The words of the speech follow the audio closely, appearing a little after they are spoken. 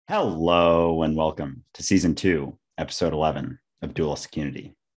Hello and welcome to season 2, episode 11 of Duelist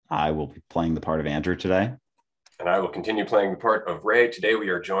Community. I will be playing the part of Andrew today. And I will continue playing the part of Ray. Today we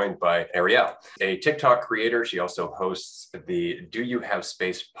are joined by Ariel, a TikTok creator. She also hosts the Do You Have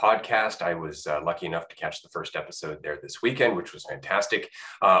Space podcast. I was lucky enough to catch the first episode there this weekend, which was fantastic.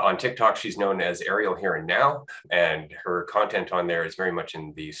 On TikTok, she's known as Ariel Here and Now, and her content on there is very much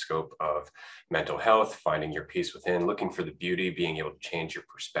in the scope of mental health, finding your peace within, looking for the beauty, being able to change your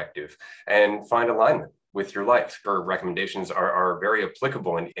perspective, and find alignment with your life. Her recommendations are very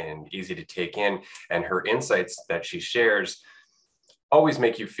applicable and easy to take in, and her insights that she shares always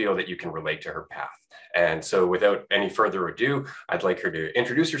make you feel that you can relate to her path. And so without any further ado, I'd like her to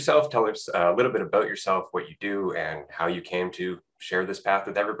introduce herself, tell us a little bit about yourself, what you do, and how you came to share this path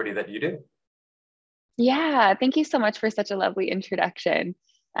with everybody that you do. Yeah, thank you so much for such a lovely introduction.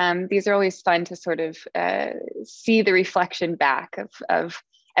 These are always fun to sort of see the reflection back of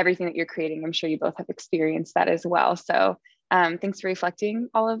everything that you're creating. I'm sure you both have experienced that as well. So thanks for reflecting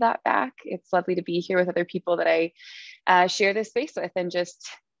all of that back. It's lovely to be here with other people that I share this space with and just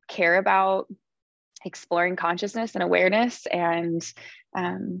care about exploring consciousness and awareness, and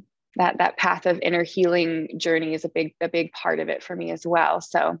that path of inner healing journey is a big part of it for me as well.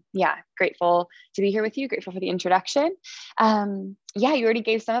 So yeah, grateful to be here with you. Grateful for the introduction. Yeah, you already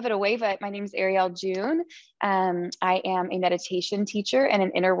gave some of it away, but my name is Ariel June. I am a meditation teacher and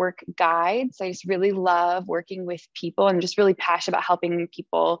an inner work guide. So I just really love working with people and just really passionate about helping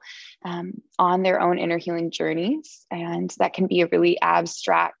people on their own inner healing journeys. And that can be a really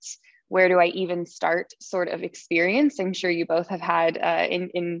abstract, where do I even start sort of experience. I'm sure you both have had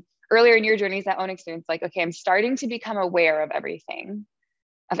in earlier in your journeys that own experience, like, okay, I'm starting to become aware of everything.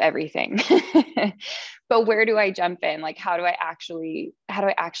 But where do I jump in? Like, how do I actually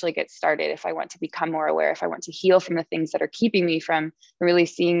get started if I want to become more aware, if I want to heal from the things that are keeping me from really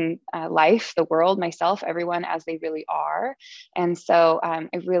seeing life, the world, myself, everyone as they really are. And so I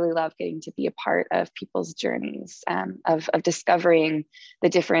really love getting to be a part of people's journeys of discovering the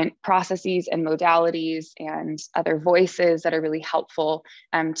different processes and modalities and other voices that are really helpful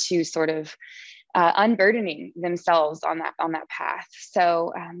to sort of unburdening themselves on that path.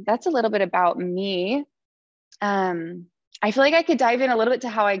 So that's a little bit about me. I feel like I could dive in a little bit to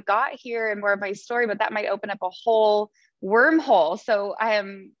how I got here and more of my story, but that might open up a whole wormhole. So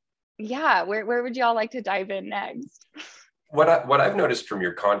where would y'all like to dive in next? What I've noticed from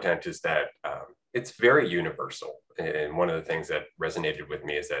your content is that it's very universal. And one of the things that resonated with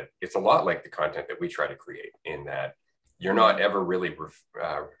me is that it's a lot like the content that we try to create, in that you're not ever really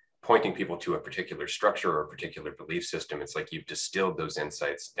pointing people to a particular structure or a particular belief system. It's like you've distilled those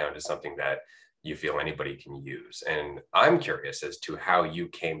insights down to something that you feel anybody can use. And I'm curious as to how you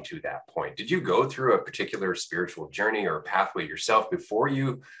came to that point. Did you go through a particular spiritual journey or pathway yourself before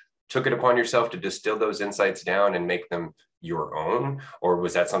you took it upon yourself to distill those insights down and make them your own? Or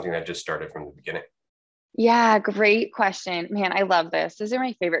was that something that just started from the beginning? Yeah, great question. Man, I love this. These are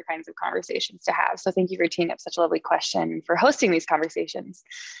my favorite kinds of conversations to have. So thank you for teeing up such a lovely question, for hosting these conversations.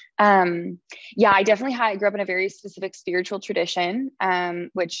 Yeah, I definitely grew up in a very specific spiritual tradition,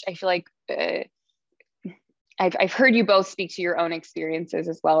 which I feel like I've heard you both speak to your own experiences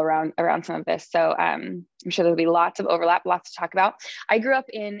as well around some of this. So I'm sure there'll be lots of overlap, lots to talk about. I grew up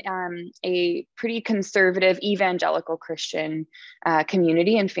in a pretty conservative evangelical Christian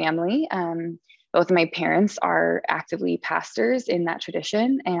community and family. Both of my parents are actively pastors in that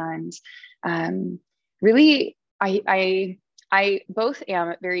tradition. And really, I both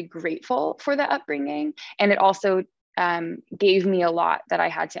am very grateful for the upbringing. And it also gave me a lot that I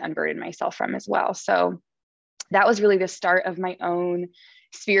had to unburden myself from as well. So that was really the start of my own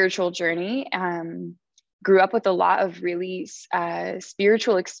spiritual journey. Grew up with a lot of really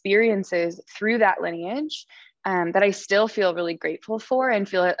spiritual experiences through that lineage. That I still feel really grateful for and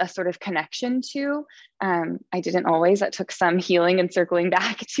feel a sort of connection to. I didn't always, that took some healing and circling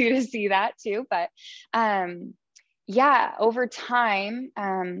back to see that too. But yeah, over time,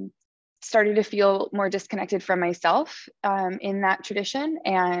 started to feel more disconnected from myself in that tradition,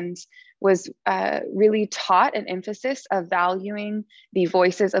 and was really taught an emphasis of valuing the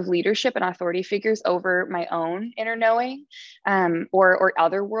voices of leadership and authority figures over my own inner knowing or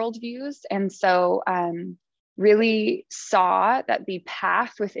other worldviews. And so really saw that the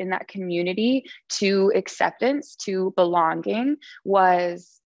path within that community to acceptance, to belonging,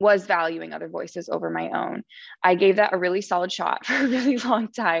 was valuing other voices over my own. I gave that a really solid shot for a really long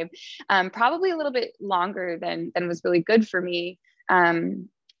time, probably a little bit longer than was really good for me.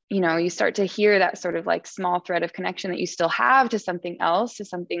 You start to hear that sort of like small thread of connection that you still have to something else, to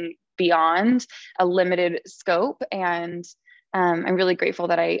something beyond a limited scope. And I'm really grateful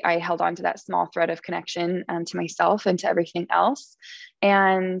that I held on to that small thread of connection to myself and to everything else.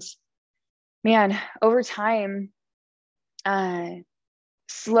 And man, over time,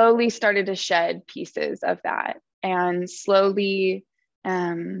 slowly started to shed pieces of that, and slowly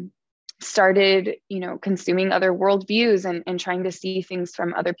started, consuming other worldviews and trying to see things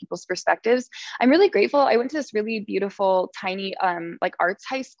from other people's perspectives. I'm really grateful. I went to this really beautiful, tiny, like arts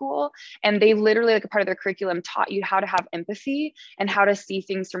high school, and they literally, like a part of their curriculum, taught you how to have empathy and how to see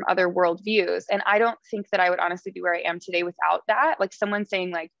things from other worldviews. And I don't think that I would honestly be where I am today without that. Like someone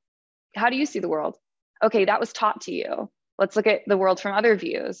saying, like, how do you see the world? Okay, that was taught to you. Let's look at the world from other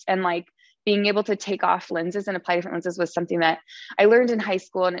views. And like being able to take off lenses and apply different lenses was something that I learned in high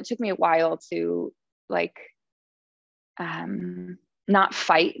school. And it took me a while to like not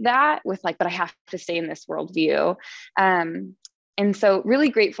fight that with like, but I have to stay in this worldview. And so really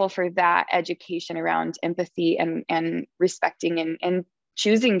grateful for that education around empathy and respecting and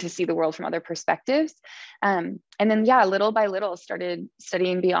choosing to see the world from other perspectives. And then, little by little started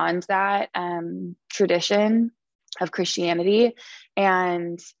studying beyond that tradition of Christianity.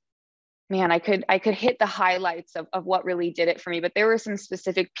 And man, I could hit the highlights of what really did it for me, but there were some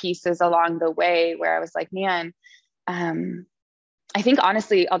specific pieces along the way where I was like, man, I think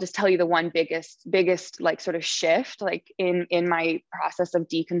honestly, I'll just tell you the one biggest like sort of shift, like in my process of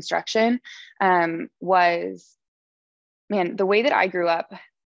deconstruction, was, man, the way that I grew up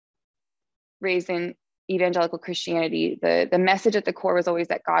raised in evangelical Christianity, the message at the core was always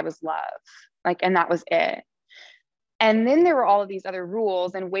that God was love, like, and that was it. And then there were all of these other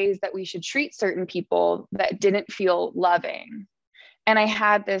rules and ways that we should treat certain people that didn't feel loving. And I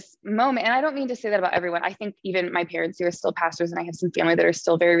had this moment, and I don't mean to say that about everyone. I think even my parents who are still pastors, and I have some family that are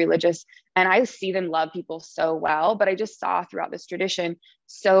still very religious, and I see them love people so well, but I just saw throughout this tradition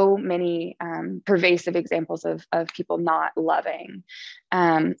so many pervasive examples of people not loving,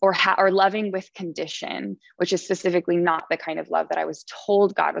 or loving with condition, which is specifically not the kind of love that I was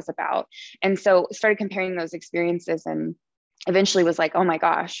told God was about. And so started comparing those experiences, and eventually was like, oh my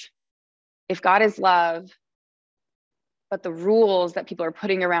gosh, if God is love, but the rules that people are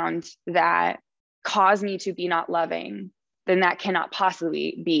putting around that cause me to be not loving, then that cannot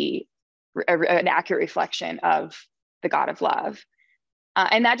possibly be an accurate reflection of the God of love.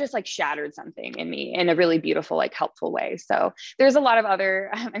 And that just like shattered something in me in a really beautiful, like helpful way. So there's a lot of other,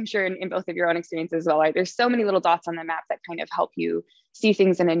 I'm sure in both of your own experiences as well, like there's so many little dots on the map that kind of help you see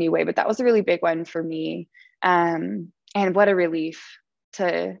things in a new way, but that was a really big one for me. And what a relief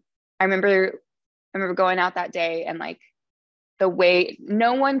I remember going out that day, and like the way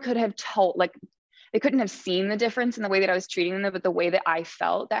no one could have told, like they couldn't have seen the difference in the way that I was treating them, but the way that I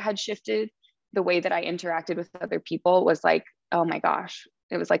felt that had shifted the way that I interacted with other people was like, oh my gosh,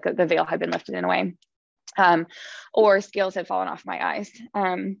 it was like the veil had been lifted in a way, or scales had fallen off my eyes.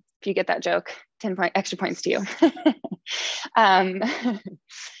 If you get that joke, 10 extra points to you.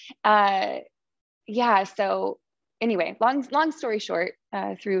 So anyway, long story short,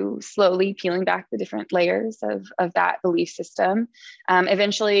 through slowly peeling back the different layers of that belief system,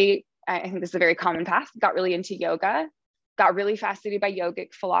 eventually, I think this is a very common path, got really into yoga, got really fascinated by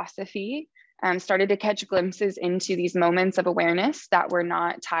yogic philosophy, started to catch glimpses into these moments of awareness that were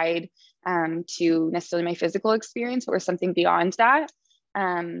not tied to necessarily my physical experience, but were something beyond that.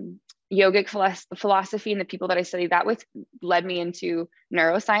 Yogic philosophy and the people that I studied that with led me into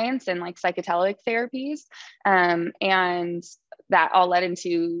neuroscience and like psychedelic therapies. And that all led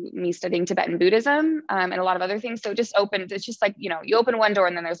into me studying Tibetan Buddhism and a lot of other things. So it just opened, it's just like, you open one door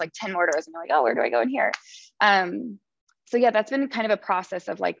and then there's like 10 more doors and you're like, oh, where do I go in here? So yeah, that's been kind of a process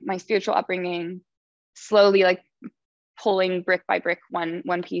of like my spiritual upbringing, slowly like pulling brick by brick,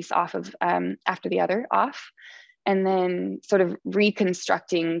 one piece off of after the other off. And then sort of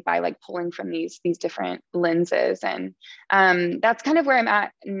reconstructing by like pulling from these different lenses. And that's kind of where I'm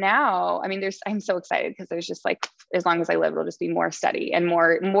at now. I mean, I'm so excited because there's just like, as long as I live, it'll just be more study and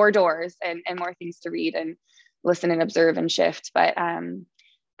more doors and more things to read and listen and observe and shift. But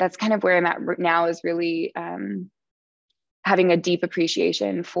that's kind of where I'm at now, is really having a deep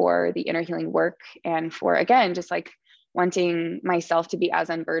appreciation for the inner healing work, and for, again, just like wanting myself to be as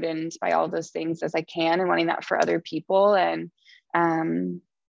unburdened by all those things as I can, and wanting that for other people. And so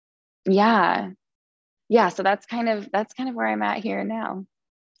that's kind of where I'm at here now.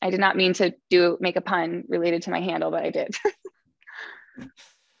 I did not mean to make a pun related to my handle, but I did.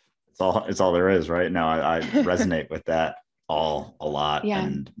 It's all there is, right? No, I resonate with that a lot. Yeah.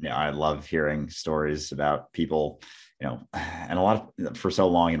 And I love hearing stories about people, and a lot of, for so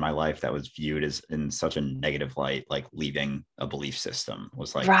long in my life, that was viewed as in such a negative light, like leaving a belief system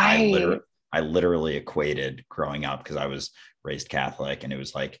was like, right. I literally equated growing up, because I was raised Catholic, and it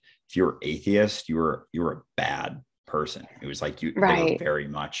was like, if you were atheist, you were a bad person. It was like they were very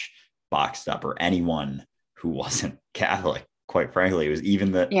much boxed up, or anyone who wasn't Catholic, quite frankly. It was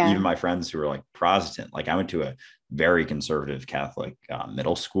even my friends who were like Protestant. Like I went to a very conservative Catholic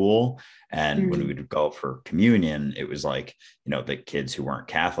middle school. And when we would go up for communion, it was like, the kids who weren't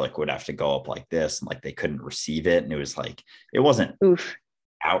Catholic would have to go up like this, and like they couldn't receive it. And it was like, it wasn't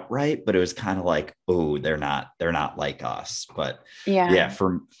outright, but it was kind of like, oh, they're not like us. But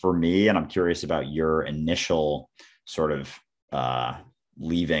for me, and I'm curious about your initial sort of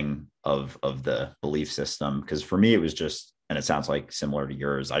leaving of the belief system, because for me it was just, and it sounds like similar to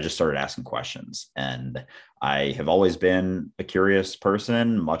yours, I just started asking questions. And I have always been a curious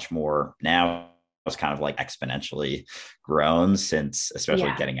person, much more now. It's kind of like exponentially grown since,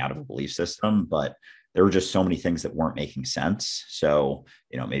 especially getting out of a belief system. But there were just so many things that weren't making sense. So,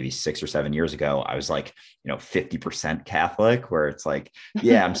 maybe 6 or 7 years ago, I was like, 50% Catholic, where it's like,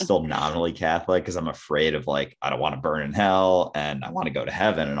 yeah, I'm still nominally Catholic because I'm afraid of like, I don't want to burn in hell and I want to go to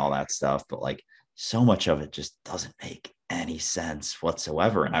heaven and all that stuff. But like, so much of it just doesn't make any sense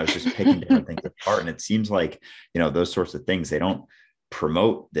whatsoever. And I was just picking different things apart. And it seems like, those sorts of things, they don't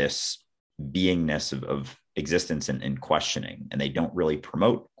promote this beingness of existence and questioning, and they don't really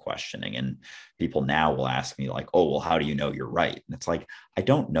promote questioning. And people now will ask me like, oh, well, how do you know you're right? And it's like, I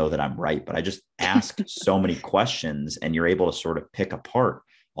don't know that I'm right, but I just ask so many questions, and you're able to sort of pick apart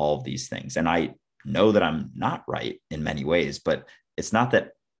all of these things. And I know that I'm not right in many ways, but it's not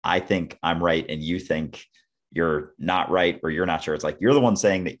that I think I'm right and you think you're not right, or you're not sure. It's like, you're the one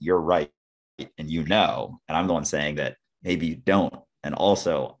saying that you're right and and I'm the one saying that maybe you don't. And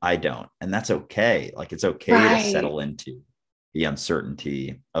also I don't. And that's okay. Like, it's okay to settle into the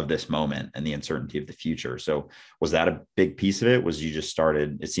uncertainty of this moment and the uncertainty of the future. So was that a big piece of it? Was you just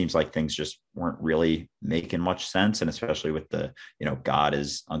started, it seems like things just weren't really making much sense. And especially with the, God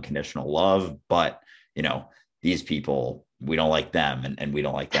is unconditional love, but, these people, we don't like them and we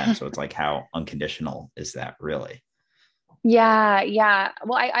don't like them. So it's like, how unconditional is that really? Yeah. Yeah.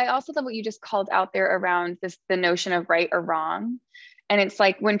 Well, I also love what you just called out there around the notion of right or wrong. And it's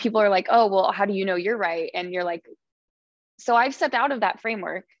like, when people are like, oh, well, how do you know you're right? And you're like, so I've stepped out of that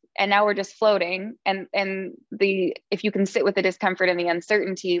framework and now we're just floating. And if you can sit with the discomfort and the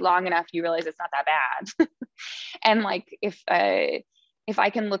uncertainty long enough, you realize it's not that bad. And like, if I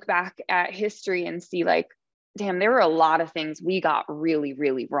can look back at history and see like, damn, there were a lot of things we got really,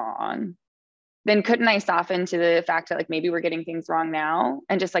 really wrong, then couldn't I soften to the fact that like, maybe we're getting things wrong now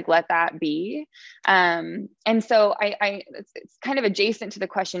and just like, let that be. And so it's kind of adjacent to the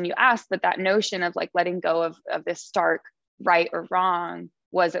question you asked, but that notion of like letting go of this stark right or wrong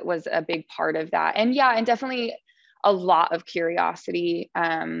was a big part of that. And and definitely a lot of curiosity,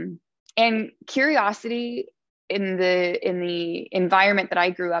 and curiosity in the environment that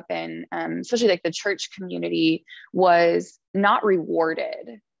I grew up in, especially like the church community, was not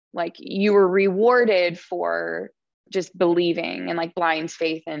rewarded. Like, you were rewarded for just believing and like blind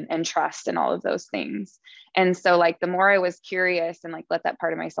faith and trust and all of those things. And so like, the more I was curious and like let that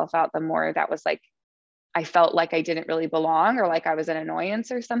part of myself out, the more that was like, I felt like I didn't really belong, or like I was an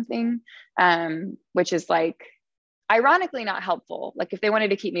annoyance or something, which is like, ironically not helpful. Like, if they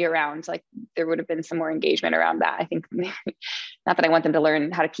wanted to keep me around, like there would have been some more engagement around that. I think, not that I want them to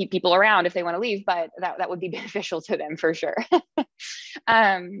learn how to keep people around if they want to leave, but that would be beneficial to them for sure.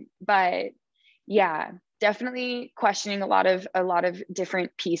 But yeah, definitely questioning a lot of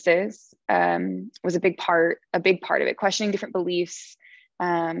different pieces was a big part of it. Questioning different beliefs,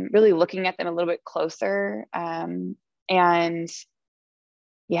 really looking at them a little bit closer, and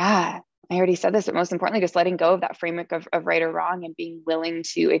yeah. I already said this, but most importantly, just letting go of that framework of right or wrong, and being willing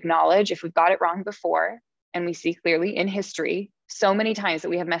to acknowledge if we've got it wrong before, and we see clearly in history so many times that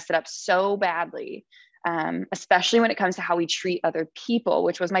we have messed it up so badly, especially when it comes to how we treat other people,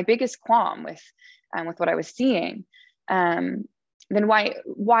 which was my biggest qualm with what I was seeing. Then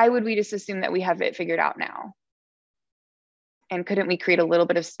why would we just assume that we have it figured out now? And couldn't we create a little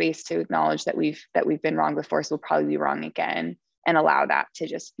bit of space to acknowledge that we've been wrong before, so we'll probably be wrong again, and allow that to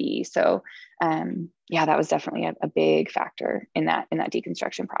just be. So that was definitely a big factor in that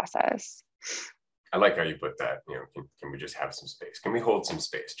deconstruction process. I like how you put that. Can we just have some space? Can we hold some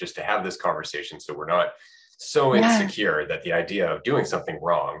space just to have this conversation, so we're not so insecure that the idea of doing something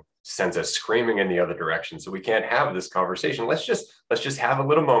wrong sends us screaming in the other direction, so we can't have this conversation. Let's just have a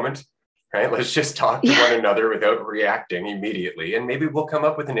little moment, right? Let's just talk to one another without reacting immediately, and maybe we'll come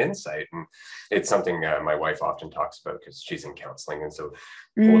up with an insight. And it's something my wife often talks about, because she's in counseling, and so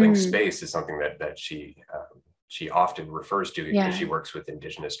holding space is something that she she often refers to, because she works with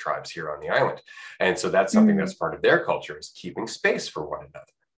indigenous tribes here on the island. And so that's something that's part of their culture, is keeping space for one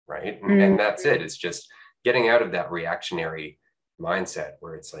another, right? And that's it. It's just getting out of that reactionary mindset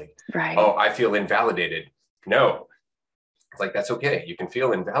where it's like, oh, I feel invalidated. No, it's like, that's okay. You can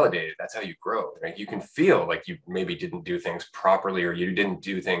feel invalidated. That's how you grow, right? You can feel like you maybe didn't do things properly, or you didn't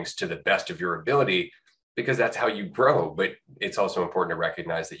do things to the best of your ability, because that's how you grow. But it's also important to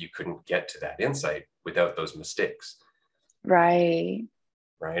recognize that you couldn't get to that insight without those mistakes. Right.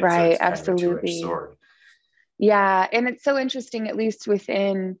 So Absolutely. Kind of a two-edged sword. Yeah. And it's so interesting, at least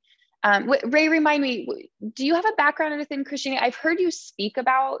within, Ray, remind me, do you have a background within Christianity? I've heard you speak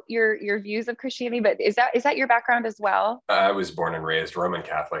about your views of Christianity, but is that your background as well? I was born and raised Roman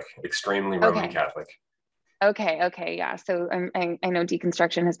Catholic, extremely Roman Catholic. Okay. Yeah. So I know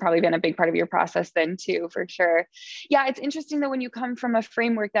deconstruction has probably been a big part of your process then too, for sure. Yeah. It's interesting though, when you come from a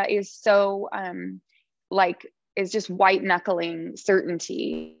framework that is so is just white knuckling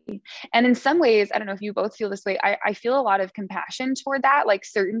certainty. And in some ways, I don't know if you both feel this way, I feel a lot of compassion toward that. Like,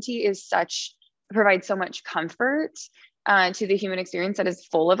 certainty provides so much comfort to the human experience that is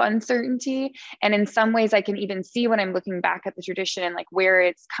full of uncertainty. And in some ways, I can even see, when I'm looking back at the tradition and like where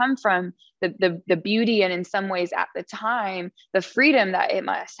it's come from, the beauty, and in some ways at the time, the freedom that it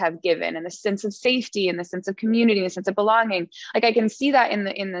must have given, and the sense of safety, and the sense of community, and the sense of belonging. Like, I can see that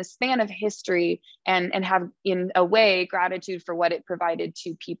in the span of history, and have, in a way, gratitude for what it provided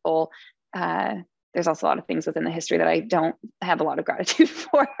to people. There's also a lot of things within the history that I don't have a lot of gratitude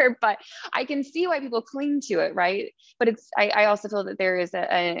for, but I can see why people cling to it, right? But I also feel that there is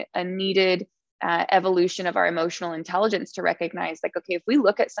a needed evolution of our emotional intelligence to recognize, like, okay, if we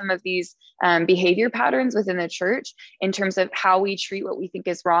look at some of these behavior patterns within the church, in terms of how we treat what we think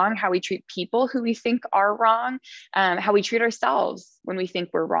is wrong, how we treat people who we think are wrong, how we treat ourselves when we think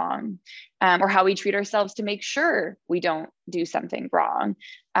we're wrong, or how we treat ourselves to make sure we don't do something wrong.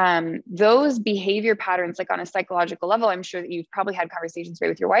 Those behavior patterns, like on a psychological level, I'm sure that you've probably had conversations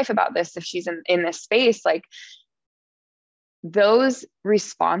with your wife about this, if she's in this space, like, those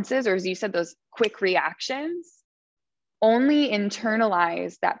responses, or as you said, those quick reactions, only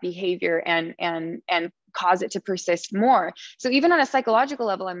internalize that behavior and cause it to persist more. So even on a psychological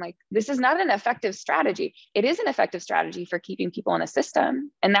level, I'm like, this is not an effective strategy. It is an effective strategy for keeping people in a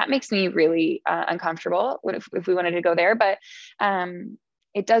system. And that makes me really uncomfortable if we wanted to go there. But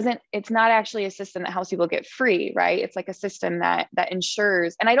it's not actually a system that helps people get free, right? It's like a system that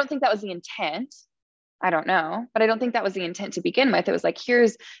ensures, and I don't think that was the intent. I don't know, but I don't think that was the intent to begin with. It was like,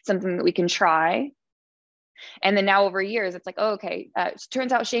 here's something that we can try. And then now over years, it's like, oh, okay,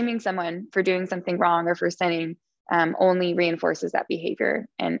 turns out shaming someone for doing something wrong or for sinning only reinforces that behavior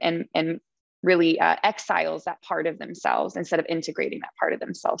and really exiles that part of themselves instead of integrating that part of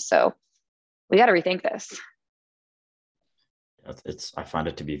themselves. So we got to rethink this. I find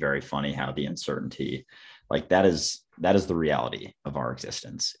it to be very funny how the uncertainty, like, that is the reality of our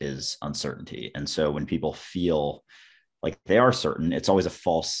existence, is uncertainty. And so when people feel like they are certain, it's always a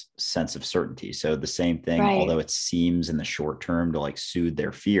false sense of certainty. So the same thing, although it seems in the short term to like soothe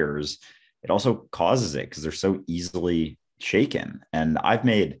their fears, it also causes it because they're so easily shaken. And I've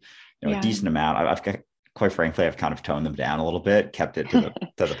made a decent amount. I've got, quite frankly, I've kind of toned them down a little bit, kept it to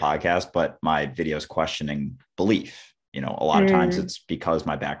the podcast, but my videos questioning belief. A lot of times it's because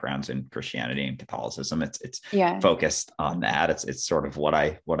my background's in Christianity and Catholicism. It's focused on that. It's sort of what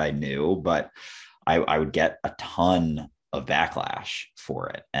I knew, but I would get a ton of backlash for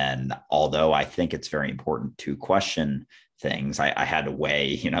it. And although I think it's very important to question things, I had to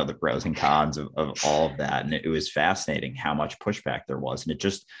weigh, the pros and cons of all of that. And it was fascinating how much pushback there was.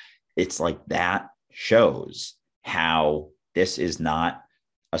 And it's like, that shows how this is not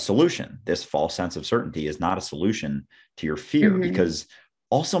a solution. This false sense of certainty is not a solution to your fear, because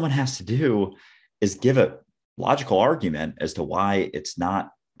all someone has to do is give a logical argument as to why it's not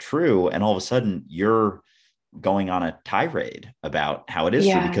true. And all of a sudden you're going on a tirade about how it is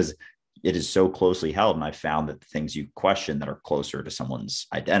true, because it is so closely held. And I found that the things you question that are closer to someone's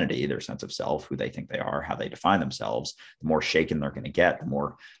identity, their sense of self, who they think they are, how they define themselves, the more shaken they're going to get, the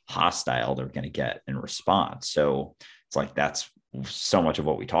more hostile they're going to get in response. So it's like, that's so much of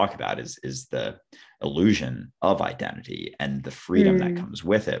what we talk about is the illusion of identity and the freedom that comes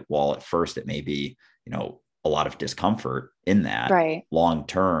with it. While at first it may be, a lot of discomfort in that, long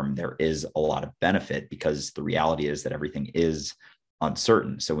term, there is a lot of benefit, because the reality is that everything is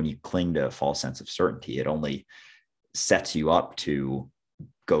uncertain. So when you cling to a false sense of certainty, it only sets you up to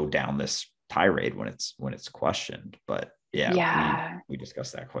go down this tirade when it's questioned. But we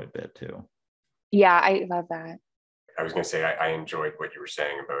discussed that quite a bit too. Yeah, I love that. I was going to say, I enjoyed what you were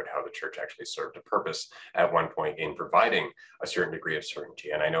saying about how the church actually served a purpose at one point in providing a certain degree of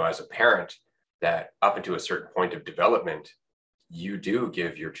certainty. And I know as a parent that up until a certain point of development, you do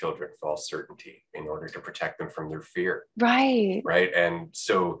give your children false certainty in order to protect them from their fear. Right. Right. And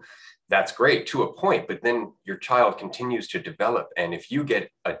so that's great to a point, but then your child continues to develop. And if you get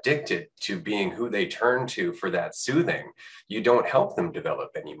addicted to being who they turn to for that soothing, you don't help them develop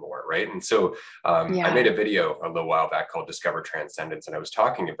anymore. Right. And so I made a video a little while back called Discover Transcendence. And I was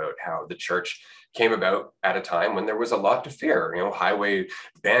talking about how the church came about at a time when there was a lot to fear, you know, highway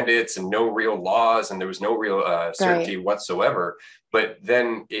bandits and no real laws, and there was no real certainty whatsoever. But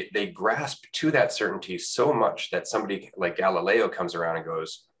then they grasp to that certainty so much that somebody like Galileo comes around and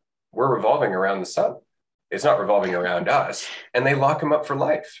goes, we're revolving around the sun. It's not revolving around us. And they lock him up for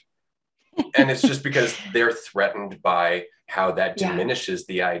life. And it's just because they're threatened by how that diminishes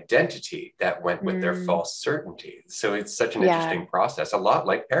the identity that went with their false certainty. So it's such an interesting process, a lot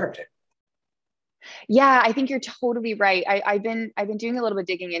like parenting. Yeah, I think you're totally right. I've been doing a little bit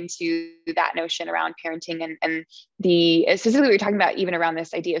digging into that notion around parenting and the specifically we were talking about even around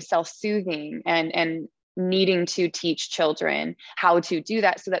this idea of self-soothing and needing to teach children how to do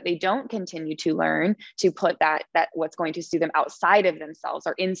that so that they don't continue to learn to put that what's going to soothe them outside of themselves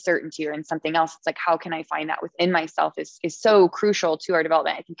or in certainty or in something else. It's like, how can I find that within myself is so crucial to our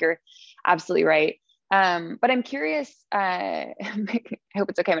development. I think you're absolutely right. But I'm curious, I hope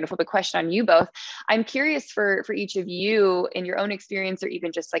it's okay. I'm going to flip a question on you both. I'm curious for each of you in your own experience, or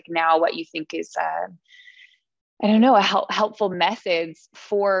even just like now, what you think is, I don't know, helpful methods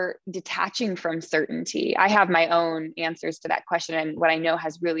for detaching from certainty. I have my own answers to that question and what I know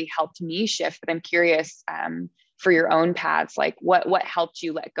has really helped me shift, but I'm curious for your own paths, like what helped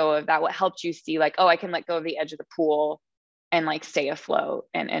you let go of that? What helped you see like, oh, I can let go of the edge of the pool and like stay afloat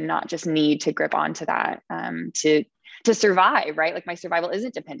and not just need to grip onto that to survive, right? Like my survival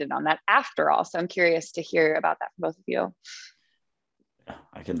isn't dependent on that after all. So I'm curious to hear about that from both of you. Yeah,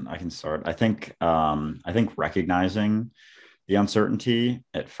 I can start. I think recognizing the uncertainty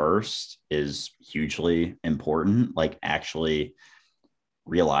at first is hugely important. Like actually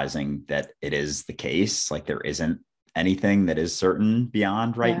realizing that it is the case, like there isn't anything that is certain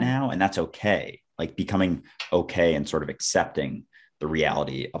beyond right now, and that's okay. Like becoming okay and sort of accepting the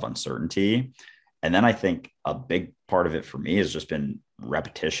reality of uncertainty. And then I think a big part of it for me has just been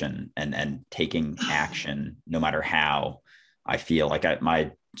repetition and taking action, no matter how I feel. Like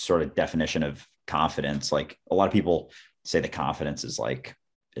my sort of definition of confidence, like a lot of people say that confidence is like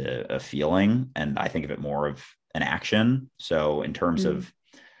a feeling, and I think of it more of an action. So in terms of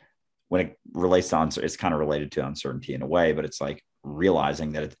when it relates to it's kind of related to uncertainty in a way, but it's like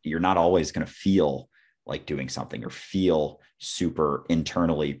realizing that you're not always going to feel like doing something or feel super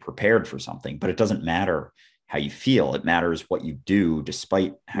internally prepared for something, but it doesn't matter how you feel. It matters what you do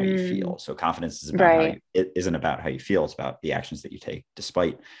despite how you feel. So confidence is about it isn't about how you feel. It's about the actions that you take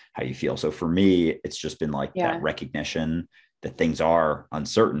despite how you feel. So for me, it's just been like that recognition that things are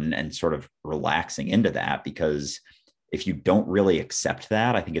uncertain and sort of relaxing into that, because if you don't really accept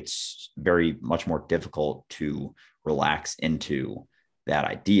that, I think it's very much more difficult to relax into that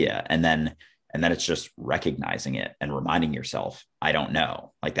idea. And then it's just recognizing it and reminding yourself, I don't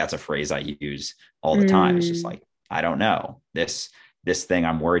know. Like that's a phrase I use all the time. It's just like, I don't know. This thing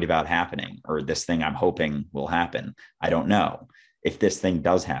I'm worried about happening, or this thing I'm hoping will happen. I don't know if this thing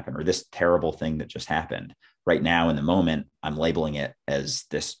does happen, or this terrible thing that just happened. Right now in the moment, I'm labeling it as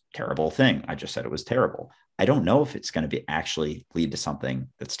this terrible thing. I just said it was terrible. I don't know if it's going to be actually lead to something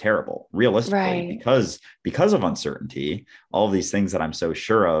that's terrible realistically, because of uncertainty. All of these things that I'm so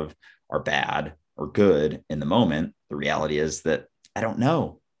sure of are bad or good in the moment. The reality is that I don't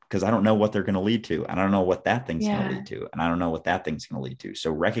know, because I don't know what they're going to lead to. And I don't know what that thing's going to lead to. And I don't know what that thing's going to lead to.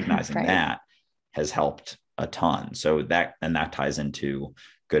 So recognizing that has helped a ton. So that ties into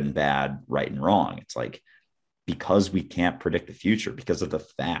good and bad, right and wrong. It's like, because we can't predict the future, because of the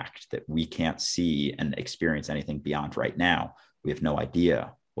fact that we can't see and experience anything beyond right now, we have no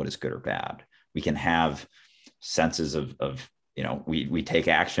idea what is good or bad. We can have senses of you know, we take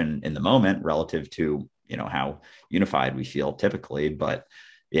action in the moment relative to, you know, how unified we feel typically. But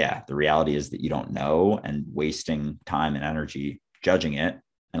yeah, the reality is that you don't know, and wasting time and energy judging it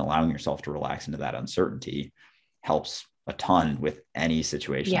and allowing yourself to relax into that uncertainty helps a ton with any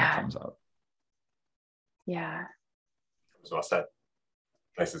situation that comes up. Yeah. Well said.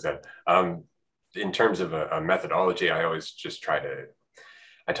 Nicely said. In terms of a methodology, I always just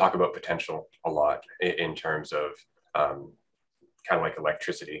I talk about potential a lot in terms of kind of like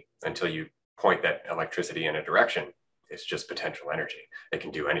electricity. Until you point that electricity in a direction, it's just potential energy. It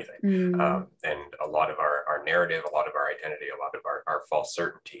can do anything. Mm. And a lot of our narrative, a lot of our identity, a lot of our false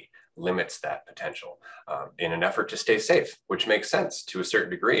certainty limits that potential in an effort to stay safe, which makes sense to a certain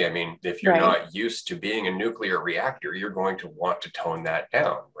degree. I mean, if you're not used to being a nuclear reactor, you're going to want to tone that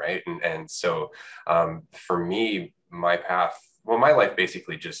down, right? And so for me, my path, well, my life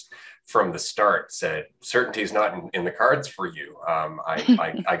basically just from the start said certainty is not in the cards for you.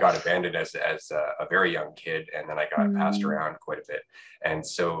 I got abandoned as a very young kid, and then I got passed around quite a bit. And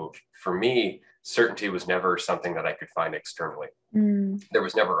so for me, certainty was never something that I could find externally. There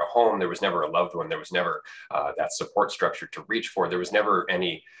was never a home, there was never a loved one, there was never that support structure to reach for. There was never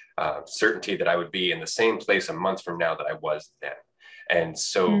any certainty that I would be in the same place a month from now that I was then. And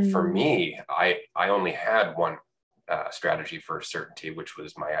so for me, I only had one strategy for certainty, which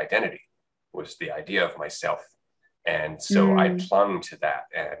was my identity, was the idea of myself. And so I clung to that.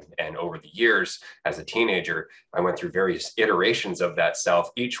 And over the years, as a teenager, I went through various iterations of that self,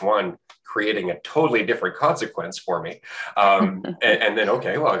 each one creating a totally different consequence for me. And then,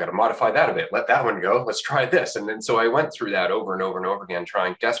 okay, well, I got to modify that a bit. Let that one go. Let's try this. And then so I went through that over and over and over again,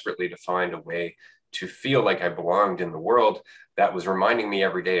 trying desperately to find a way to feel like I belonged in the world that was reminding me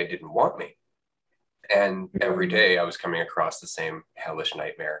every day it didn't want me. And every day I was coming across the same hellish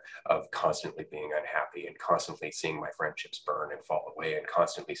nightmare of constantly being unhappy and constantly seeing my friendships burn and fall away and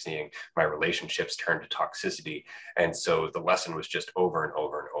constantly seeing my relationships turn to toxicity. And so the lesson was just over and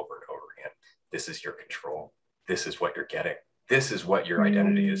over and over and over again. This is your control. This is what you're getting. This is what your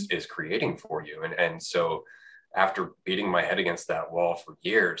identity is creating for you. And so after beating my head against that wall for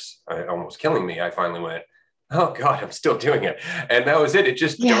years, almost killing me, I finally went, oh God, I'm still doing it. And that was it. It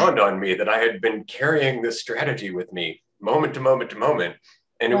just dawned on me that I had been carrying this strategy with me moment to moment to moment,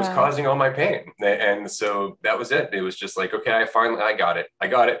 and it was causing all my pain. And so that was it. It was just like, okay, I got it.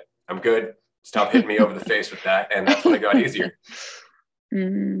 I'm good. Stop hitting me over the face with that. And that's when it got easier.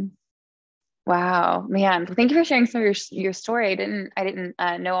 Wow, man. Thank you for sharing some of your story. I didn't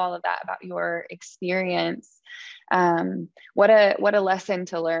know all of that about your experience. What a lesson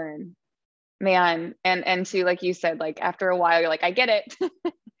to learn. Man, and to, like you said, like after a while, you're like, I get it.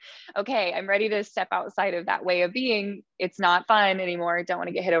 Okay, I'm ready to step outside of that way of being. It's not fun anymore. Don't want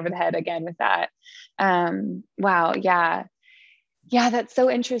to get hit over the head again with that. Wow, yeah, that's so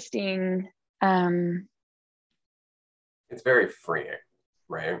interesting. It's very freeing,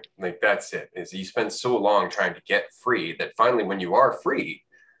 right? Like that's it. Is you spend so long trying to get free that finally, when you are free,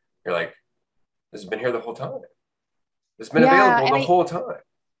 you're like, this has been here the whole time. It's been available the whole time.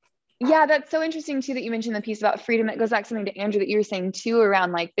 Yeah, that's so interesting too that you mentioned the piece about freedom. It goes back to something to Andrew that you were saying too,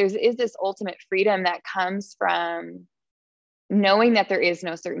 around like is this ultimate freedom that comes from knowing that there is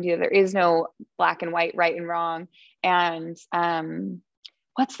no certainty, that there is no black and white, right and wrong. And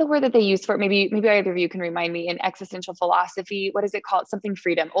what's the word that they use for it? Maybe either of you can remind me. In existential philosophy, what is it called? Something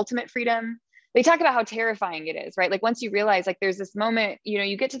freedom, ultimate freedom. They talk about how terrifying it is, right? Like once you realize, like there's this moment,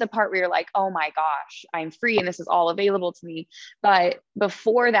 you get to the part where you're like, oh my gosh, I'm free and this is all available to me. But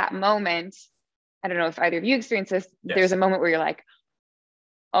before that moment, I don't know if either of you experience this, there's a moment where you're like,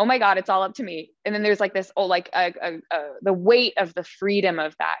 oh my God, it's all up to me. And then there's like this, the weight of the freedom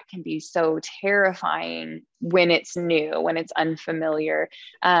of that can be so terrifying when it's new, when it's unfamiliar.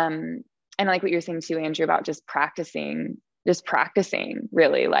 And like what you're saying too, Andrew, about just practicing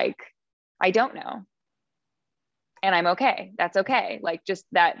really, like, I don't know. And I'm okay. That's okay. Like just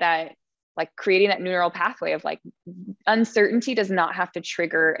that like creating that neural pathway of like uncertainty does not have to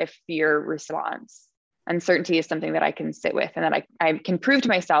trigger a fear response. Uncertainty is something that I can sit with and that I can prove to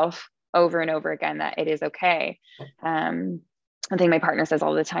myself over and over again that it is okay. One thing my partner says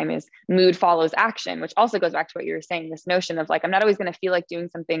all the time is mood follows action, which also goes back to what you were saying, this notion of like, I'm not always going to feel like doing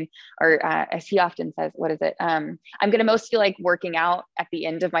something, or as he often says, what is it? I'm going to most feel like working out at the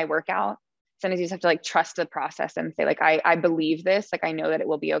end of my workout. Sometimes you just have to like trust the process and say like, I believe this, like, I know that it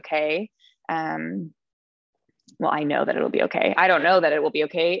will be okay. Well, I know that it'll be okay. I don't know that it will be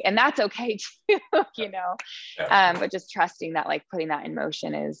okay. And that's okay too, but just trusting that, like putting that in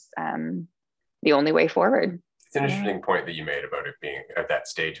motion is the only way forward. It's an interesting point that you made about it being at that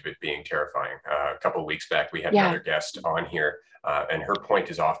stage of it being terrifying. A couple of weeks back, we had another guest on here, and her point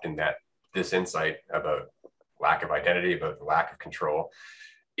is often that this insight about lack of identity, about the lack of control,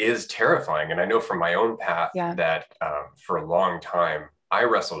 is terrifying. And I know from my own path that for a long time, I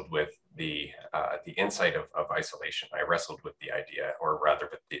wrestled with the insight of isolation. I wrestled with the idea, or rather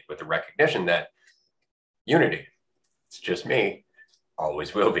with the recognition that unity, it's just me,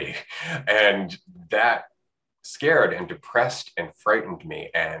 always will be. And that scared and depressed and frightened me.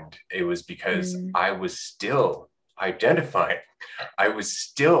 And it was because I was still identifying. I was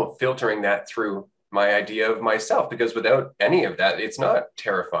still filtering that through my idea of myself, because without any of that, it's not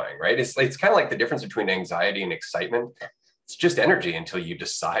terrifying, right? It's kind of like the difference between anxiety and excitement. It's just energy until you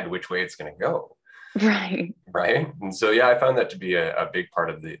decide which way it's going to go. Right. Right. And so, yeah, I found that to be a big part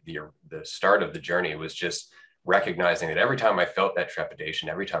of the start of the journey, was just recognizing that every time I felt that trepidation,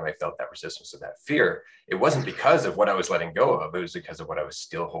 every time I felt that resistance or that fear, it wasn't because of what I was letting go of, it was because of what I was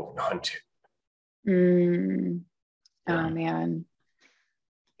still holding on to. Oh man.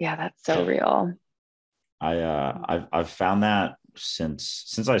 Yeah, that's so real. I've found that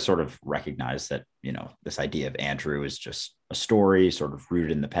since I sort of recognized that, you know, this idea of Andrew is just a story sort of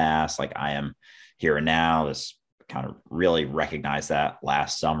rooted in the past. Like, I am here and now. This kind of really recognized that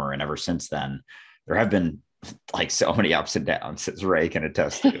last summer. And ever since then, there have been like so many ups and downs, as Ray can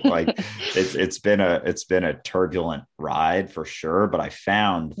attest to. Like it's been a turbulent ride for sure. But I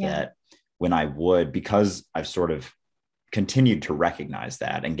found that when I would, because I've sort of continued to recognize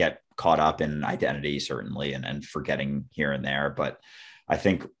that and get caught up in identity, certainly, and forgetting here and there. But I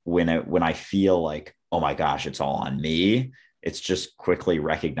think when I feel like, oh my gosh, it's all on me, it's just quickly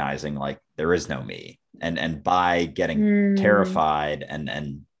recognizing like there is no me. And by getting terrified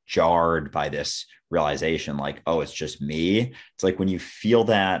and jarred by this realization, like, oh, it's just me. It's like when you feel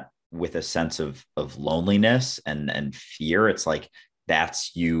that with a sense of loneliness and fear, it's like,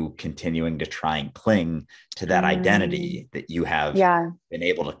 that's you continuing to try and cling to that identity that you have been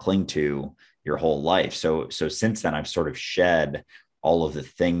able to cling to your whole life. So since then, I've sort of shed all of the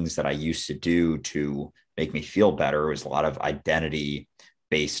things that I used to do to make me feel better. It was a lot of identity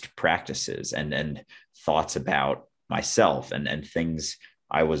based practices and thoughts about myself and things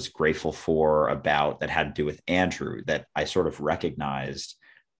I was grateful for about that had to do with Andrew, that I sort of recognized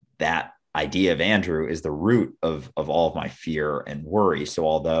that idea of Andrew is the root of all of my fear and worry. So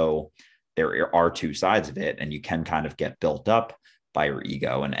although there are two sides of it, and you can kind of get built up by your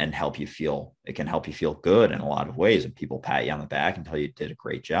ego and it can help you feel good in a lot of ways, and people pat you on the back and tell you did a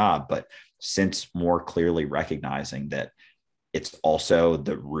great job. But since more clearly recognizing that it's also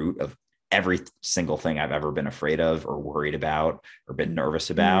the root of every single thing I've ever been afraid of or worried about or been nervous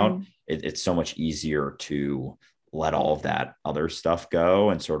about, it's so much easier to let all of that other stuff go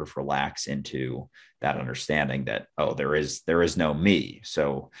and sort of relax into that understanding that, oh, there is no me.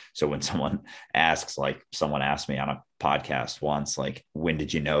 So when someone asked me on a podcast once, like, when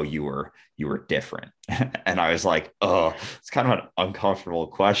did you know you were different? And I was like, oh, it's kind of an uncomfortable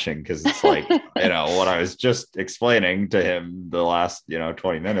question, because it's like, you know, what I was just explaining to him the last,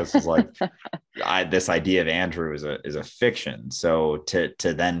 20 minutes is like, this idea of Andrew is a fiction. So to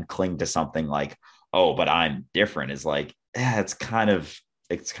then cling to something like, oh, but I'm different, is like, it's kind of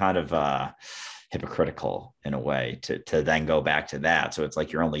hypocritical in a way to then go back to that. So it's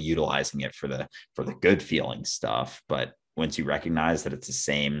like you're only utilizing it for the good feeling stuff. But once you recognize that it's the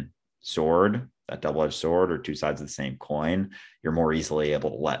same sword, that double-edged sword, or two sides of the same coin, you're more easily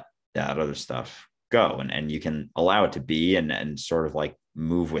able to let that other stuff go, and you can allow it to be and sort of like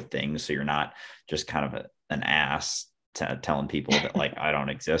move with things. So you're not just kind of an ass telling people that like I don't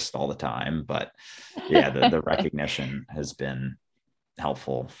exist all the time. But yeah, the recognition has been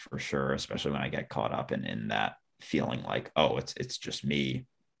helpful for sure, especially when I get caught up in that feeling like, oh, it's just me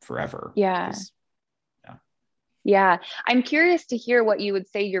forever. Yeah. I'm curious to hear what you would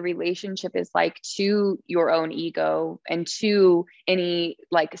say your relationship is like to your own ego and to any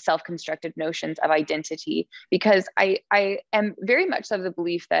like self-constructed notions of identity, because I am very much of the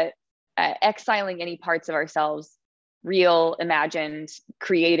belief that exiling any parts of ourselves, real, imagined,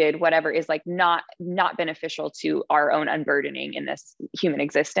 created, whatever, is like not beneficial to our own unburdening in this human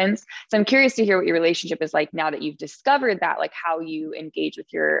existence. So I'm curious to hear what your relationship is like now that you've discovered that, like how you engage with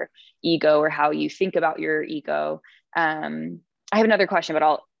your ego or how you think about your ego. I have another question,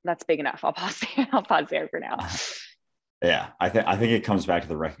 but that's big enough. I'll pause there for now. Yeah, I think it comes back to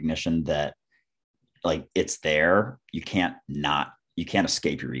the recognition that like it's there. You can't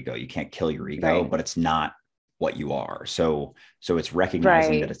escape your ego. You can't kill your ego, but it's not what you are. So it's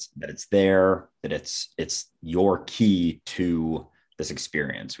recognizing that it's there, that it's your key to this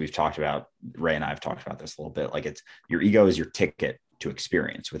experience. Ray and I have talked about this a little bit. Like, it's your ego is your ticket to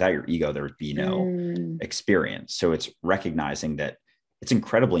experience. Without your ego, there would be no experience. So it's recognizing that it's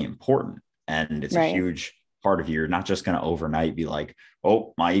incredibly important, and it's a huge part of you. You're not just going to overnight be like,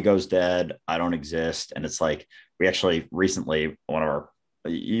 oh, my ego's dead, I don't exist. And it's like, we actually recently,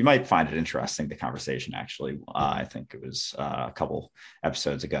 you might find it interesting, the conversation actually, I think it was a couple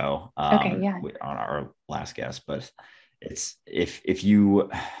episodes ago on our last guest, but it's if you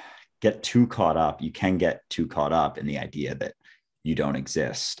get too caught up, you can get too caught up in the idea that you don't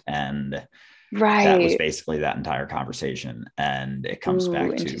exist. And That was Right. basically that entire conversation. And it comes back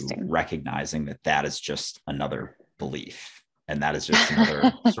to Interesting. recognizing that that is just another belief. And that is just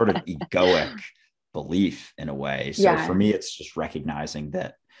another sort of egoic belief in a way. So for Yeah. me, it's just recognizing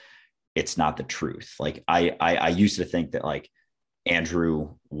that it's not the truth. Like I used to think that like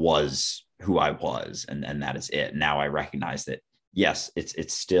Andrew was who I was, and that is it. Now I recognize that yes,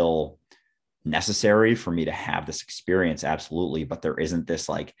 it's still necessary for me to have this experience, absolutely, but there isn't this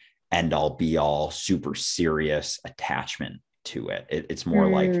like end all be all super serious attachment to it. It's more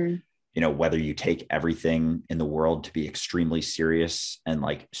like, Mm, whether you take everything in the world to be extremely serious and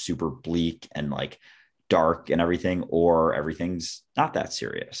like super bleak and like dark and everything, or everything's not that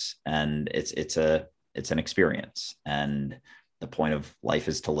serious and it's an experience, and the point of life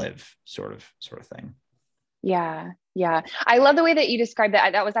is to live, sort of thing. yeah. Yeah. I love the way that you described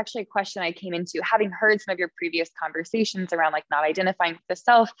that. That was actually a question I came into, having heard some of your previous conversations around like not identifying with the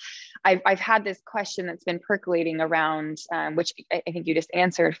self. I've had this question that's been percolating around, which I think you just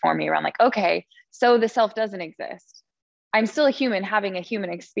answered for me, around like, okay, so the self doesn't exist. I'm still a human having a human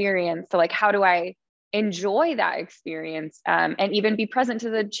experience. So like, how do I enjoy that experience, and even be present to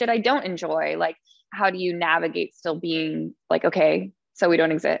the shit I don't enjoy? Like, how do you navigate still being like, okay, so we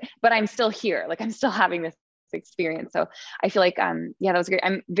don't exist, but I'm still here. Like I'm still having this experience. So I feel like, yeah, that was great.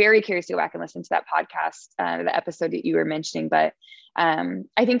 I'm very curious to go back and listen to that podcast, the episode that you were mentioning, but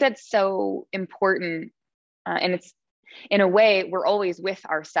I think that's so important. And it's, in a way, we're always with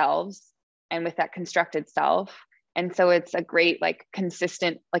ourselves and with that constructed self. And so it's a great, like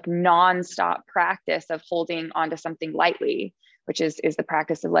consistent, like nonstop practice of holding onto something lightly, which is the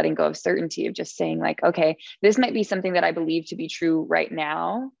practice of letting go of certainty, of just saying like, okay, this might be something that I believe to be true right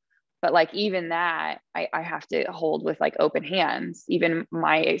now, but like even that I have to hold with like open hands, even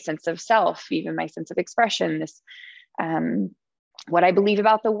my sense of self, even my sense of expression, this what I believe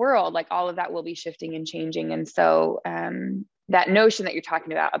about the world, like all of that will be shifting and changing. And so that notion that you're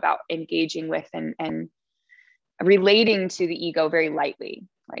talking about engaging with and relating to the ego very lightly,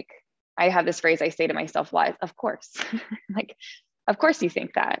 like I have this phrase I say to myself, live, of course, like, of course you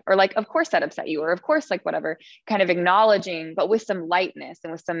think that, or like, of course that upset you, or of course, like whatever, kind of acknowledging, but with some lightness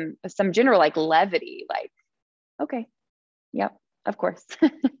and with some general like levity, like, okay, yep, of course.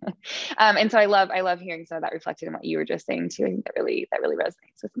 And so I love hearing some of that reflected in what you were just saying too. I think that really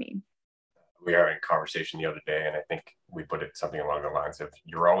resonates with me. We were having a conversation the other day, and I think we put it something along the lines of,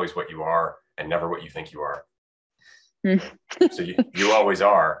 you're always what you are and never what you think you are. So you always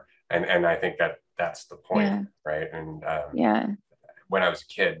are. And I think that's the point. Yeah. Right. And Yeah. when I was a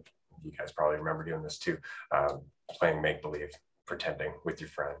kid, you guys probably remember doing this too, playing make-believe, pretending with your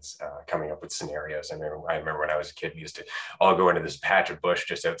friends, coming up with scenarios. I remember when I was a kid, we used to all go into this patch of bush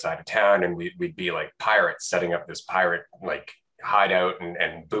just outside of town, and we'd be like pirates setting up this pirate like hideout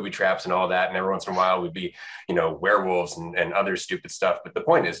and booby traps and all that. And every once in a while we'd be, werewolves and other stupid stuff. But the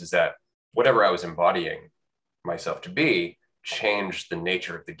point is that whatever I was embodying myself to be changed the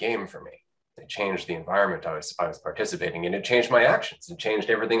nature of the game for me. It changed the environment I was participating in. It changed my actions. It changed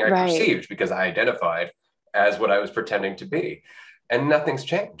everything I perceived, because I identified as what I was pretending to be. And nothing's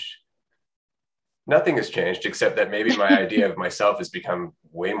changed. Nothing has changed, except that maybe my idea of myself has become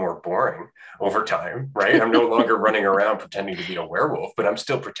way more boring over time, right? I'm no longer running around pretending to be a werewolf, but I'm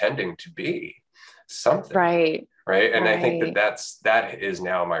still pretending to be something. Right. Right. And I think that is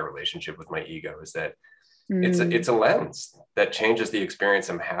now my relationship with my ego, is that it's a lens that changes the experience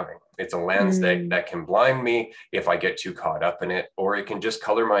I'm having. It's a lens that can blind me if I get too caught up in it, or it can just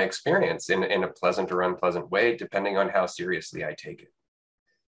color my experience in a pleasant or unpleasant way, depending on how seriously I take it.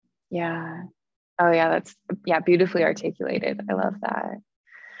 Yeah. Oh yeah, that's beautifully articulated. I love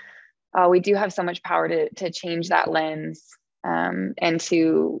that. We do have so much power to change that lens, and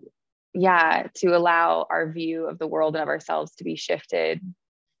to allow our view of the world and of ourselves to be shifted.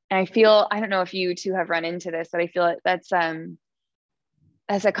 And I don't know if you two have run into this, but I feel that's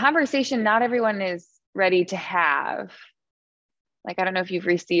as a conversation not everyone is ready to have. Like, I don't know if you've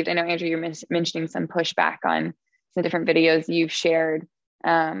received, I know Andrew, you're mentioning some pushback on some different videos you've shared.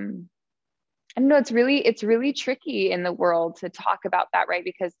 I don't know, it's really tricky in the world to talk about that, right?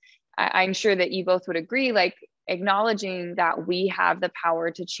 Because I'm sure that you both would agree, like acknowledging that we have the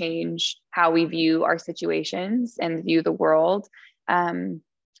power to change how we view our situations and view the world,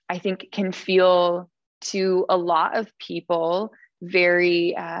 I think can feel to a lot of people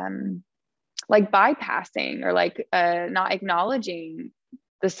very like bypassing, or like not acknowledging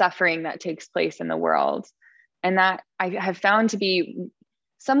the suffering that takes place in the world. And that I have found to be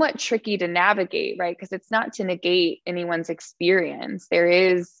somewhat tricky to navigate, right? Because it's not to negate anyone's experience. There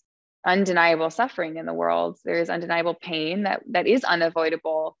is undeniable suffering in the world. There is undeniable pain that is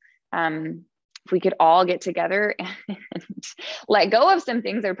unavoidable. if we could all get together and let go of some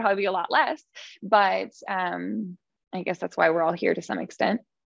things, there'd probably be a lot less. But I guess that's why we're all here to some extent.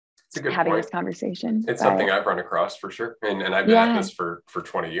 It's a good having point. This conversation. It's something I've run across for sure. And I've been at this for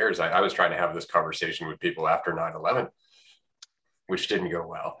 20 years. I was trying to have this conversation with people after 9/11, which didn't go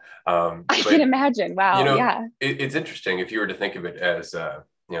well. I can imagine. Wow. You know, yeah. It's interesting if you were to think of it as,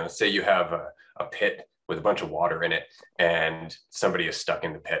 say you have a pit with a bunch of water in it and somebody is stuck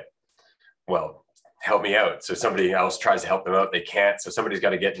in the pit. Well, help me out. So somebody else tries to help them out. They can't. So somebody's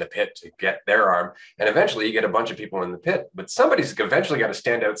got to get in the pit to get their arm. And eventually you get a bunch of people in the pit, but somebody's eventually got to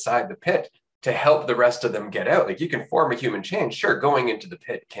stand outside the pit to help the rest of them get out. Like, you can form a human chain. Sure, going into the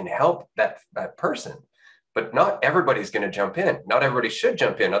pit can help that person, but not everybody's going to jump in. Not everybody should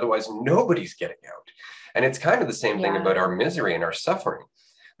jump in. Otherwise, nobody's getting out. And it's kind of the same thing about our misery and our suffering.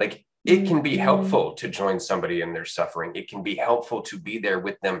 Like, it can be helpful to join somebody in their suffering. It can be helpful to be there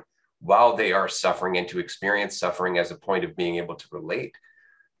with them while they are suffering and to experience suffering as a point of being able to relate.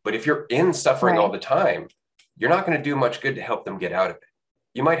 But if you're in suffering all the time, you're not going to do much good to help them get out of it.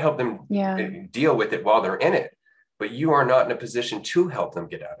 You might help them deal with it while they're in it, but you are not in a position to help them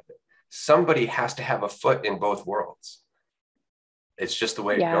get out of it. Somebody has to have a foot in both worlds. It's just the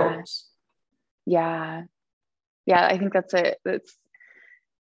way it goes. Yeah. Yeah. I think that's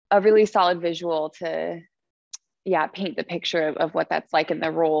a really solid visual to, paint the picture of what that's like and the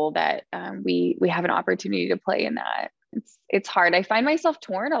role that we have an opportunity to play in that. It's hard. I find myself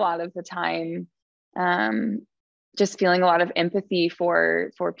torn a lot of the time, just feeling a lot of empathy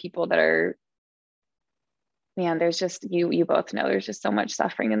for people that are, man, there's just, you both know, there's just so much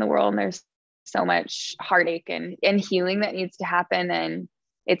suffering in the world, and there's so much heartache and healing that needs to happen. And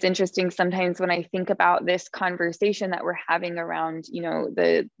it's interesting sometimes when I think about this conversation that we're having around,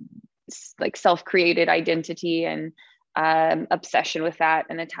 the like self-created identity and obsession with that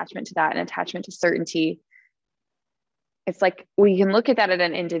and attachment to that and attachment to certainty. It's like we can look at that at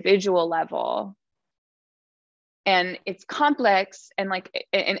an individual level, and it's complex and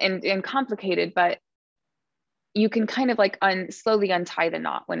and complicated, but you can kind of like slowly untie the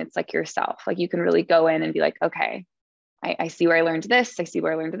knot when it's like yourself. Like, you can really go in and be like, okay, I see where I learned this. I see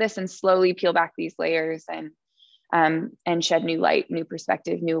where I learned this, and slowly peel back these layers and shed new light, new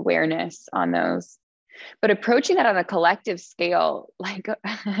perspective, new awareness on those. But approaching that on a collective scale, like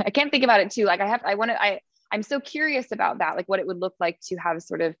I can't think about it too. Like I'm so curious about that, like what it would look like to have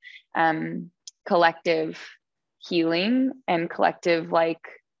sort of collective healing and collective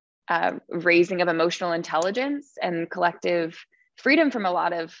raising of emotional intelligence and collective freedom from a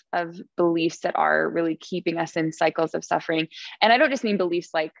lot of beliefs that are really keeping us in cycles of suffering. And I don't just mean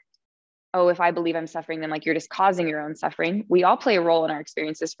beliefs like, oh, if I believe I'm suffering, then like you're just causing your own suffering. We all play a role in our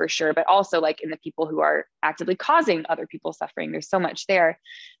experiences for sure, but also like in the people who are actively causing other people's suffering. There's so much there.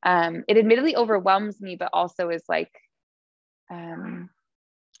 It admittedly overwhelms me, but also is like, I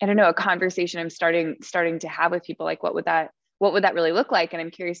don't know, a conversation I'm starting to have with people. Like, what would that really look like? And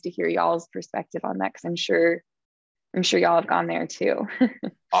I'm curious to hear y'all's perspective on that, because I'm sure y'all have gone there too.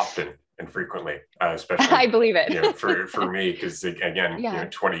 Often and frequently, especially I believe it. For me, because again,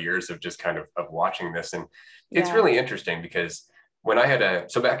 20 years of just kind of watching this, and it's really interesting because when I had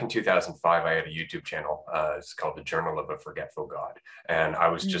back in 2005, I had a YouTube channel. It's called The Journal of a Forgetful God, and I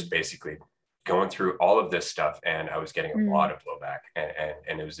was just basically going through all of this stuff, and I was getting a lot of blowback,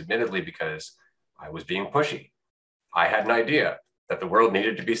 and it was admittedly because I was being pushy. I had an idea that the world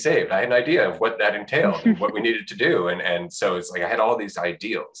needed to be saved. I had an idea of what that entailed and what we needed to do, and so it's like I had all these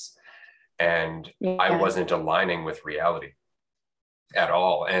ideals. And I wasn't aligning with reality at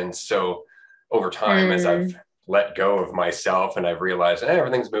all. And so over time, as I've let go of myself and I've realized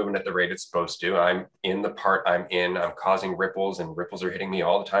everything's moving at the rate it's supposed to, I'm in the part I'm in, I'm causing ripples, and ripples are hitting me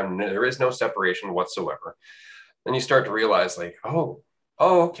all the time. There is no separation whatsoever. Then you start to realize like, oh,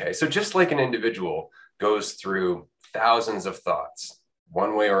 okay. So just like an individual goes through thousands of thoughts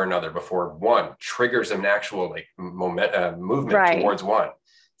one way or another before one triggers an actual movement towards one.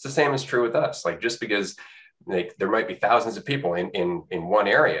 It's the same is true with us. Like, just because there might be thousands of people in one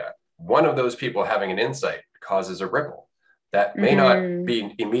area, one of those people having an insight causes a ripple that may not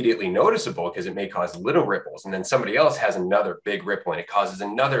be immediately noticeable because it may cause little ripples. And then somebody else has another big ripple and it causes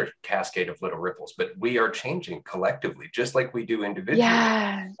another cascade of little ripples. But we are changing collectively, just like we do individually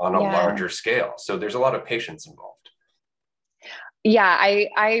on a larger scale. So there's a lot of patience involved. Yeah,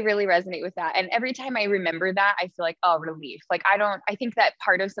 I really resonate with that. And every time I remember that, I feel like, oh, relief. Like, I think that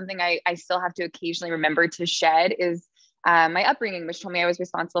part of something I still have to occasionally remember to shed is my upbringing, which told me I was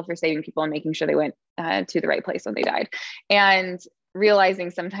responsible for saving people and making sure they went to the right place when they died. And realizing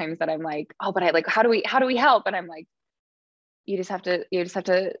sometimes that I'm like, oh, but how do we help? And I'm like, you just have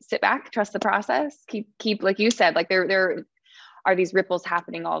to sit back, trust the process, keep, like you said, like there are these ripples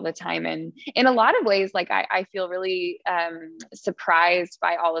happening all the time. And in a lot of ways, like I feel really surprised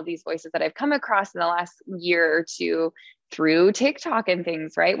by all of these voices that I've come across in the last year or two through TikTok and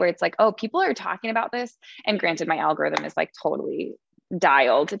things, right? Where it's like, oh, people are talking about this. And granted, my algorithm is like totally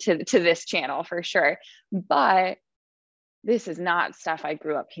dialed to this channel for sure. But this is not stuff I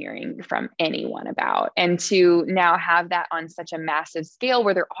grew up hearing from anyone about. And to now have that on such a massive scale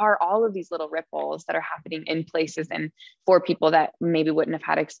where there are all of these little ripples that are happening in places and for people that maybe wouldn't have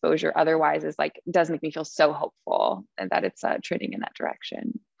had exposure otherwise is like, does make me feel so hopeful and that it's trending in that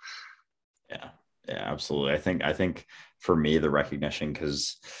direction. Yeah, absolutely. I think for me, the recognition,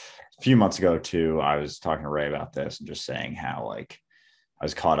 because a few months ago too, I was talking to Ray about this and just saying how like, I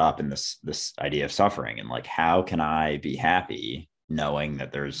was caught up in this idea of suffering and like, how can I be happy knowing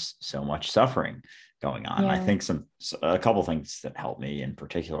that there's so much suffering going on? Yeah. I think a couple of things that helped me in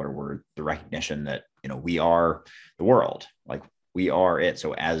particular were the recognition that, we are the world, like we are it.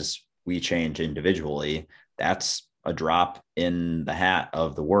 So as we change individually, that's a drop in the hat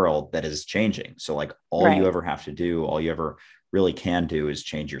of the world that is changing. So like all you ever have to do, all you ever really can do is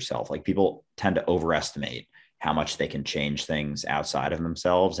change yourself. Like people tend to overestimate how much they can change things outside of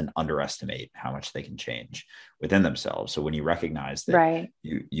themselves and underestimate how much they can change within themselves. So when you recognize that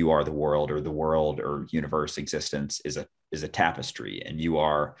you are the world or universe existence is a tapestry and you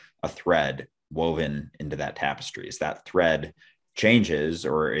are a thread woven into that tapestry. As that thread changes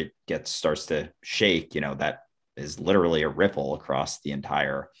or it starts to shake, that is literally a ripple across the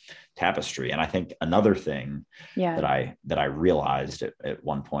entire tapestry. And I think another thing that I realized at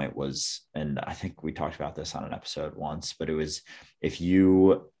one point was, and I think we talked about this on an episode once, but it was if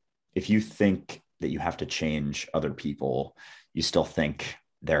you think that you have to change other people, you still think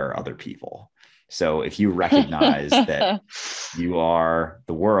there are other people. So if you recognize that you are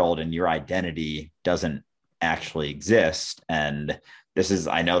the world and your identity doesn't actually exist, and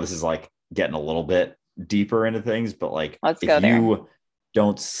I know this is like getting a little bit deeper into things, but like if you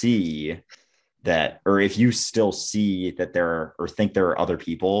don't see that, or if you still see that think there are other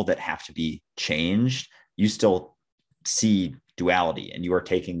people that have to be changed, you still see duality and you are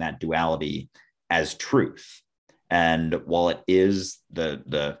taking that duality as truth. And while it is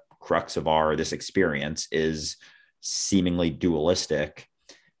the crux of this experience is seemingly dualistic,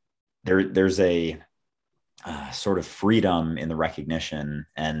 there's a sort of freedom in the recognition.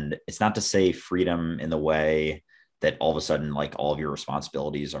 And it's not to say freedom in the way that all of a sudden, like all of your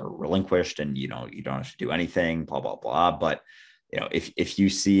responsibilities are relinquished and, you don't have to do anything, blah, blah, blah. But, if you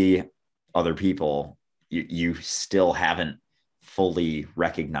see other people, you still haven't fully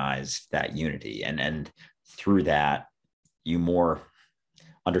recognized that unity. And through that, you more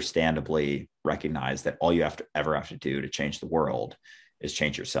understandably recognize that all you ever have to do to change the world is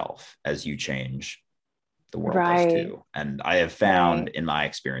change yourself as you change the world does too. And I have found in my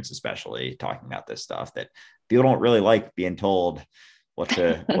experience, especially talking about this stuff, that people don't really like being told what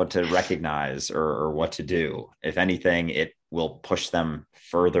to recognize or what to do. If anything, it will push them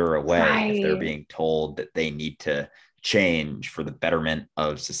further away if they're being told that they need to change for the betterment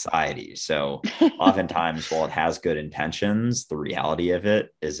of society. So oftentimes, while it has good intentions, the reality of it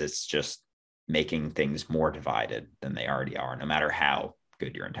is it's just making things more divided than they already are, no matter how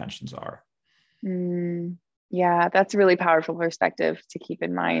good your intentions are. Yeah, that's a really powerful perspective to keep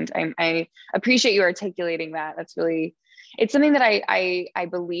in mind. I appreciate you articulating that. That's really, it's something that I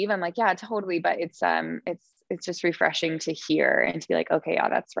believe. I'm like, yeah, totally. But it's just refreshing to hear and to be like, okay, yeah,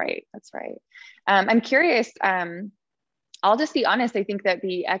 that's right. That's right. I'm curious. I'll just be honest. I think that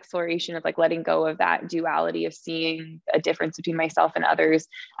the exploration of like letting go of that duality of seeing a difference between myself and others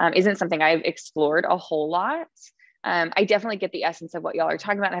isn't something I've explored a whole lot. I definitely get the essence of what y'all are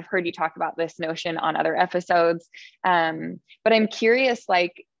talking about. And I've heard you talk about this notion on other episodes. But I'm curious,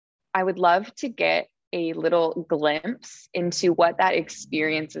 like, I would love to get a little glimpse into what that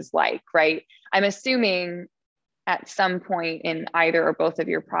experience is like, right? I'm assuming at some point in either or both of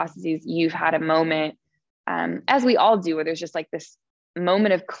your processes, you've had a moment, as we all do, where there's just like this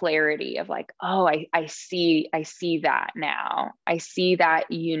moment of clarity of like, oh, I see that now. I see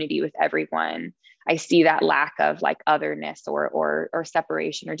that unity with everyone. I see that lack of like otherness or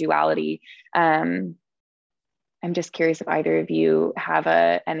separation or duality. I'm just curious if either of you have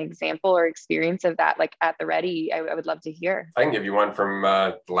an example or experience of that, like at the ready. I would love to hear. I can give you one from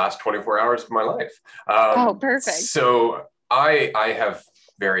the last 24 hours of my life. Oh, perfect. So I have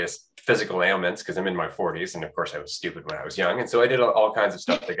various physical ailments because I'm in my 40s. And of course I was stupid when I was young. And so I did all kinds of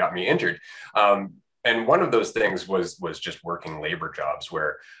stuff that got me injured. And one of those things was just working labor jobs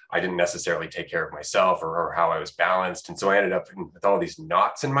where I didn't necessarily take care of myself or how I was balanced. And so I ended up with all these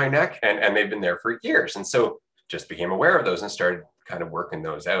knots in my neck, and they've been there for years. And so just became aware of those and started kind of working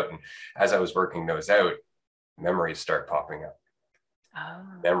those out. And as I was working those out, memories start popping up. Oh.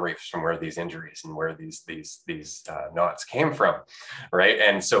 Memories from where these injuries and where these knots came from, right?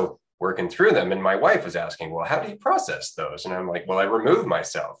 And so working through them, and my wife was asking, well, how do you process those? And I'm like, well, I remove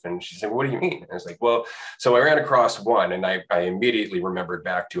myself. And she said, what do you mean? And I was like, well, so I ran across one, and I immediately remembered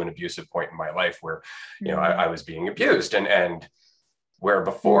back to an abusive point in my life where, you know, I was being abused, and where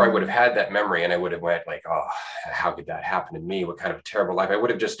before I would have had that memory and I would have went like, oh, how could that happen to me? What kind of a terrible life? I would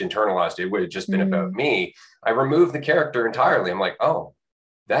have just internalized it. It would have just been about me. I removed the character entirely. I'm like, oh,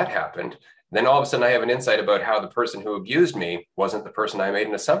 that happened. Then all of a sudden I have an insight about how the person who abused me wasn't the person I made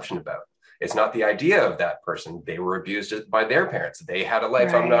an assumption about. It's not the idea of that person. They were abused by their parents. They had a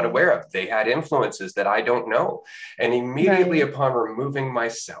life I'm not aware of. They had influences that I don't know. And immediately upon removing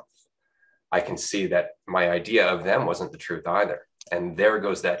myself, I can see that my idea of them wasn't the truth either. And there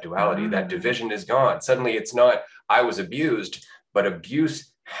goes that duality. That division is gone. Suddenly it's not, I was abused, but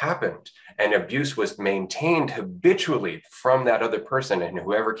abuse happened. And abuse was maintained habitually from that other person and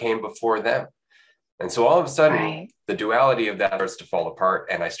whoever came before them. And so all of a sudden, the duality of that starts to fall apart.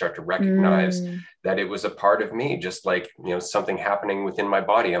 And I start to recognize that it was a part of me, just like, you know, something happening within my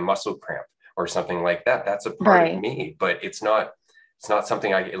body, a muscle cramp or something like that. That's a part of me, but it's not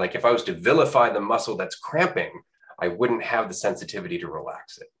something I like. If I was to vilify the muscle that's cramping, I wouldn't have the sensitivity to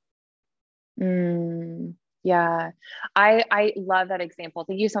relax it. Yeah, I love that example.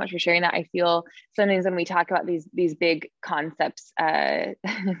 Thank you so much for sharing that. I feel sometimes when we talk about these big concepts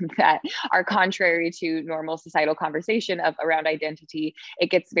that are contrary to normal societal conversation around identity, it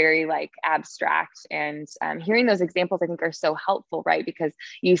gets very like abstract. And hearing those examples, I think, are so helpful, right? Because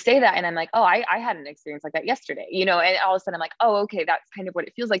you say that, and I'm like, oh, I had an experience like that yesterday, you know, and all of a sudden I'm like, oh, okay, that's kind of what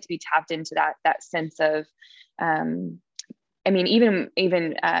it feels like to be tapped into that sense of, I mean, even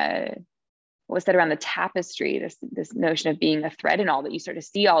what was said around the tapestry, this notion of being a thread and all, that you sort of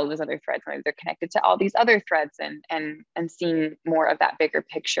see all of those other threads, right? They're connected to all these other threads, and seeing more of that bigger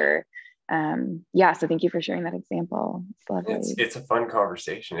picture. So thank you for sharing that example. It's lovely. It's a fun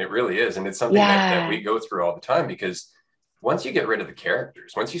conversation. It really is. And it's something that we go through all the time, because once you get rid of the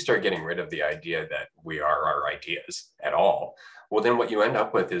characters, once you start getting rid of the idea that we are our ideas at all, well, then what you end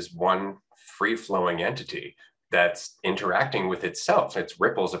up with is one free-flowing entity that's interacting with itself. It's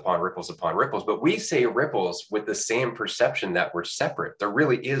ripples upon ripples upon ripples, but we say ripples with the same perception that we're separate. There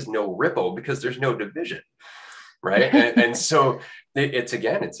really is no ripple because there's no division, right? and so it's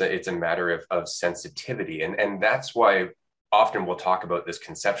a matter of sensitivity. And that's why often we'll talk about this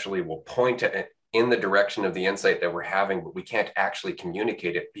conceptually. We'll point at it in the direction of the insight that we're having, but we can't actually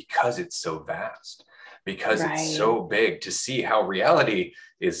communicate it because it's so vast, because it's so big, to see how reality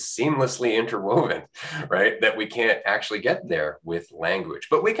is seamlessly interwoven, right? That we can't actually get there with language,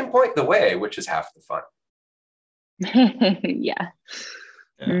 but we can point the way, which is half the fun.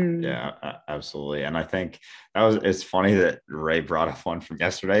 Yeah, absolutely. And I think it's funny that Ray brought up one from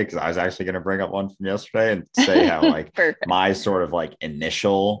yesterday, because I was actually going to bring up one from yesterday and say how like my sort of like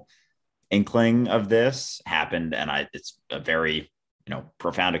initial inkling of this happened. And it's a very, you know,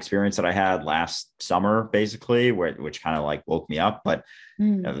 profound experience that I had last summer, basically, which kind of like woke me up. But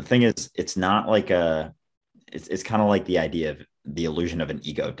you know, the thing is, it's not like it's kind of like the idea of the illusion of an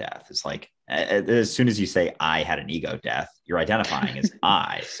ego death. It's like, as soon as you say I had an ego death, you're identifying as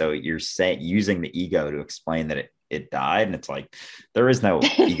I. So you're using the ego to explain that it died. And it's like, there is no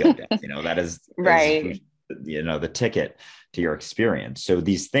ego death, you know, that is right. You know, the ticket to your experience. So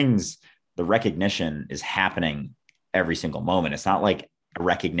these things, the recognition is happening every single moment. It's not like a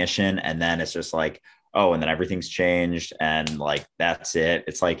recognition and then it's just like, oh, and then everything's changed and like that's it.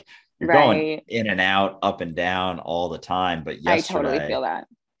 It's like you're going in and out, up and down all the time. But yesterday, I totally feel that.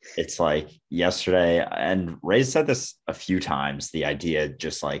 It's like yesterday, and Ray said this a few times, the idea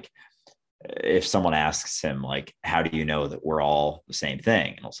just like, if someone asks him like, how do you know that we're all the same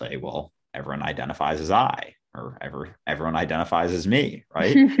thing? And he'll say, well, everyone identifies as I, or everyone identifies as me,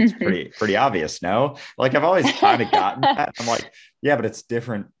 right? It's pretty obvious, no? Like I've always kind of gotten that. I'm like, yeah, but it's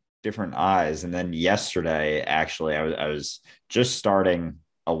different eyes. And then yesterday, actually, I was just starting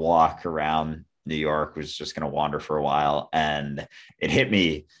a walk around New York, was just going to wander for a while, and it hit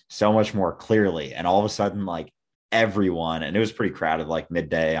me so much more clearly. And all of a sudden, like everyone, and it was pretty crowded, like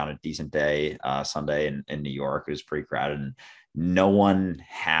midday on a decent day, Sunday in New York, it was pretty crowded, and no one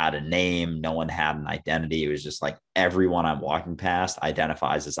had a name, no one had an identity. It was just like everyone I'm walking past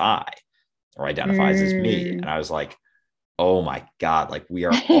identifies as I, or identifies as me. And I was like, oh my God, like we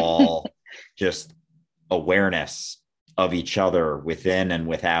are all just awareness of each other within and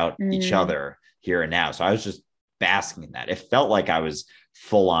without each other here and now. So I was just basking in that. It felt like I was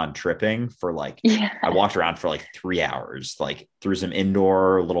full on tripping for like, I walked around for like 3 hours, like through some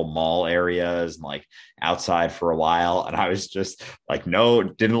indoor little mall areas and like outside for a while. And I was just like, no,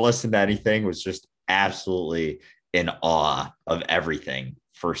 didn't listen to anything, was just absolutely in awe of everything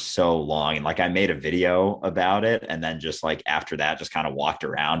for so long. And like, I made a video about it. And then just like, after that, just kind of walked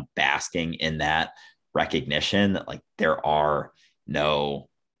around basking in that recognition that like, there are no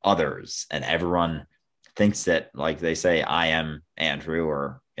others, and everyone thinks that, like they say, I am Andrew,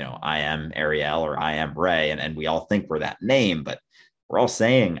 or, you know, I am Ariel, or I am Ray. And we all think we're that name, but we're all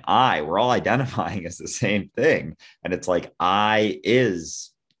saying we're all identifying as the same thing. And it's like, I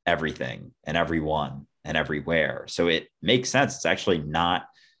is everything and everyone and everywhere. So it makes sense. It's actually not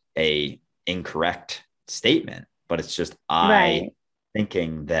a incorrect statement, but it's just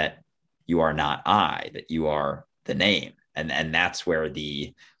thinking that you are not that you are the name. And that's where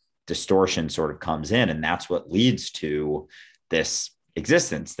the distortion sort of comes in. And that's what leads to this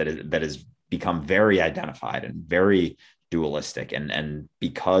existence that is become very identified and very dualistic. And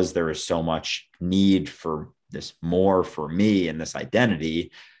because there is so much need for this more for me and this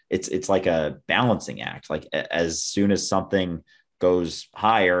identity, it's like a balancing act. Like, as soon as something goes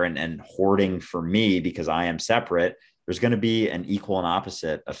higher and hoarding for me because I am separate, there's going to be an equal and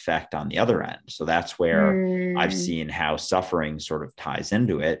opposite effect on the other end. So that's where I've seen how suffering sort of ties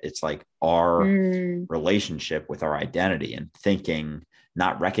into it. It's like our relationship with our identity, and thinking,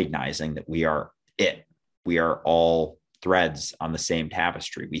 not recognizing that we are it. We are all threads on the same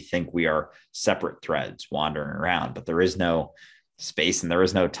tapestry. We think we are separate threads wandering around, but there is no space and there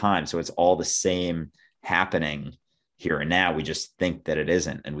is no time. So it's all the same happening here and now. We just think that it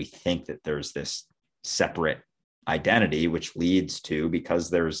isn't. And we think that there's this separate identity, which leads to, because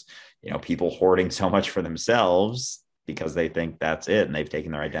there's, you know, people hoarding so much for themselves because they think that's it and they've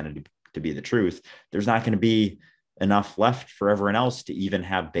taken their identity to be the truth, there's not going to be enough left for everyone else to even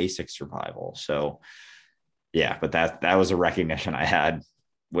have basic survival. So yeah, but that was a recognition I had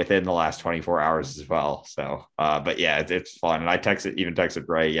within the last 24 hours as well. So but yeah, it's fun. And I texted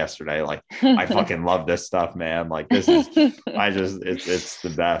Ray yesterday, like, I fucking love this stuff, man. Like, this is it's the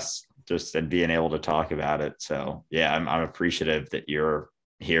best, just, and being able to talk about it. So yeah, I'm appreciative that you're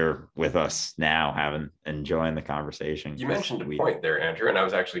here with us now, enjoying the conversation. You mentioned a point there, Andrew, and I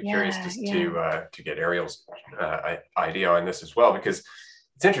was actually curious to get Ariel's idea on this as well, because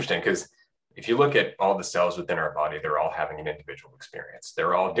it's interesting. Because if you look at all the cells within our body, they're all having an individual experience.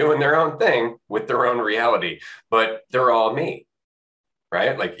 They're all doing their own thing with their own reality, but they're all me,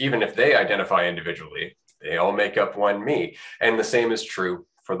 right? Like, even if they identify individually, they all make up one me. And the same is true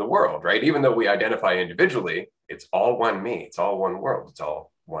for the world, right? Even though we identify individually, it's all one me, it's all one world, it's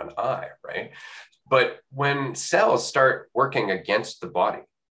all one I, right? But when cells start working against the body,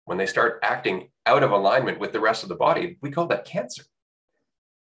 when they start acting out of alignment with the rest of the body, we call that cancer,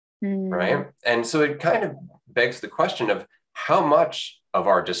 right? And so it kind of begs the question of how much of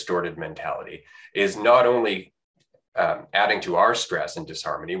our distorted mentality is not only adding to our stress and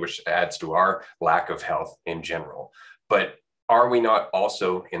disharmony, which adds to our lack of health in general, but are we not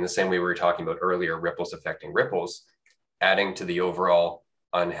also, in the same way we were talking about earlier, ripples affecting ripples, adding to the overall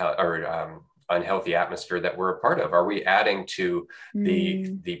unhealthy atmosphere that we're a part of? Are we adding to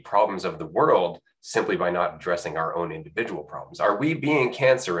the problems of the world simply by not addressing our own individual problems? Are we being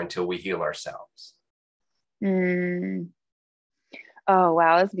cancer until we heal ourselves? Oh,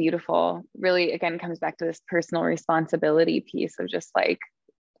 wow, that's beautiful. Really, again, comes back to this personal responsibility piece of just like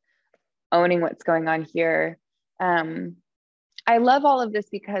owning what's going on here. I love all of this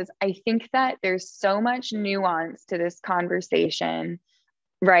because I think that there's so much nuance to this conversation,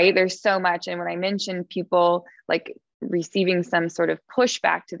 right? There's so much. And when I mentioned people like receiving some sort of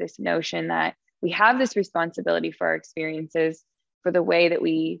pushback to this notion that we have this responsibility for our experiences, for the way that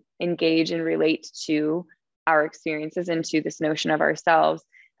we engage and relate to our experiences and to this notion of ourselves,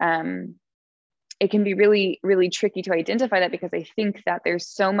 it can be really, really tricky to identify that, because I think that there's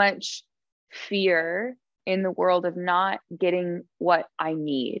so much fear in the world of not getting what I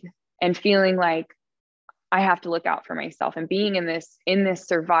need and feeling like I have to look out for myself, and being in this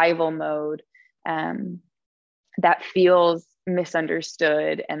survival mode that feels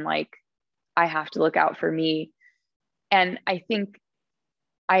misunderstood and like I have to look out for me. And I think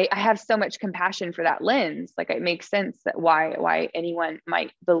I have so much compassion for that lens. Like, it makes sense that why anyone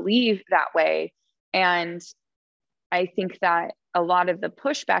might believe that way. And I think that a lot of the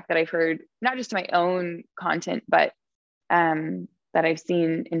pushback that I've heard, not just to my own content, but that I've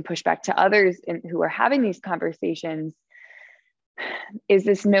seen in pushback to others who are having these conversations, is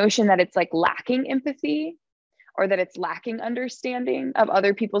this notion that it's like lacking empathy, or that it's lacking understanding of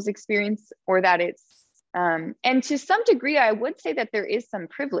other people's experience, or that it's, and to some degree, I would say that there is some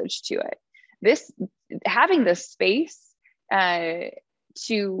privilege to it. This, having the space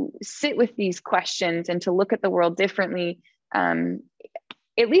to sit with these questions and to look at the world differently,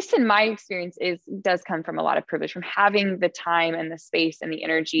 at least in my experience, does come from a lot of privilege, from having the time and the space and the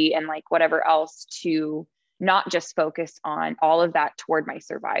energy and like whatever else to not just focus on all of that toward my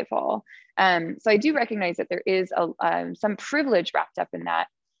survival. So I do recognize that there is some privilege wrapped up in that,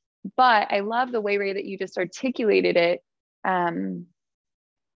 but I love the way, Ray, that you just articulated it. The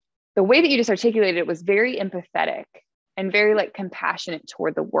way that you just articulated it was very empathetic and very like compassionate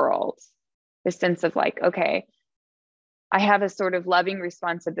toward the world. The sense of like, okay, I have a sort of loving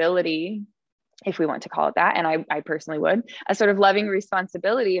responsibility, if we want to call it that, and I personally would, a sort of loving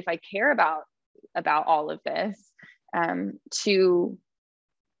responsibility, if I care about all of this, to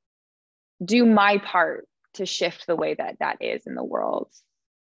do my part to shift the way that is in the world.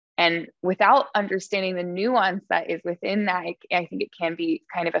 And without understanding the nuance that is within that, I think it can be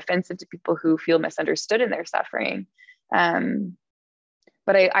kind of offensive to people who feel misunderstood in their suffering.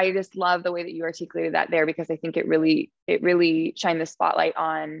 But I just love the way that you articulated that there, because I think it really shined the spotlight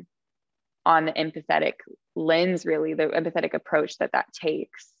on the empathetic lens, really, the empathetic approach that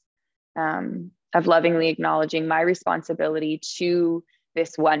takes, of lovingly acknowledging my responsibility to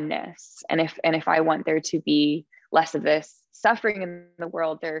this oneness. And if I want there to be less of this suffering in the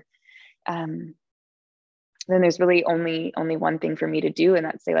world, then there's really only one thing for me to do, and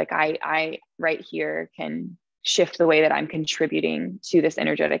that's say like I right here can shift the way that I'm contributing to this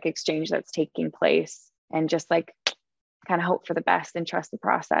energetic exchange that's taking place, and just like kind of hope for the best and trust the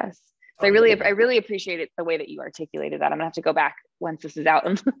process. So I really appreciate it, the way that you articulated that. I'm gonna have to go back once this is out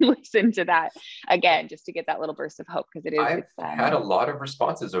and listen to that again, just to get that little burst of hope, because I've had a lot of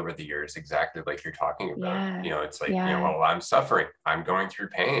responses over the years, exactly like you're talking about. Yeah, you know, it's like, well, I'm suffering, I'm going through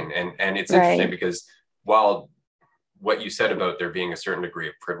pain, and it's interesting because while what you said about there being a certain degree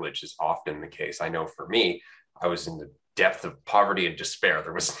of privilege is often the case, I know for me, I was in the depth of poverty and despair.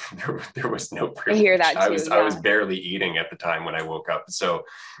 There was no privilege. I hear that too, I was barely eating at the time when I woke up. So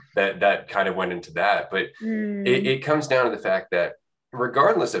that kind of went into that. But it comes down to the fact that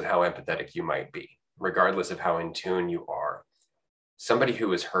regardless of how empathetic you might be, regardless of how in tune you are, somebody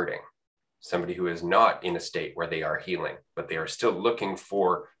who is hurting, somebody who is not in a state where they are healing, but they are still looking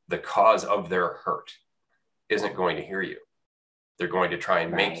for the cause of their hurt, isn't going to hear you. They're going to try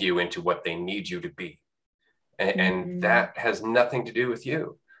and make you into what they need you to be. And that has nothing to do with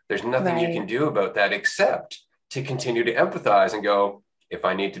you. There's nothing you can do about that except to continue to empathize and go, if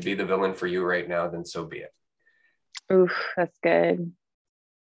I need to be the villain for you right now, then so be it. Oof, that's good.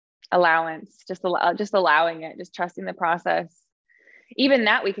 Allowance, just allowing it, just trusting the process. Even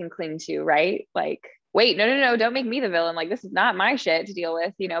that we can cling to, right? Like, wait, no, don't make me the villain. Like, this is not my shit to deal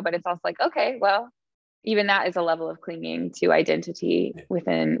with, but it's also like, okay, well, even that is a level of clinging to identity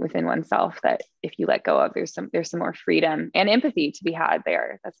within oneself that if you let go of, there's some more freedom and empathy to be had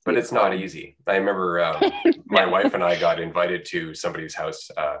there. But it's not easy. I remember my wife and I got invited to somebody's house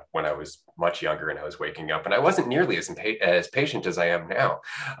when I was much younger, and I was waking up, and I wasn't nearly as patient as I am now.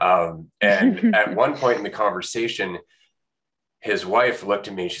 And at one point in the conversation, his wife looked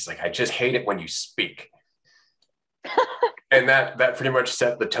at me and she's like, "I just hate it when you speak." And that pretty much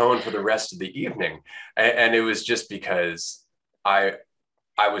set the tone for the rest of the evening. And it was just because I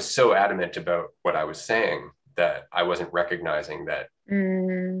was so adamant about what I was saying that I wasn't recognizing that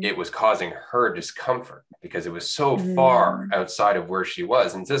it was causing her discomfort because it was so far outside of where she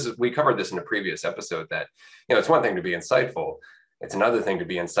was. And we covered this in a previous episode that, it's one thing to be insightful. It's another thing to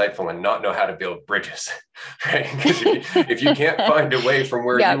be insightful and not know how to build bridges, right? Because if you can't find a way from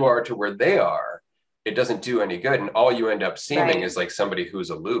where you are to where they are, it doesn't do any good. And all you end up seeming is like somebody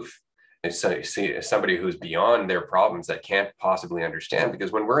who's aloof. It's somebody who's beyond their problems that can't possibly understand.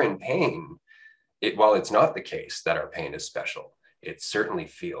 Because when we're in pain, while it's not the case that our pain is special, it certainly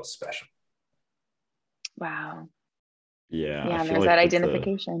feels special. Wow. Yeah. Yeah. There's that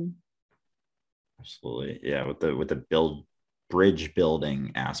identification. Absolutely. Yeah. With the bridge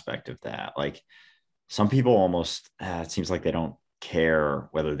building aspect of that, like some people almost, it seems like they don't care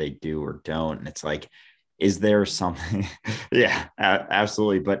whether they do or don't. And it's like, is there something? Yeah,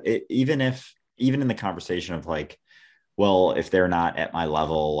 absolutely. But even in the conversation of like, well, if they're not at my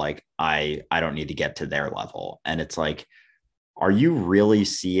level, like I don't need to get to their level. And it's like, are you really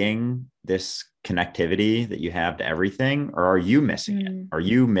seeing this connectivity that you have to everything, or are you missing it? Are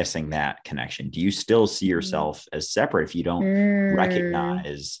you missing that connection? Do you still see yourself as separate if you don't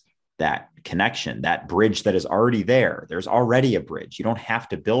recognize that connection, that bridge that is already there. There's already a bridge. You don't have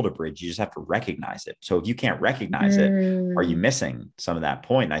to build a bridge. You just have to recognize it. So if you can't recognize it, are you missing some of that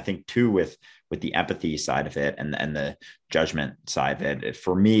point? And I think too, with the empathy side of it and the judgment side of it,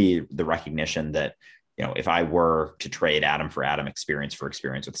 for me, the recognition that, you know, if I were to trade Adam for Adam, experience for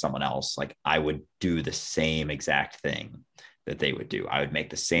experience with someone else, like I would do the same exact thing that they would do. I would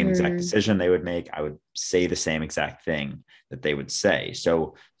make the same exact decision they would make. I would say the same exact thing that they would say.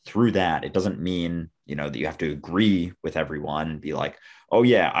 So through that, it doesn't mean, you know, that you have to agree with everyone and be like, oh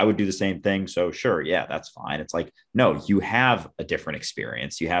yeah, I would do the same thing. So sure. Yeah, that's fine. It's like, no, you have a different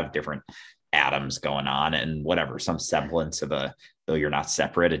experience. You have different atoms going on and whatever, some semblance of though you're not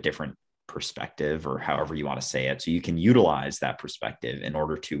separate, a different perspective or however you want to say it. So you can utilize that perspective in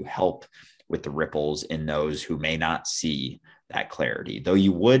order to help with the ripples in those who may not see that clarity. Though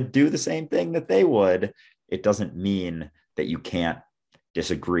you would do the same thing that they would, it doesn't mean that you can't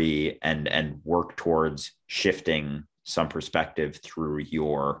disagree and work towards shifting some perspective through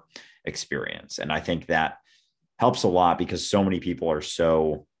your experience. And I think that helps a lot because so many people are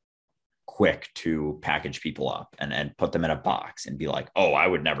so quick to package people up and put them in a box and be like, oh, I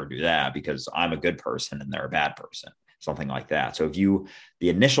would never do that because I'm a good person and they're a bad person, something like that. So the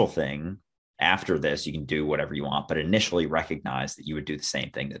initial thing after this, you can do whatever you want, but initially recognize that you would do the same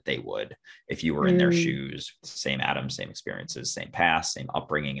thing that they would if you were in their shoes, same atoms, same experiences, same past, same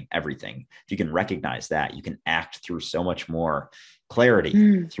upbringing and everything. If you can recognize that, you can act through so much more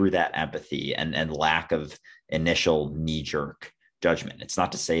clarity through that empathy and lack of initial knee-jerk judgment. It's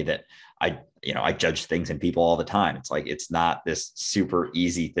not to say that I judge things in people all the time. It's like, it's not this super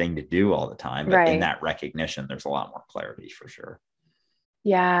easy thing to do all the time, but in that recognition, there's a lot more clarity for sure.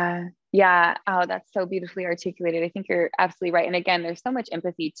 Yeah. Yeah. Oh, that's so beautifully articulated. I think you're absolutely right. And again, there's so much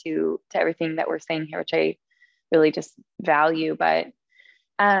empathy to everything that we're saying here, which I really just value, but,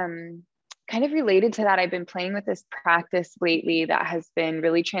 kind of related to that, I've been playing with this practice lately that has been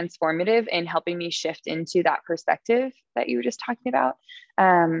really transformative in helping me shift into that perspective that you were just talking about.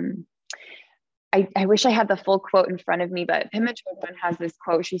 I wish I had the full quote in front of me, but Pema Chodron has this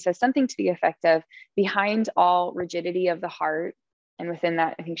quote. She says something to the effect of, behind all rigidity of the heart, and within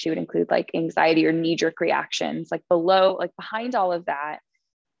that, I think she would include like anxiety or knee-jerk reactions, like behind all of that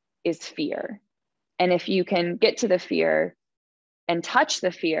is fear. And if you can get to the fear and touch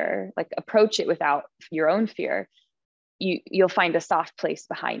the fear, like approach it without your own fear, you'll find a soft place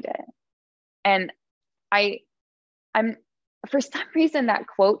behind it. And I'm for some reason that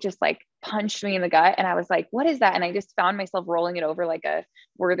quote just like punched me in the gut, and I was like, what is that? And I just found myself rolling it over like a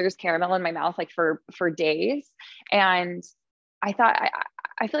Werther's caramel in my mouth, like for days. And I thought,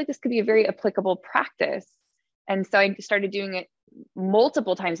 I feel like this could be a very applicable practice. And so I started doing it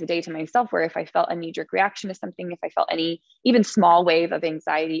multiple times a day to myself, where if I felt a knee-jerk reaction to something, if I felt any even small wave of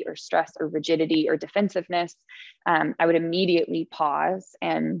anxiety or stress or rigidity or defensiveness, I would immediately pause.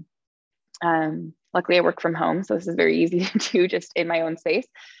 And luckily I work from home, so this is very easy to do just in my own space.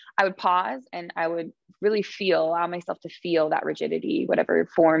 I would pause and I would really allow myself to feel that rigidity, whatever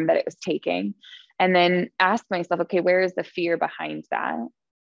form that it was taking. And then ask myself, okay, where is the fear behind that?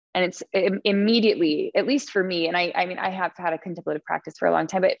 And it's immediately, at least for me, and I mean, I have had a contemplative practice for a long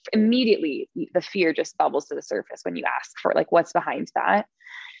time, but immediately the fear just bubbles to the surface when you ask for like, what's behind that?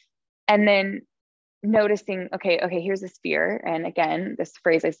 And then noticing, okay, here's this fear. And again, this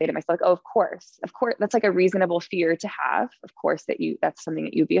phrase I say to myself, like, oh, of course, that's like a reasonable fear to have. Of course, that's something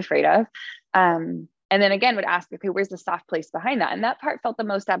that you'd be afraid of. And then again, would ask, okay, where's the soft place behind that? And that part felt the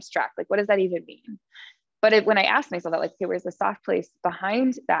most abstract. Like, what does that even mean? But when I asked myself that, like, okay, where's the soft place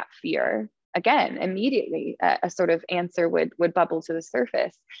behind that fear? Again, immediately a sort of answer would bubble to the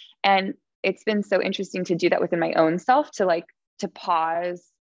surface. And it's been so interesting to do that within my own self, to pause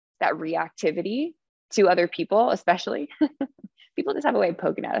that reactivity to other people, especially. People just have a way of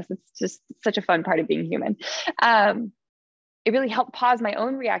poking at us. It's just such a fun part of being human. It really helped pause my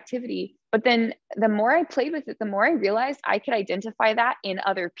own reactivity. But then the more I played with it, the more I realized I could identify that in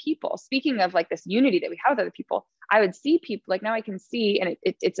other people. Speaking of like this unity that we have with other people, I would see people, like now I can see, and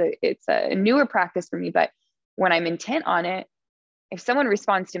it's a newer practice for me, but when I'm intent on it, if someone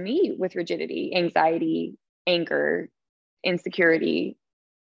responds to me with rigidity, anxiety, anger, insecurity,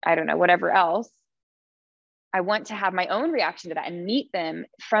 I don't know, whatever else, I want to have my own reaction to that and meet them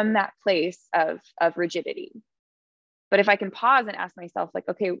from that place of rigidity. But if I can pause and ask myself, like,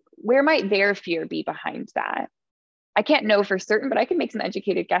 okay, where might their fear be behind that? I can't know for certain, but I can make some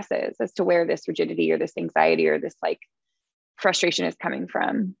educated guesses as to where this rigidity or this anxiety or this like frustration is coming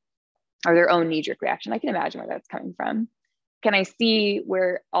from, or their own knee-jerk reaction. I can imagine where that's coming from. can I see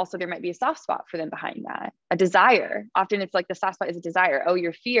where also there might be a soft spot for them behind that, a desire? Often it's like the soft spot is a desire. Oh,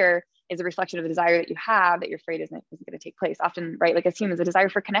 your fear is a reflection of the desire that you have that you're afraid isn't going to take place. Often, right? Like as humans, a desire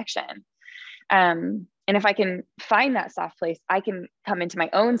for connection. And if I can find that soft place, I can come into my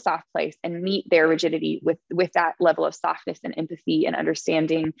own soft place and meet their rigidity with that level of softness and empathy and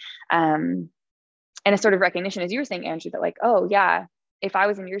understanding, and a sort of recognition, as you were saying, Andrew, that like, oh yeah, if I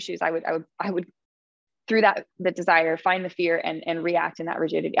was in your shoes, I would through the desire, find the fear and react in that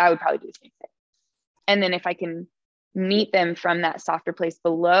rigidity. I would probably do the same thing. And then if I can meet them from that softer place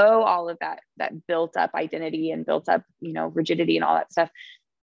below all of that built up identity and built up, rigidity and all that stuff,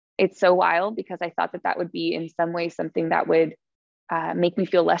 it's so wild, because I thought that would be in some way something that would make me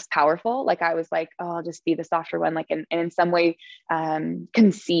feel less powerful. Like I was like, oh, I'll just be the softer one, like, and in some way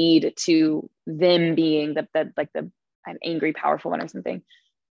concede to them being the I'm angry, powerful one or something.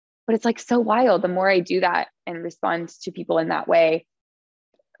 But it's like so wild. The more I do that and respond to people in that way,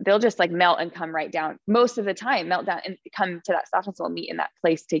 they'll just like melt and come right down. Most of the time, melt down and come to that softness. We'll meet in that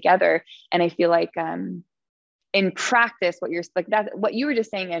place together. And I feel like in practice, what you were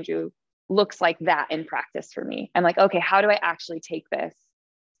just saying, Andrew, looks like that in practice for me. I'm like, okay, how do I actually take this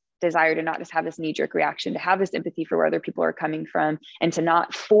desire to not just have this knee-jerk reaction, to have this empathy for where other people are coming from, and to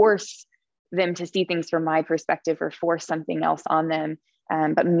not force them to see things from my perspective or force something else on them.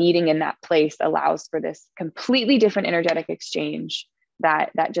 But meeting in that place allows for this completely different energetic exchange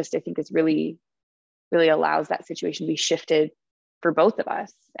that just, I think, is really, really allows that situation to be shifted for both of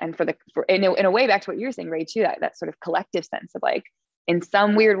us. And in a way, back to what you were saying, Ray, too, that sort of collective sense of like, in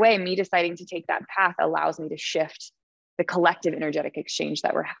some weird way, me deciding to take that path allows me to shift the collective energetic exchange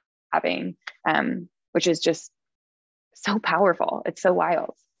that we're having, which is just so powerful. It's so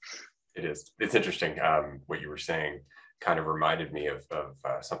wild. It is. It's interesting. What you were saying kind of reminded me of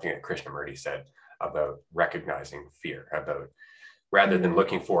something that Krishnamurti said about recognizing fear, about rather than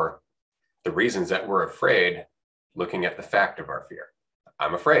looking for the reasons that we're afraid, looking at the fact of our fear.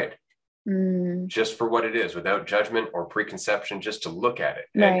 I'm afraid. Just for what it is, without judgment or preconception, just to look at it.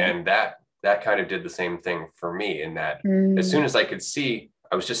 Right. And that kind of did the same thing for me, in that as soon as I could see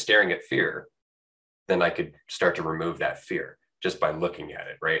I was just staring at fear, then I could start to remove that fear just by looking at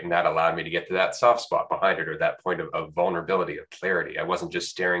it, right? And that allowed me to get to that soft spot behind it, or that point of vulnerability, of clarity. I wasn't just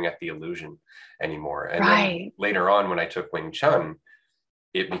staring at the illusion anymore. And then later on, when I took Wing Chun,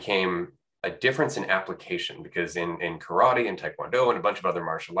 it became a difference in application, because in karate and taekwondo and a bunch of other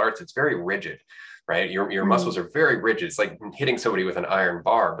martial arts, it's very rigid, right? Your muscles are very rigid. It's like hitting somebody with an iron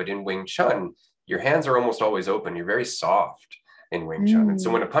bar. But in Wing Chun, your hands are almost always open. You're very soft in Wing Chun. And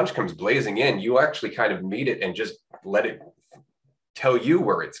so when a punch comes blazing in, you actually kind of meet it and just let it tell you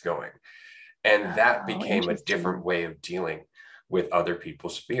where it's going. And that became a different way of dealing with other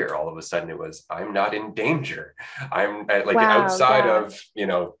people's fear. All of a sudden it was, I'm not in danger. I'm like outside of,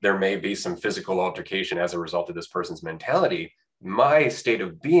 there may be some physical altercation as a result of this person's mentality. My state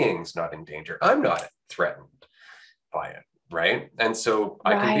of being's not in danger. I'm not threatened by it. Right. And so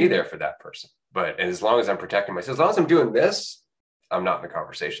I can be there for that person. But as long as I'm protecting myself, as long as I'm doing this, I'm not in the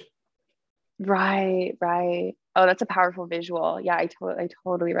conversation. Right. Oh, that's a powerful visual. Yeah, I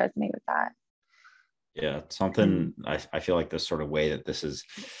totally resonate with that. Yeah, it's something I feel like this sort of way that this has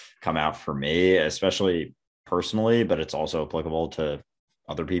come out for me, especially personally, but it's also applicable to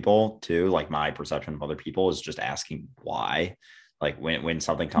other people too. Like my perception of other people is just asking why. Like when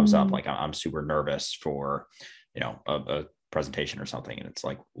something comes up, like I'm super nervous for, a presentation or something. And it's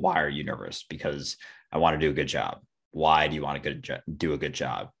like, why are you nervous? Because I want to do a good job. Why do you want to do a good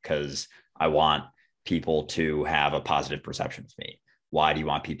job? Because I want people to have a positive perception of me. Why do you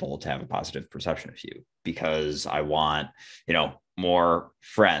want people to have a positive perception of you? Because I want, more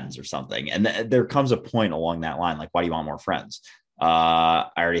friends or something. And there comes a point along that line, like, why do you want more friends? I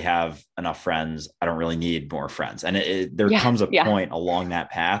already have enough friends. I don't really need more friends. And there comes a point along that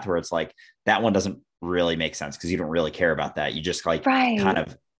path where it's like, that one doesn't really make sense because you don't really care about that. You just kind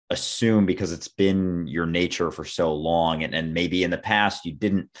of assume, because it's been your nature for so long. And maybe in the past you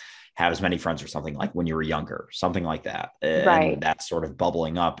didn't have as many friends or something, like when you were younger, something like that. And that's sort of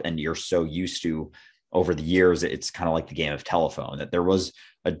bubbling up. And you're so used to, over the years, it's kind of like the game of telephone, that there was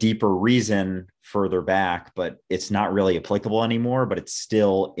a deeper reason further back, but it's not really applicable anymore, but it's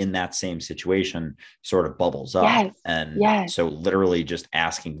still in that same situation, sort of bubbles up. So literally just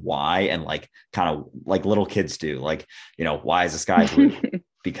asking why, and like, kind of like little kids do, like, why is the sky blue?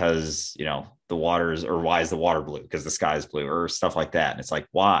 because, you know, the water's, or why is the water blue? Because the sky is blue, or stuff like that. And it's like,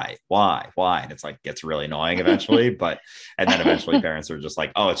 why? And it's like, gets really annoying eventually. And then eventually parents are just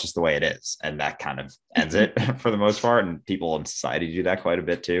like, oh, it's just the way it is. And that kind of ends it for the most part. And people in society do that quite a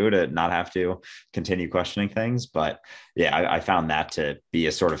bit too, to not have to continue questioning things. But yeah, I found that to be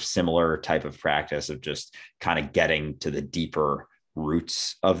a sort of similar type of practice of just kind of getting to the deeper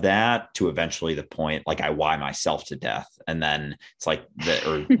roots of that, to eventually the point, like, I why myself to death. And then it's like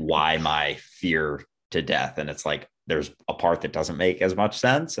or why my fear to death. And it's like, there's a part that doesn't make as much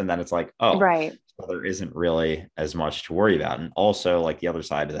sense. And then it's like, oh, right. So there isn't really as much to worry about. And also, like, the other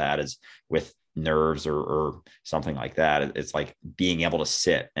side of that is with nerves or something like that. It's like being able to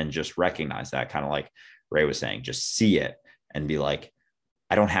sit and just recognize that, kind of like Ray was saying, just see it and be like,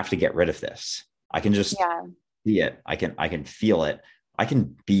 I don't have to get rid of this. I can just see it. I can feel it. I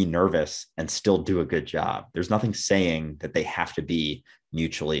can be nervous and still do a good job. There's nothing saying that they have to be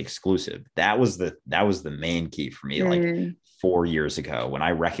mutually exclusive. That was the main key for me. Like 4 years ago, when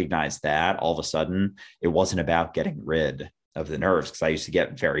I recognized that, all of a sudden it wasn't about getting rid of the nerves, because I used to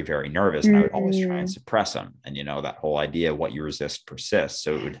get very, very nervous, and I would always try and suppress them. And, you know, that whole idea of what you resist persists.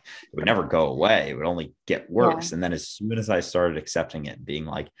 So it would never go away. It would only get worse. And then as soon as I started accepting it, being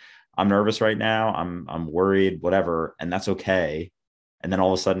like, I'm nervous right now, I'm worried, whatever, and that's okay. And then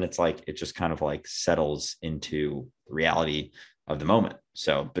all of a sudden it's like, it just kind of like settles into the reality of the moment.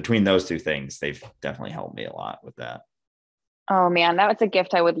 So between those two things, they've definitely helped me a lot with that. Oh man, that was a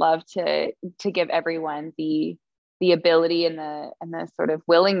gift I would love to give everyone, the ability and the sort of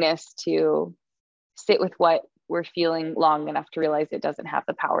willingness to sit with what we're feeling long enough to realize it doesn't have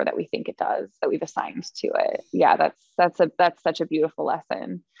the power that we think it does, that we've assigned to it. Yeah, that's such a beautiful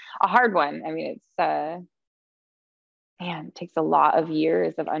lesson. A hard one. I mean, it's it takes a lot of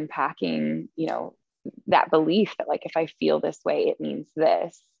years of unpacking, you know, that belief that, like, if I feel this way, it means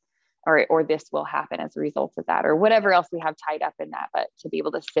this, or this will happen as a result of that, or whatever else we have tied up in that. But to be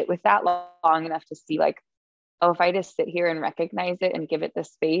able to sit with that long enough to see, like, oh, if I just sit here and recognize it and give it the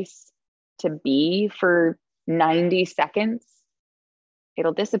space to be for 90 seconds,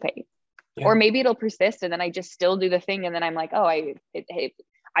 it'll dissipate. Yeah. Or maybe it'll persist, and then I just still do the thing, and then I'm like, oh, I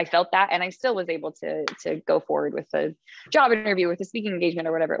felt that, and I still was able to go forward with the job interview, with the speaking engagement,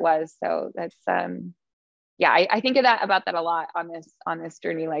 or whatever it was. So that's I think about that a lot on this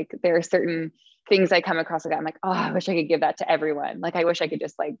journey. Like, there are certain things I come across like I'm like, oh, I wish I could give that to everyone. Like, I wish I could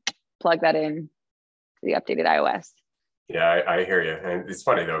just like plug that in to the updated iOS. Yeah, I hear you. And it's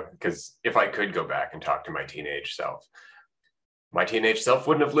funny though, because if I could go back and talk to my teenage self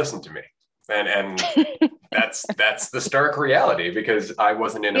wouldn't have listened to me. And that's the stark reality, because I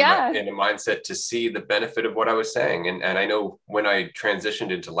wasn't in a mindset to see the benefit of what I was saying. And I know when I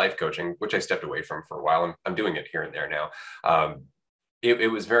transitioned into life coaching, which I stepped away from for a while, I'm doing it here and there now. It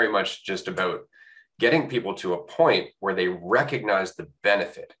was very much just about getting people to a point where they recognize the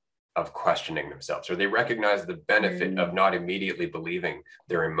benefit of questioning themselves, or they recognize the benefit of not immediately believing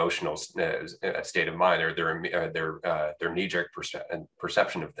their emotional state of mind, or their knee-jerk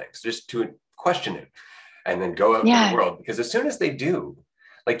perception of things, just to question it and then go out in the world. Because as soon as they do,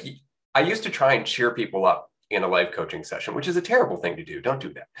 like, I used to try and cheer people up in a life coaching session, which is a terrible thing to do. Don't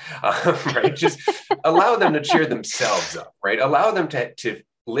do that, right? Just allow them to cheer themselves up, right? Allow them to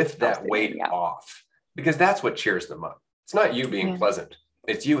lift that weight off, because that's what cheers them up. It's not you being pleasant.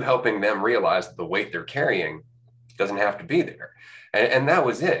 It's you helping them realize that the weight they're carrying doesn't have to be there. And that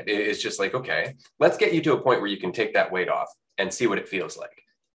was it. It's just like, okay, let's get you to a point where you can take that weight off and see what it feels like.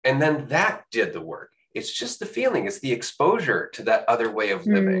 And then that did the work. It's just the feeling. It's the exposure to that other way of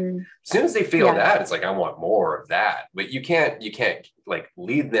living. As soon as they feel that, it's like, I want more of that. But you can't like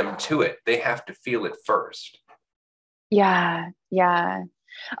lead them to it. They have to feel it first. Yeah.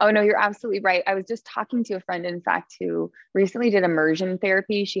 Oh, no, you're absolutely right. I was just talking to a friend, in fact, who recently did immersion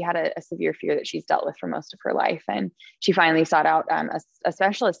therapy. She had a severe fear that she's dealt with for most of her life. And she finally sought out a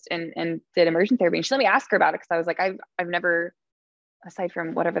specialist and did immersion therapy. And she let me ask her about it, because I was like, I've never, aside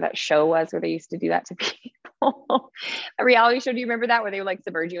from whatever that show was where they used to do that to people, a reality show. Do you remember that, where they would like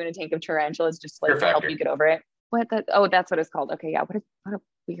submerge you in a tank of tarantulas just to like help you get over it? That's what it's called. Okay. Yeah. What a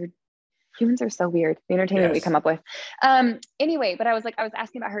weird. Humans are so weird. The entertainment we come up with. Anyway, but I was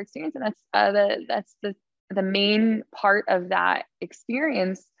asking about her experience, and that's the main part of that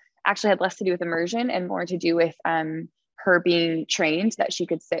experience actually had less to do with immersion and more to do with her being trained that she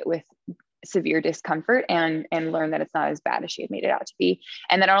could sit with severe discomfort and learn that it's not as bad as she had made it out to be.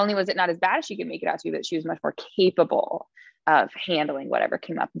 And that not only was it not as bad as she could make it out to be, but she was much more capable of handling whatever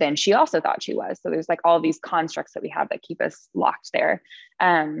came up than she also thought she was. So there's like all these constructs that we have that keep us locked there.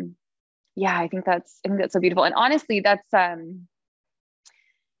 I think that's so beautiful. And honestly, that's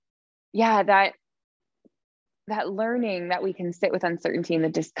yeah, that learning that we can sit with uncertainty and the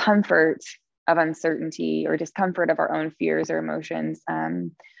discomfort of uncertainty or discomfort of our own fears or emotions,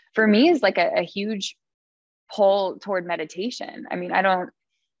 for me is like a huge pull toward meditation. I mean, I don't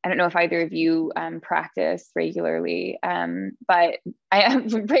know if either of you practice regularly, but I am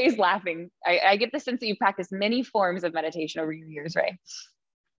Ray's laughing. I get the sense that you practice many forms of meditation over your years, Ray.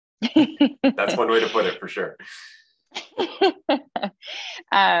 That's one way to put it, for sure.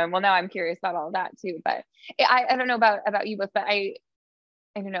 Well, now I'm curious about all of that too, but I don't know about you both, but I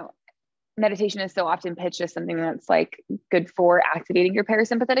don't know. Meditation is so often pitched as something that's like good for activating your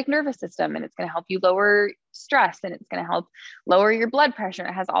parasympathetic nervous system, and it's going to help you lower stress, and it's going to help lower your blood pressure.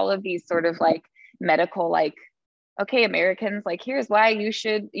 It has all of these sort of like medical, like, okay, Americans, like, here's why you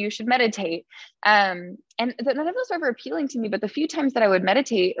should meditate. And none of those were ever appealing to me, but the few times that I would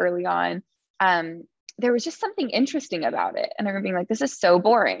meditate early on, there was just something interesting about it. And I remember being like, this is so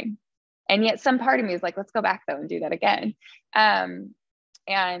boring. And yet some part of me is like, let's go back though and do that again.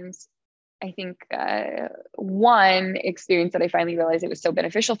 And I think one experience that I finally realized it was so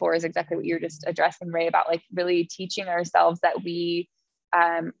beneficial for is exactly what you're just addressing, Ray, about like really teaching ourselves that we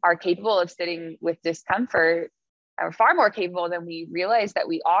are capable of sitting with discomfort, or far more capable than we realize that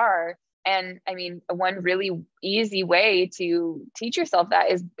we are. And I mean, one really easy way to teach yourself that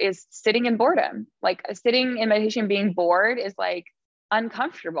is sitting in boredom. Like sitting in meditation, being bored is like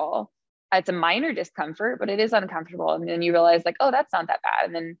uncomfortable. It's a minor discomfort, but it is uncomfortable. And then you realize like, oh, that's not that bad.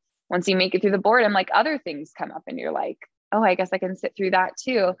 And then once you make it through the boredom, like other things come up and you're like, oh, I guess I can sit through that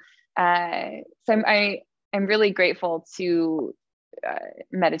too. So I'm really grateful to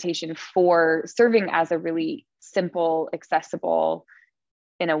meditation for serving as a really simple, accessible,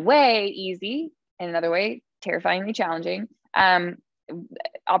 in a way, easy, in another way, terrifyingly challenging,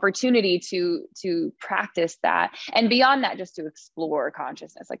 opportunity to practice that. And beyond that, just to explore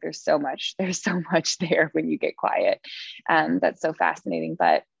consciousness. Like there's so much there when you get quiet. That's so fascinating.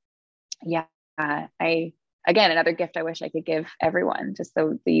 But yeah, again, another gift I wish I could give everyone, just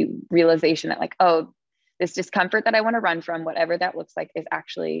the realization that like, oh, this discomfort that I want to run from, whatever that looks like, is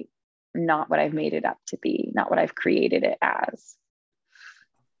actually not what I've made it up to be, not what I've created it as.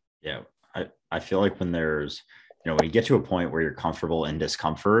 Yeah. I feel like when there's, when you get to a point where you're comfortable in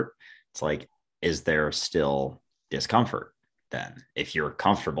discomfort, it's like, is there still discomfort then if you're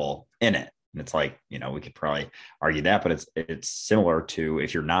comfortable in it? And it's like, we could probably argue that, but it's similar to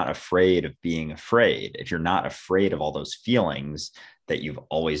if you're not afraid of being afraid, if you're not afraid of all those feelings that you've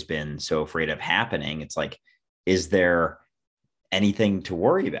always been so afraid of happening, it's like, is there anything to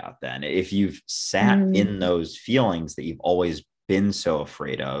worry about then? If you've sat in those feelings that you've always been so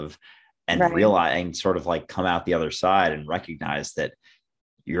afraid of, and realize, and sort of like come out the other side and recognize that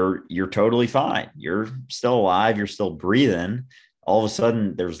you're totally fine. You're still alive. You're still breathing. All of a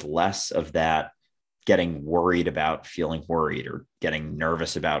sudden there's less of that getting worried about feeling worried or getting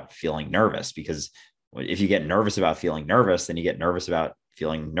nervous about feeling nervous, because if you get nervous about feeling nervous, then you get nervous about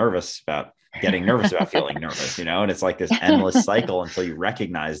feeling nervous about getting nervous about feeling nervous, and it's like this endless cycle until you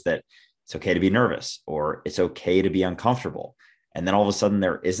recognize that it's okay to be nervous or it's okay to be uncomfortable. And then all of a sudden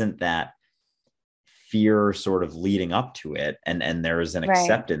there isn't that fear sort of leading up to it. And there is an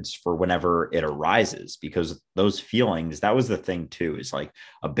acceptance for whenever it arises, because those feelings, that was the thing too, is like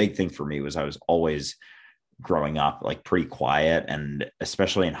a big thing for me was I was always growing up like pretty quiet. And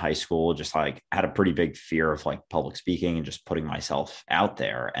especially in high school, just like I had a pretty big fear of like public speaking and just putting myself out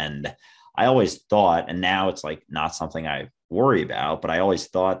there. And I always thought, and now it's like not something I worry about, but I always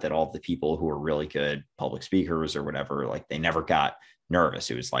thought that all the people who were really good public speakers or whatever, like they never got nervous.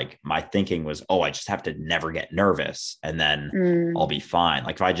 It was like my thinking was, oh, I just have to never get nervous and then I'll be fine.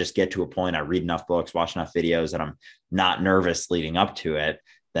 Like if I just get to a point, I read enough books, watch enough videos, and I'm not nervous leading up to it,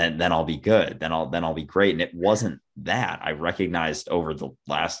 then I'll be good. Then I'll be great. And it wasn't that. I recognized over the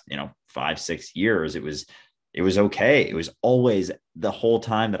last 5-6 years, it was okay. It was always the whole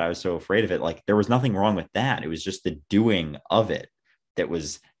time that I was so afraid of it. Like there was nothing wrong with that. It was just the doing of it that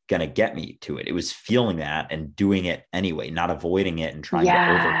was going to get me to it. It was feeling that and doing it anyway, not avoiding it and trying to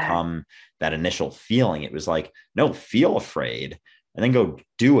overcome that initial feeling. It was like, no, feel afraid and then go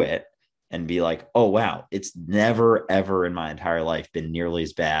do it and be like, oh, wow, it's never, ever in my entire life been nearly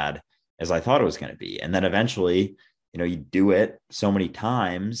as bad as I thought it was going to be. And then eventually, you do it so many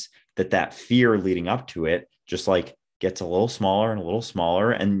times that fear leading up to it just like gets a little smaller and a little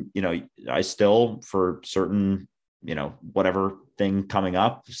smaller. And, I still, for certain, whatever thing coming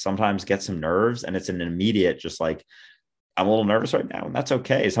up, sometimes get some nerves, and it's an immediate, just like, I'm a little nervous right now, and that's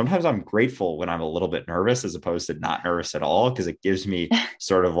okay. Sometimes I'm grateful when I'm a little bit nervous as opposed to not nervous at all, because it gives me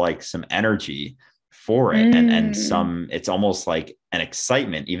sort of like some energy for it. And some, it's almost like an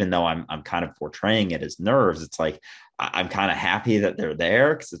excitement, even though I'm kind of portraying it as nerves. It's like, I'm kind of happy that they're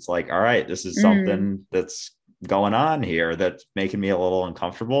there, because it's like, all right, this is something that's going on here that's making me a little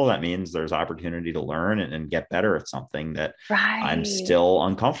uncomfortable. That means there's opportunity to learn and get better at something that I'm still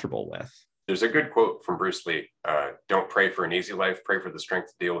uncomfortable with. There's a good quote from Bruce Lee. Don't pray for an easy life, pray for the strength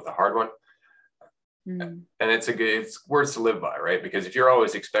to deal with a hard one. And it's words to live by, right? Because if you're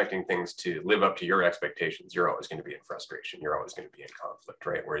always expecting things to live up to your expectations, you're always going to be in frustration. You're always going to be in conflict,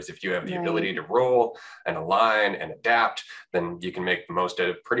 right? Whereas if you have the ability to roll and align and adapt, then you can make the most out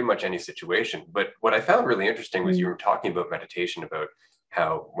of pretty much any situation. But what I found really interesting was you were talking about meditation, about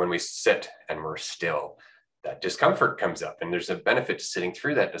how when we sit and we're still, that discomfort comes up, and there's a benefit to sitting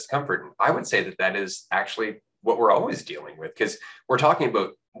through that discomfort. And I would say that that is actually what we're always dealing with, because we're talking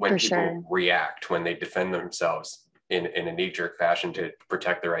about when people react, when they defend themselves in a knee-jerk fashion to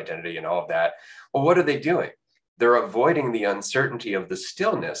protect their identity and all of that. Well, what are they doing? They're avoiding the uncertainty of the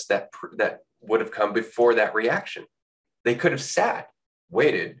stillness that would have come before that reaction. They could have sat,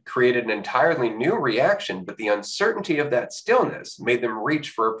 waited, created an entirely new reaction, but the uncertainty of that stillness made them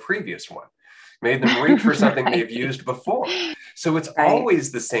reach for a previous one, made them reach for something they've used before. So it's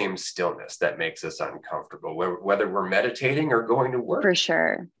always the same stillness that makes us uncomfortable, whether we're meditating or going to work. For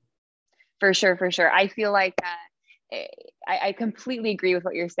sure. I feel like I completely agree with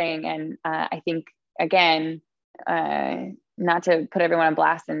what you're saying. And I think, again, not to put everyone on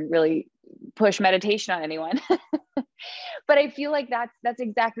blast and really push meditation on anyone, but I feel like that's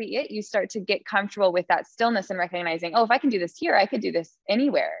exactly it. You start to get comfortable with that stillness and recognizing, oh, if I can do this here, I could do this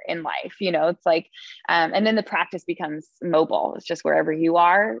anywhere in life. It's like, and then the practice becomes mobile. It's just wherever you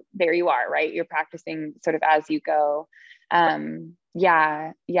are, there you are, right? You're practicing sort of as you go.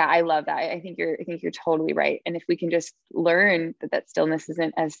 Yeah, I love that. I think you're totally right. And if we can just learn that stillness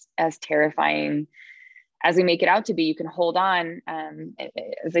isn't as terrifying as we make it out to be, you can hold on,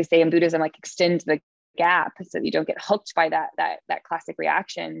 as they say in Buddhism, like extend the gap so that you don't get hooked by that classic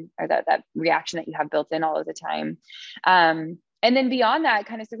reaction, or that reaction that you have built in all of the time. And then beyond that,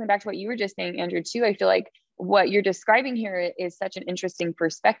 kind of circling back to what you were just saying, Andrew, too, I feel like what you're describing here is such an interesting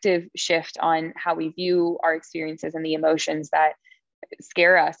perspective shift on how we view our experiences and the emotions that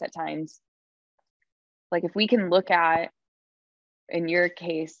scare us at times. Like if we can look at, in your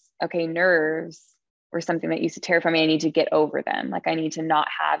case, okay, nerves or something that used to terrify me, I need to get over them. Like I need to not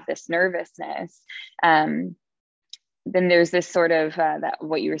have this nervousness. Then there's this sort of that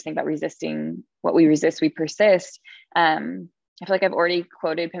what you were saying about resisting, what we resist, we persist. I feel like I've already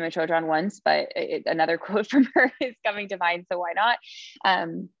quoted Pema Chodron once, but another quote from her is coming to mind. So why not?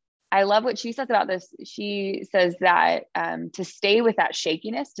 I love what she says about this. She says that to stay with that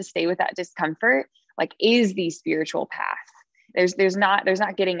shakiness, to stay with that discomfort, like is the spiritual path. There's not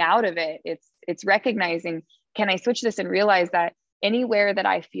getting out of it. It's recognizing, can I switch this and realize that anywhere that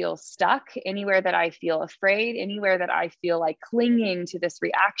I feel stuck, anywhere that I feel afraid, anywhere that I feel like clinging to this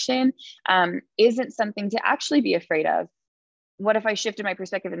reaction isn't something to actually be afraid of. What if I shifted my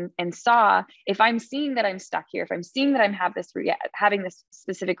perspective and saw, if I'm seeing that I'm stuck here, if I'm seeing that I'm having this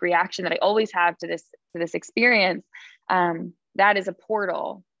specific reaction that I always have to this experience, that is a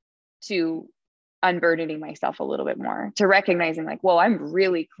portal to unburdening myself a little bit more, to recognizing like, whoa, I'm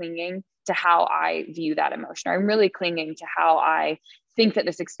really clinging to how I view that emotion. Or I'm really clinging to how I think that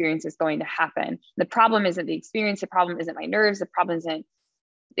this experience is going to happen. The problem isn't the experience. The problem isn't my nerves. The problem isn't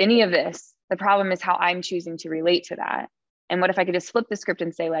any of this. The problem is how I'm choosing to relate to that. And what if I could just flip the script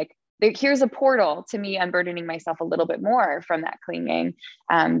and say like, here's a portal to me unburdening myself a little bit more from that clinging.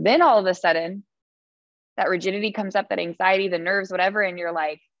 Then all of a sudden that rigidity comes up, that anxiety, the nerves, whatever. And you're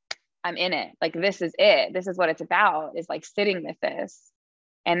like, I'm in it. Like, this is it. This is what it's about, is like sitting with this.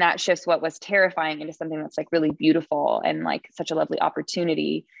 And that shifts what was terrifying into something that's like really beautiful and like such a lovely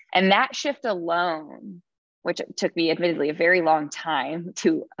opportunity. And that shift alone, which took me admittedly a very long time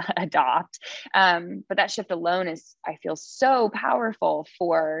to adopt. But that shift alone is, I feel, so powerful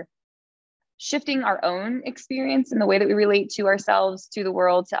for shifting our own experience and the way that we relate to ourselves, to the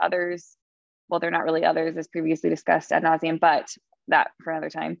world, to others. Well, they're not really others, as previously discussed ad nauseum, but that for another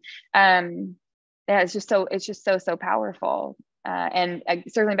time. Yeah, it's just so powerful. And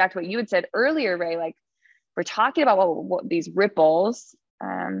circling back to what you had said earlier, Ray, like we're talking about what these ripples,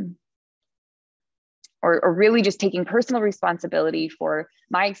 or really just taking personal responsibility for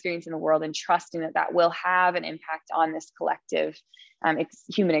my experience in the world and trusting that will have an impact on this collective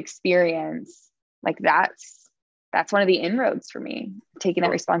human experience. Like that's one of the inroads for me, taking that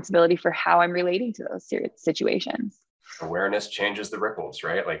responsibility for how I'm relating to those situations. Awareness changes the ripples,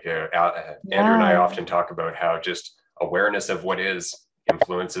 right? Like Andrew and I often talk about how just awareness of what is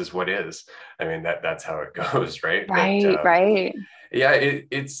influences what is. I mean, that's how it goes, right? Right, right. Yeah,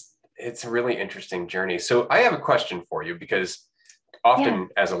 it's a really interesting journey. So I have a question for you, because often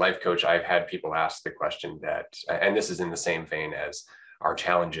as a life coach, I've had people ask the question that, and this is in the same vein as our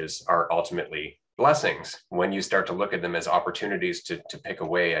challenges are ultimately blessings when you start to look at them as opportunities to pick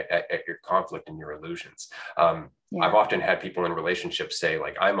away at your conflict and your illusions. I've often had people in relationships say,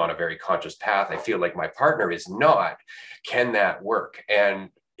 like, I'm on a very conscious path. I feel like my partner is not. Can that work? And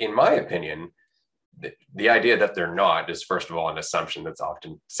in my opinion, the idea that they're not is, first of all, an assumption that's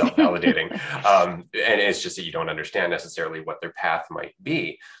often self-validating. And it's just that you don't understand necessarily what their path might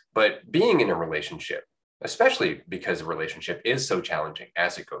be. But being in a relationship, especially because a relationship is so challenging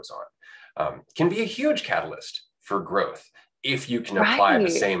as it goes on, can be a huge catalyst for growth. If you can apply the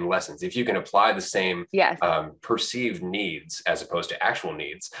same lessons, if you can apply the same perceived needs as opposed to actual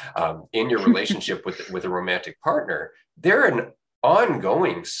needs in your relationship with a romantic partner, they're an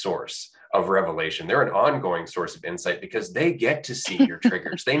ongoing source of revelation. They're an ongoing source of insight, because they get to see your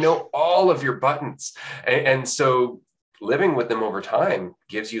triggers. They know all of your buttons. And so living with them over time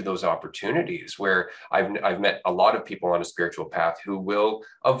gives you those opportunities, where I've met a lot of people on a spiritual path who will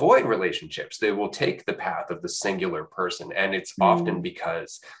avoid relationships. They will take the path of the singular person. And it's often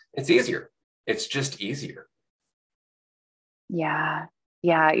because it's easier. It's just easier. Yeah.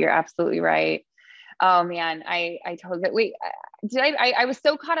 Yeah, you're absolutely right. Oh man, I totally, wait, I was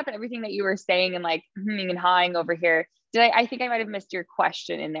so caught up in everything that you were saying and like hemming and hawing over here. I think I might've missed your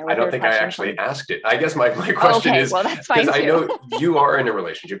question in there. I don't think I actually asked it. I guess my question is, well, that's fine, because I know you are in a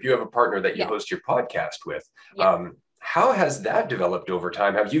relationship, you have a partner that you host your podcast with. How has that developed over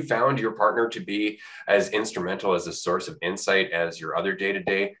time? Have you found your partner to be as instrumental as a source of insight as your other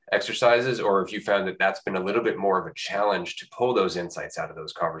day-to-day exercises? Or have you found that that's been a little bit more of a challenge to pull those insights out of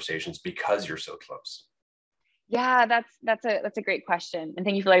those conversations because you're so close? Yeah, that's a great question. And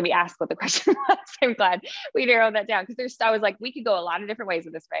thank you for letting me ask what the question was. I'm glad we narrowed that down, because I was like, we could go a lot of different ways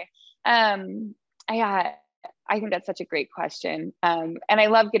with this, Ray. I think that's such a great question. And I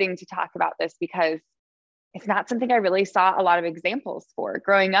love getting to talk about this, because it's not something I really saw a lot of examples for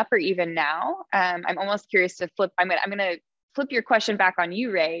growing up or even now. I'm almost curious to flip. I'm going to flip your question back on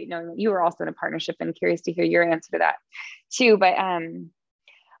you, Ray, knowing that you were also in a partnership, and curious to hear your answer to that too. But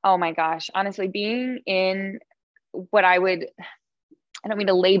oh my gosh, honestly, being in what I don't mean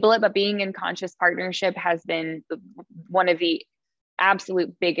to label it, but being in conscious partnership has been one of the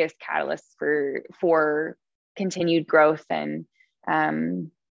absolute biggest catalysts for continued growth,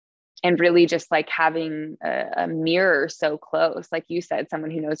 and really just like having a mirror so close, like you said,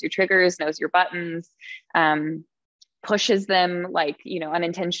 someone who knows your triggers, knows your buttons, pushes them, like,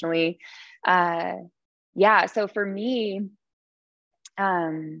 unintentionally. So for me,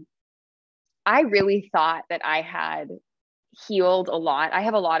 I really thought that I had healed a lot. I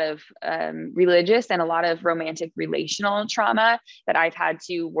have a lot of religious and a lot of romantic relational trauma that I've had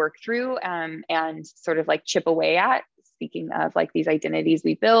to work through and sort of like chip away at. Speaking of like these identities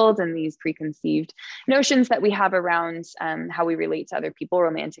we build and these preconceived notions that we have around how we relate to other people,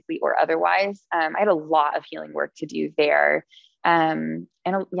 romantically or otherwise. I had a lot of healing work to do there. Just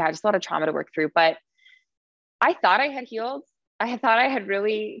a lot of trauma to work through. But I thought I had healed. I thought I had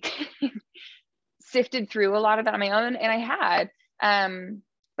really sifted through a lot of that on my own, and I had.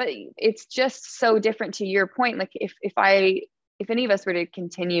 But it's just so different, to your point. Like if any of us were to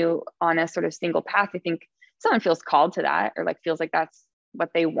continue on a sort of single path, I think someone feels called to that, or like feels like that's what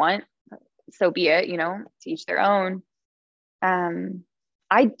they want, so be it, to each their own.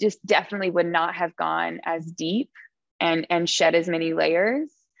 I just definitely would not have gone as deep and shed as many layers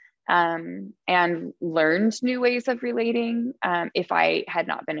and learned new ways of relating if I had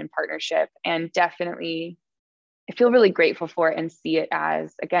not been in partnership. And definitely I feel really grateful for it and see it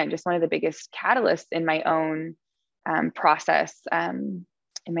as, again, just one of the biggest catalysts in my own process, in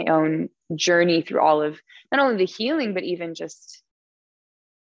my own journey through all of not only the healing, but even just,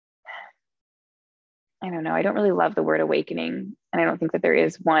 I don't know, I don't really love the word awakening. And I don't think that there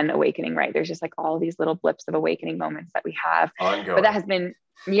is one awakening, right? There's just like all these little blips of awakening moments that we have. Ongoing. But that has been,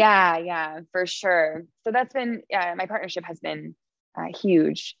 yeah, for sure. So that's been, my partnership has been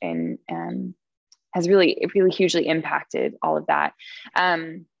huge and has really hugely impacted all of that.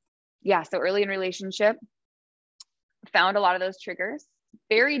 So early in relationship, found a lot of those triggers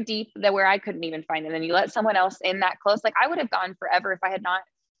very deep, that where I couldn't even find them. And you let someone else in that close, like I would have gone forever if I had not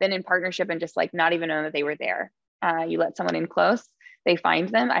been in partnership and just like not even known that they were there. You let someone in close, they find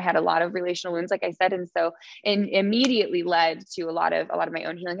them. I had a lot of relational wounds, like I said, and so immediately led to a lot of my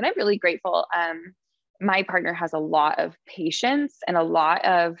own healing. And I'm really grateful. My partner has a lot of patience and a lot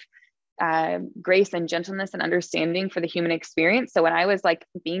of grace and gentleness and understanding for the human experience. So when I was like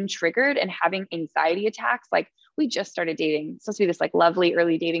being triggered and having anxiety attacks, like we just started dating, it's supposed to be this like lovely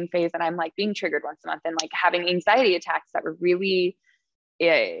early dating phase, and I'm like being triggered once a month and like having anxiety attacks that were really,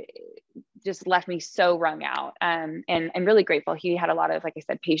 it just left me so wrung out. And I'm really grateful. He had a lot of, like I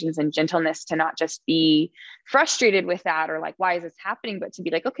said, patience and gentleness to not just be frustrated with that or like, why is this happening? But to be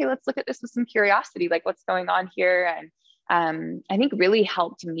like, okay, let's look at this with some curiosity, like what's going on here. And I think really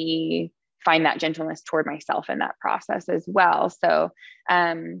helped me find that gentleness toward myself in that process as well. So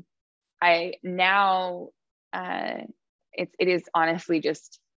I now, it is honestly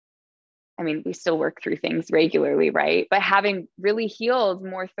just, I mean, we still work through things regularly, right? But having really healed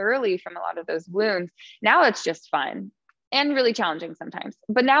more thoroughly from a lot of those wounds, now it's just fun and really challenging sometimes.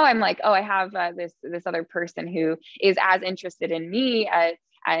 But now I'm like, oh, I have this other person who is as interested in me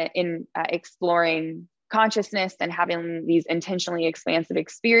in exploring consciousness and having these intentionally expansive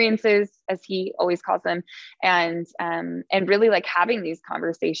experiences, as he always calls them, and really like having these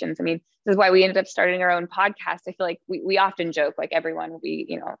conversations. I mean, this is why we ended up starting our own podcast. I feel like we often joke, like everyone will be,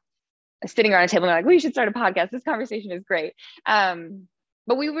 you know, sitting around a table and like, we should start a podcast. This conversation is great.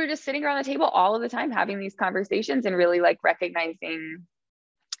 But we were just sitting around the table all of the time, having these conversations and really like recognizing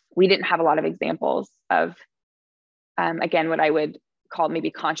we didn't have a lot of examples of, again, what I would call maybe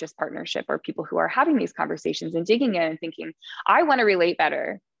conscious partnership, or people who are having these conversations and digging in and thinking, I want to relate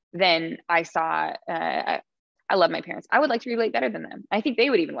better than I saw. I love my parents. I would like to relate better than them. I think they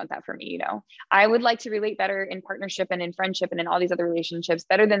would even want that for me. You know, I would like to relate better in partnership and in friendship and in all these other relationships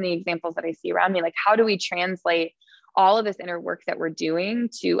better than the examples that I see around me. Like, how do we translate all of this inner work that we're doing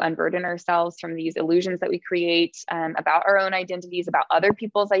to unburden ourselves from these illusions that we create about our own identities, about other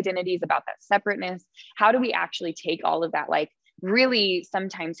people's identities, about that separateness? How do we actually take all of that, like really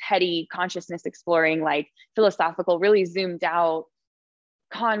sometimes heady consciousness exploring, like philosophical, really zoomed out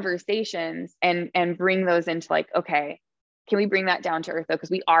conversations and bring those into like, okay, can we bring that down to earth though? Because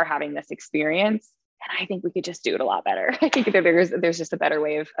we are having this experience, and I think we could just do it a lot better. I think there's just a better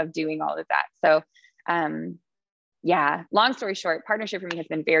way of doing all of that. So yeah, long story short, partnership for me has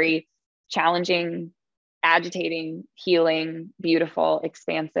been very challenging, agitating, healing, beautiful,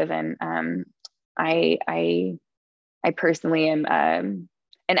 expansive. And I personally am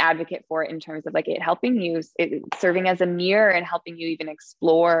an advocate for it in terms of like it helping you, serving as a mirror and helping you even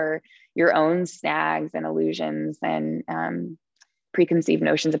explore your own snags and illusions and preconceived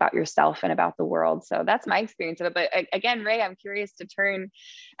notions about yourself and about the world. So that's my experience of it. But again, Ray, I'm curious to turn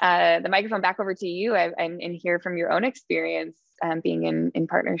the microphone back over to you and hear from your own experience being in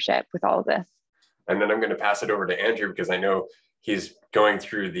partnership with all of this. And then I'm going to pass it over to Andrew, because I know he's going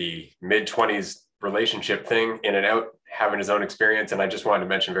through the mid-20s relationship thing, in and out, having his own experience. And I just wanted to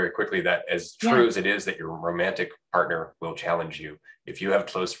mention very quickly that as true as it is that your romantic partner will challenge you, if you have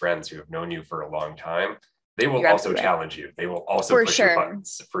close friends who have known you for a long time, they will also challenge you. They will also push your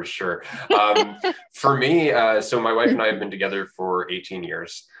buttons, for sure. For me, so my wife and I have been together for 18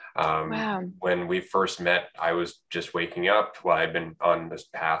 years. Wow. When we first met, I was just waking up. Well, I'd been on this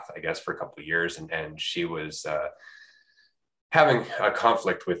path, I guess, for a couple of years, and she was having a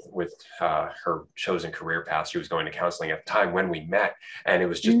conflict with her chosen career path. She was going to counseling at the time when we met. And it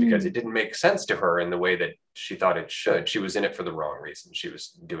was just because it didn't make sense to her in the way that she thought it should. She was in it for the wrong reason. She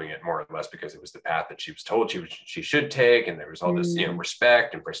was doing it more or less because it was the path that she was told she should take. And there was all this,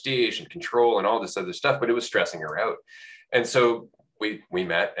 respect and prestige and control and all this other stuff, but it was stressing her out. And so we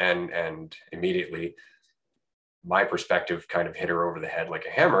met, and immediately my perspective kind of hit her over the head like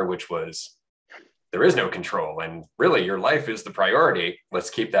a hammer, which was, there is no control, and really your life is the priority. Let's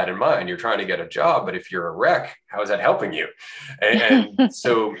keep that in mind. You're trying to get a job, but if you're a wreck, how is that helping you? And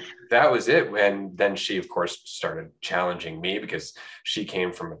so that was it. And then she, of course, started challenging me, because she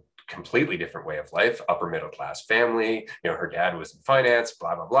came from a completely different way of life, upper middle class family. Her dad was in finance,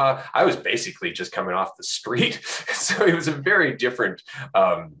 blah, blah, blah. I was basically just coming off the street. So it was a very different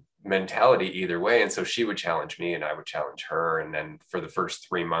mentality either way. And so she would challenge me and I would challenge her. And then for the first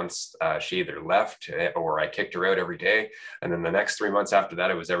 3 months, she either left or I kicked her out every day. And then the next 3 months after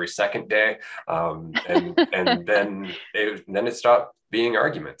that, it was every second day. And then it stopped being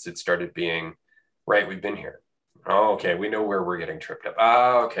arguments. It started being, right, we've been here. Oh, okay, we know where we're getting tripped up.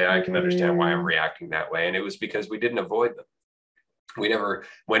 Oh, okay, I can understand why I'm reacting that way. And it was because we didn't avoid them. We never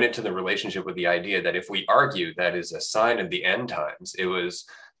went into the relationship with the idea that if we argue, that is a sign of the end times. It was,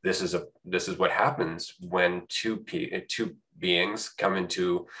 this is what happens when two beings come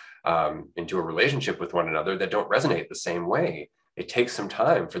into a relationship with one another that don't resonate the same way. it takes some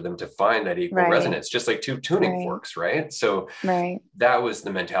time for them to find that equal resonance, just like two tuning forks, right? So that was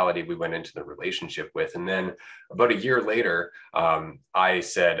the mentality we went into the relationship with. And then about a year later, I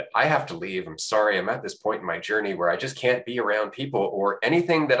said, I have to leave. I'm sorry. I'm at this point in my journey where I just can't be around people or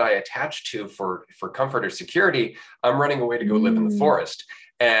anything that I attach to for comfort or security. I'm running away to go live in the forest.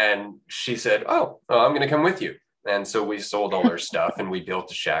 And she said, oh, I'm going to come with you. And so we sold all our stuff and we built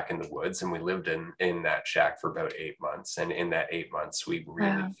a shack in the woods, and we lived in that shack for about 8 months. And in that 8 months, we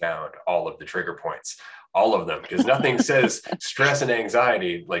really found all of the trigger points, all of them, because nothing says stress and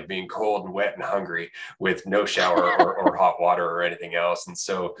anxiety like being cold and wet and hungry with no shower or hot water or anything else. And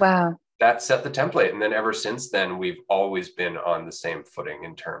so that set the template. And then ever since then, we've always been on the same footing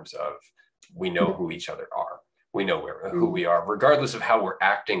in terms of we know who each other are. We know who we are, regardless of how we're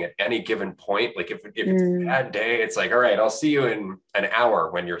acting at any given point. Like if it's a bad day, it's like, all right, I'll see you in an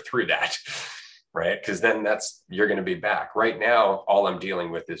hour when you're through that, right? Because then you're going to be back. Right now, all I'm dealing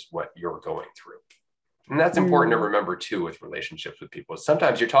with is what you're going through. And that's important to remember too with relationships with people.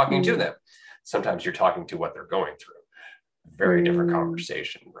 Sometimes you're talking to them. Sometimes you're talking to what they're going through. Very different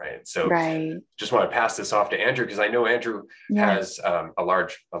conversation, right? So just want to pass this off to Andrew, because I know Andrew has a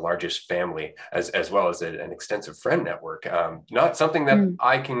largest family as well as an extensive friend network. Not something that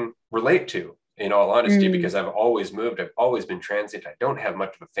I can relate to, in all honesty, because I've always moved. I've always been transient. I don't have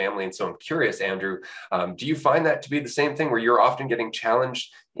much of a family. And so I'm curious, Andrew, do you find that to be the same thing, where you're often getting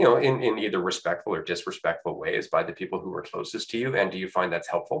challenged, in either respectful or disrespectful ways by the people who are closest to you? And do you find that's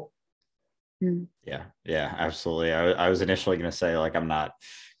helpful? Yeah, absolutely. I was initially going to say, like, I'm not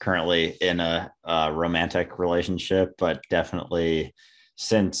currently in a romantic relationship, but definitely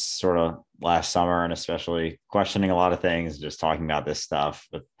since sort of last summer, and especially questioning a lot of things, just talking about this stuff,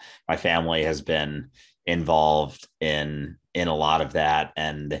 but my family has been involved in a lot of that.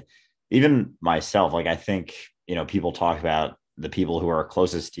 And even myself, like, I think, people talk about the people who are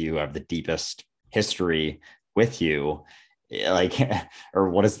closest to you have the deepest history with you. Like, or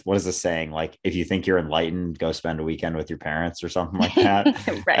what is the saying? Like, if you think you're enlightened, go spend a weekend with your parents or something like that.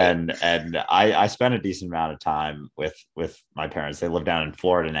 And I spent a decent amount of time with my parents. They live down in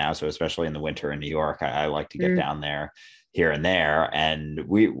Florida now, so especially in the winter in New York, I like to get down there here and there. And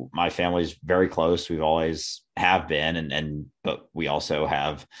my family's very close. We've always have been, but we also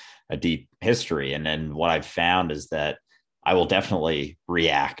have a deep history. And then what I've found is that I will definitely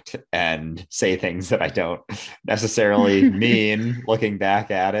react and say things that I don't necessarily mean looking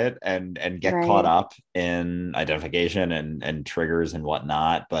back at it, and get caught up in identification and triggers and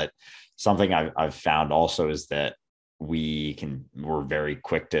whatnot. But something I've found also is that we're very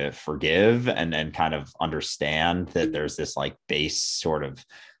quick to forgive and kind of understand that there's this like base sort of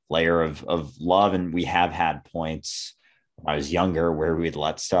layer of love. And we have had points when I was younger where we'd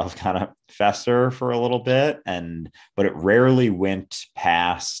let stuff kind of fester for a little bit, but it rarely went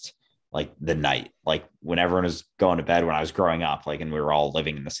past like the night. Like when everyone was going to bed when I was growing up, like, and we were all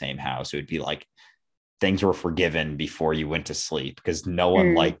living in the same house, it would be like things were forgiven before you went to sleep, because no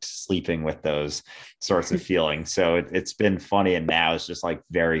one liked sleeping with those sorts of feelings. So it's been funny. And now it's just like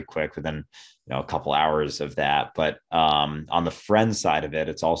very quick within, a couple hours of that. But on the friend side of it,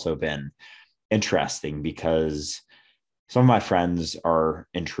 it's also been interesting because some of my friends are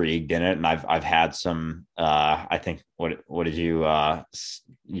intrigued in it, and I've had some. I think what did your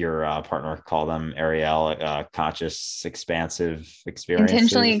partner call them, Ariel? Conscious, expansive experiences.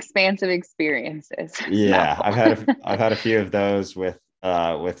 Intentionally expansive experiences. Yeah, I've had a few of those with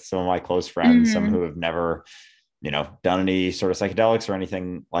some of my close friends, some who have never, done any sort of psychedelics or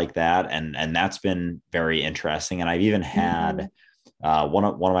anything like that, and that's been very interesting. And I've even had. One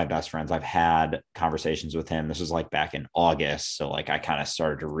of my best friends, I've had conversations with him. This was like back in August. So like I kind of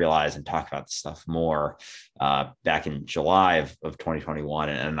started to realize and talk about this stuff more back in July of 2021.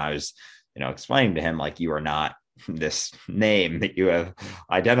 And I was, explaining to him, like, you are not this name that you have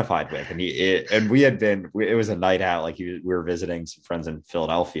identified with. And it was a night out, like we were visiting some friends in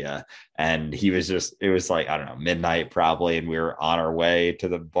Philadelphia, and it was like, I don't know, midnight probably. And we were on our way to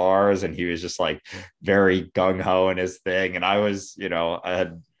the bars, and he was just like very gung ho in his thing. And I was,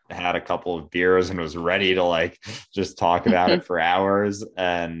 I had a couple of beers and was ready to like just talk about it for hours.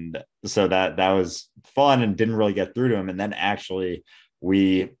 And so that was fun and didn't really get through to him. And then actually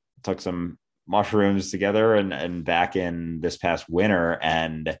we took some mushrooms together and back in this past winter,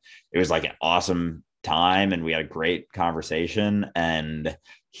 and it was like an awesome time, and we had a great conversation. And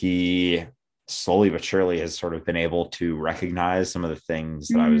he slowly but surely has sort of been able to recognize some of the things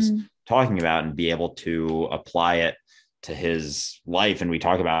that I was talking about and be able to apply it to his life. And we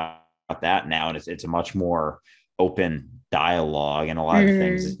talk about that now, and it's a much more open dialogue. And a lot of the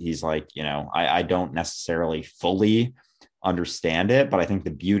things he's like, I don't necessarily fully understand it. But I think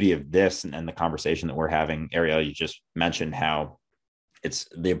the beauty of this and the conversation that we're having, Ariel, you just mentioned how it's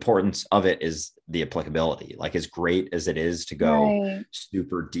the importance of it is the applicability. Like, as great as it is to go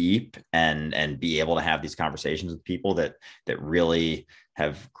super deep and be able to have these conversations with people that really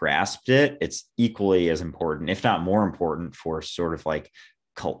have grasped it, it's equally as important, if not more important, for sort of like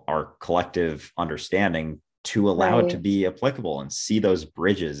our collective understanding to allow it to be applicable and see those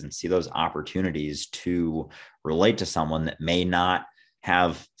bridges and see those opportunities to relate to someone that may not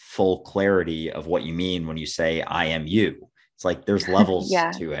have full clarity of what you mean when you say, I am you. It's like there's levels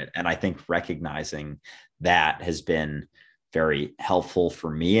to it. And I think recognizing that has been very helpful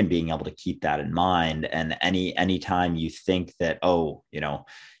for me, and being able to keep that in mind. And anytime you think that, oh, you know,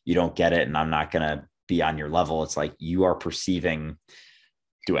 you don't get it and I'm not going to be on your level, it's like you are perceiving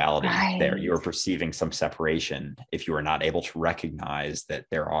duality there. You are perceiving some separation if you are not able to recognize that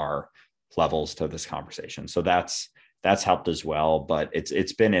there are levels to this conversation. So that's helped as well. But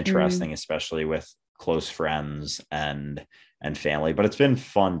it's been interesting, especially with close friends and family, but it's been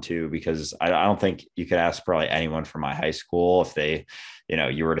fun too, because I don't think you could ask probably anyone from my high school if they, you know,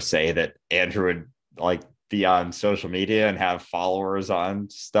 you were to say that Andrew would like be on social media and have followers on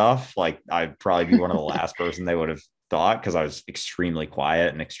stuff, like I'd probably be one of the last person they would have thought, because I was extremely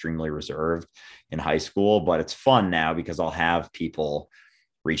quiet and extremely reserved in high school. But it's fun now because I'll have people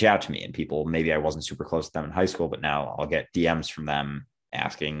reach out to me, and people, maybe I wasn't super close to them in high school, but now I'll get DMs from them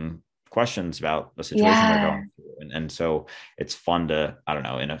asking questions about the situation they're going through. And so it's fun to, I don't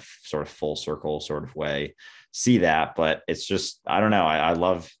know, in a sort of full circle sort of way, see that. But it's just, I don't know, I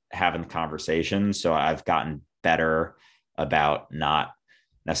love having conversations. So I've gotten better about not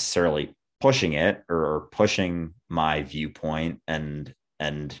necessarily pushing it or pushing my viewpoint and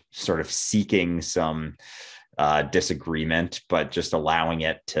sort of seeking some disagreement, but just allowing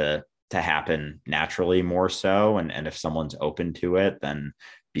it to happen naturally more so. And if someone's open to it, then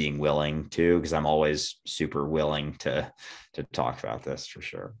being willing to, because I'm always super willing to talk about this for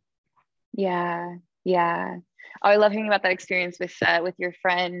sure. Yeah. Oh, I love hearing about that experience with your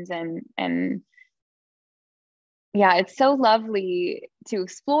friends, and yeah, it's so lovely to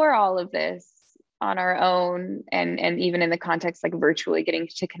explore all of this on our own, and even in the context, like virtually getting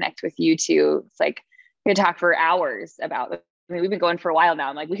to connect with you two. It's like we could talk for hours about it. I mean, we've been going for a while now.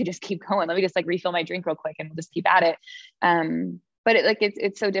 I'm like, we could just keep going. Let me just like refill my drink real quick and we'll just keep at it. But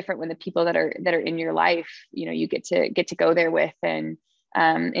it's so different when the people that are in your life, you know, you get to go there with, and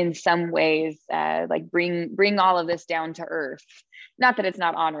in some ways, like bring all of this down to earth. Not that it's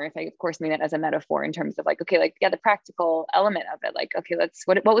not on earth. I of course mean it as a metaphor in terms of like, okay, like, yeah, the practical element of it. Like, okay,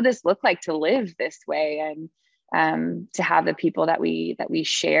 what would this look like to live this way, and to have the people that we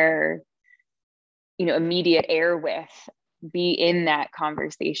share, you know, immediate air with, be in that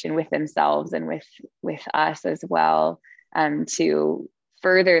conversation with themselves and with us as well. To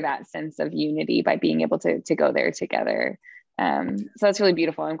further that sense of unity by being able to go there together. So that's really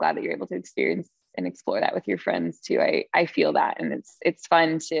beautiful. I'm glad that you're able to experience and explore that with your friends too. I feel that, and it's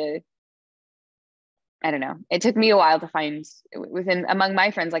fun to, I don't know. It took me a while to find among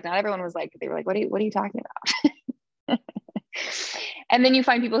my friends, like not everyone was like, they were like, what are you talking about? And then you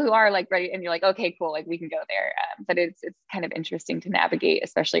find people who are like ready, and you're like, okay, cool, like we can go there. But it's kind of interesting to navigate,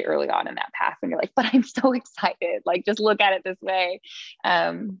 especially early on in that path when you're like, but I'm so excited. Like, just look at it this way.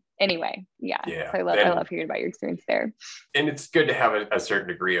 Anyway, yeah. So I love hearing about your experience there. And it's good to have a certain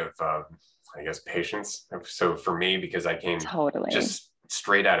degree of, I guess, patience. So for me, because I came just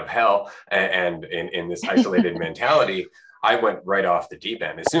straight out of hell, and in this isolated mentality, I went right off the deep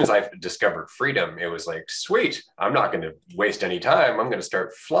end. As soon as I discovered freedom, it was like, sweet, I'm not going to waste any time. I'm going to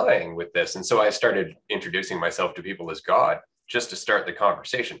start flying with this. And so I started introducing myself to people as God, just to start the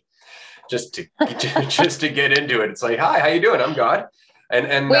conversation, just to get into it. It's like, hi, how you doing? I'm God.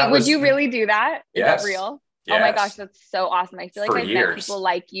 And wait, would you really do that? Is that real? Yes. Oh my gosh, that's so awesome. I feel like I've met people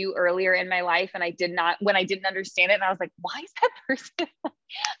like you earlier in my life, and when I didn't understand it, and I was like, why is that person?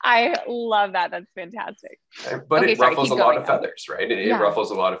 I love that. That's fantastic. But it ruffles a lot of feathers, right? It ruffles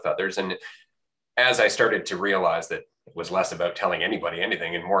a lot of feathers. And as I started to realize that it was less about telling anybody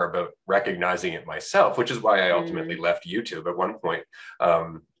anything and more about recognizing it myself, which is why I ultimately left YouTube at one point,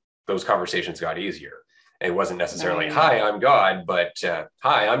 those conversations got easier. It wasn't necessarily, hi, I'm God, but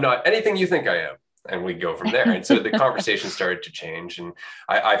hi, I'm not anything you think I am. And we go from there. And so the conversation started to change. And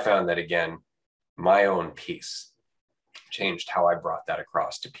I found that, again, my own peace changed how I brought that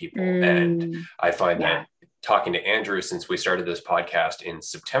across to people. And I find that talking to Andrew, since we started this podcast in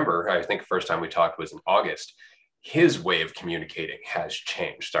September, I think the first time we talked was in August, his way of communicating has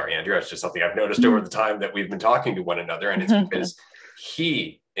changed. Sorry, Andrew, that's just something I've noticed over the time that we've been talking to one another. And it's because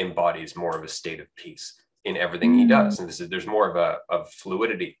he embodies more of a state of peace. in everything he does. And there's more of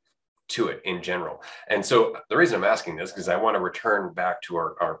fluidity to it in general. And so the reason I'm asking this, because I want to return back to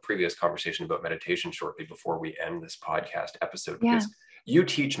our previous conversation about meditation shortly before we end this podcast episode, because you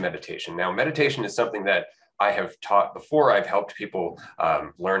teach meditation. Now, meditation is something that I have taught before. I've helped people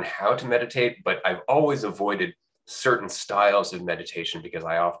learn how to meditate, but I've always avoided certain styles of meditation because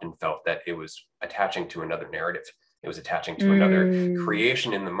I often felt that it was attaching to another narrative. It was attaching to another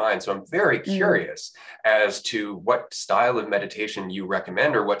creation in the mind. So I'm very curious as to what style of meditation you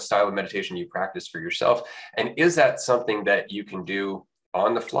recommend, or what style of meditation you practice for yourself. And is that something that you can do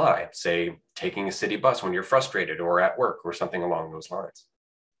on the fly, say taking a city bus when you're frustrated, or at work, or something along those lines?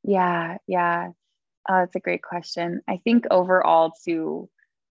 Yeah. That's a great question. I think overall too,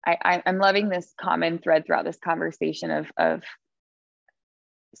 I'm loving this common thread throughout this conversation of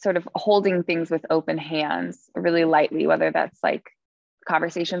sort of holding things with open hands really lightly, whether that's like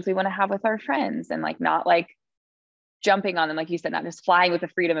conversations we want to have with our friends, and like not like jumping on them, like you said, not just flying with the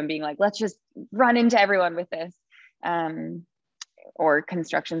freedom and being like, let's just run into everyone with this, or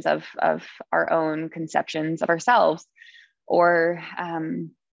constructions of our own conceptions of ourselves, or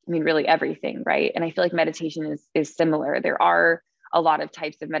really everything, right? And I feel like meditation is similar. There are a lot of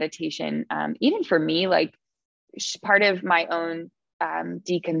types of meditation. Even for me, like part of my own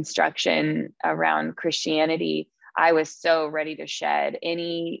deconstruction around Christianity, I was so ready to shed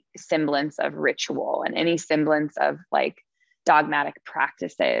any semblance of ritual and any semblance of like dogmatic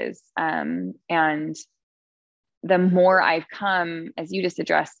practices. And the more I've come, as you just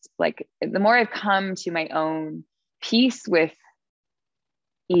addressed, like the more I've come to my own peace with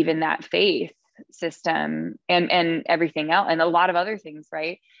even that faith system and everything else, and a lot of other things,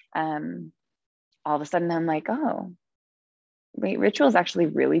 right? All of a sudden I'm like, oh, wait, ritual is actually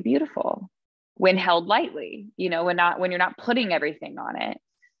really beautiful when held lightly, when you're not putting everything on it,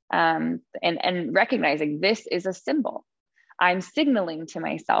 and recognizing this is a symbol. I'm signaling to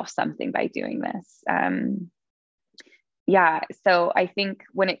myself something by doing this. So I think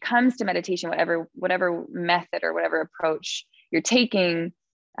when it comes to meditation, whatever method or whatever approach you're taking,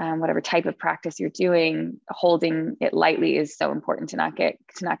 whatever type of practice you're doing, holding it lightly is so important to not get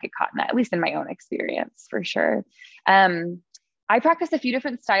caught in that, at least in my own experience, for sure. I practice a few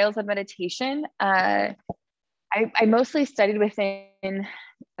different styles of meditation. I mostly studied within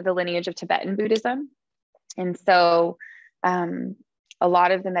the lineage of Tibetan Buddhism. And so a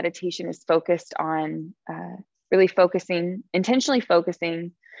lot of the meditation is focused on really intentionally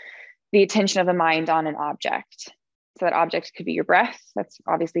focusing the attention of the mind on an object. So that object could be your breath. That's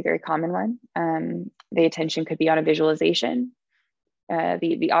obviously a very common one. The attention could be on a visualization.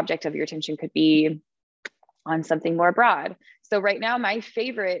 The object of your attention could be on something more broad. So right now, my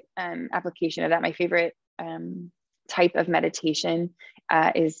favorite application of that, my favorite type of meditation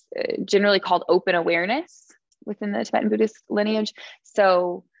is generally called open awareness within the Tibetan Buddhist lineage.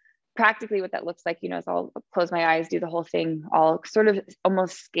 So practically what that looks like, is I'll close my eyes, do the whole thing. I'll sort of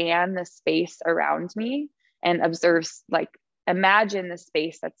almost scan the space around me and observe, like imagine the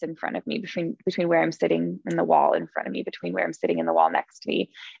space that's in front of me, between where I'm sitting and the wall in front of me, between where I'm sitting and the wall next to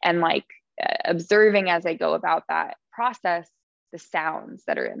me, and like observing as I go about that process, the sounds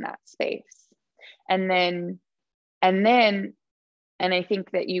that are in that space. And then I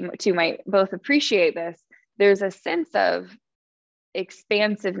think that you two might both appreciate this. There's a sense of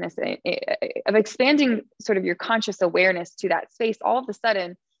expansiveness, of expanding sort of your conscious awareness to that space. All of a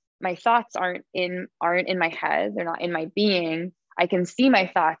sudden, my thoughts aren't in my head. They're not in my being. I can see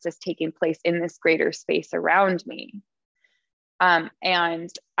my thoughts as taking place in this greater space around me. And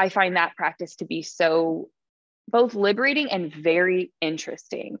I find that practice to be so both liberating and very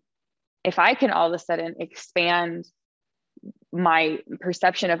interesting. If I can all of a sudden expand my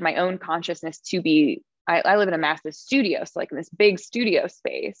perception of my own consciousness to be, I live in a massive studio, so like in this big studio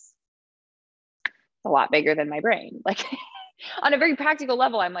space, it's a lot bigger than my brain. Like on a very practical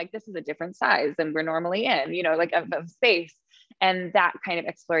level, I'm like, this is a different size than we're normally in, like of space. And that kind of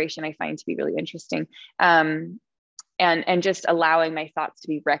exploration I find to be really interesting. And just allowing my thoughts to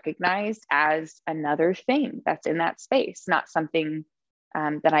be recognized as another thing that's in that space, not something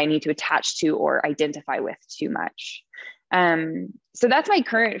that I need to attach to or identify with too much. So that's my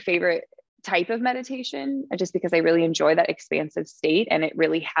current favorite type of meditation, just because I really enjoy that expansive state, and it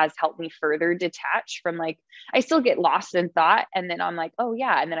really has helped me further detach from, like, I still get lost in thought, and then I'm like, oh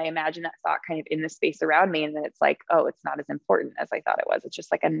yeah, and then I imagine that thought kind of in the space around me, and then it's like, oh, it's not as important as I thought it was. It's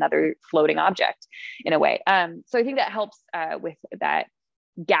just like another floating object in a way. So I think that helps with that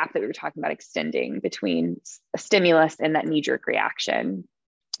gap that we were talking about, extending between a stimulus and that knee-jerk reaction.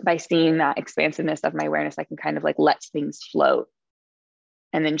 By seeing that expansiveness of my awareness, I can kind of like let things float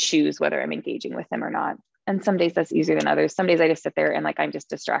and then choose whether I'm engaging with them or not. And some days that's easier than others. Some days I just sit there and like, I'm just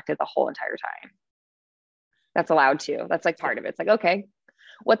distracted the whole entire time. That's allowed too. That's like part of it. It's like, okay,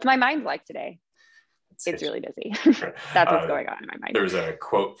 what's my mind like today? It's really busy. That's what's going on in my mind. There's a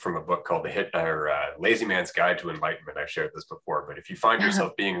quote from a book called Lazy Man's Guide to Enlightenment. I've shared this before, but if you find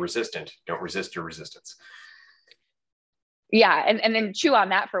yourself being resistant, don't resist your resistance. Yeah, and then chew on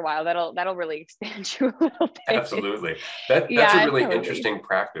that for a while. That'll really expand you a little bit. Absolutely. That's a really interesting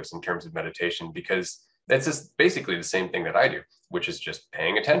practice in terms of meditation, because that's just basically the same thing that I do, which is just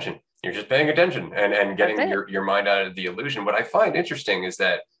paying attention. You're just paying attention and getting your mind out of the illusion. What I find interesting is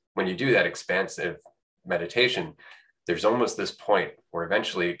that when you do that expansive meditation, there's almost this point where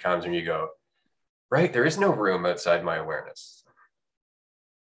eventually it comes and you go, right, there is no room outside my awareness.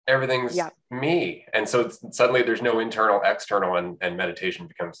 Everything's me. And so suddenly there's no internal, external, and meditation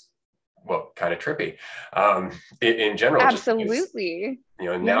becomes, well, kind of trippy in general. Absolutely.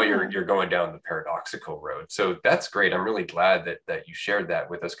 Now you're going down the paradoxical road. So that's great. I'm really glad that you shared that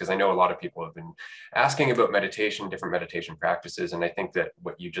with us, because I know a lot of people have been asking about meditation, different meditation practices. And I think that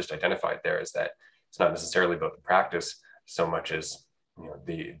what you just identified there is that it's not necessarily about the practice so much as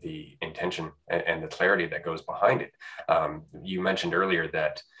the intention and the clarity that goes behind it. You mentioned earlier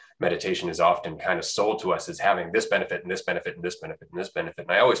that meditation is often kind of sold to us as having this benefit and this benefit and this benefit and this benefit.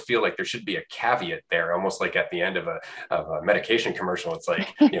 And I always feel like there should be a caveat there, almost like at the end of a medication commercial. It's like,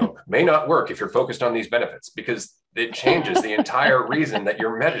 may not work if you're focused on these benefits, because it changes the entire reason that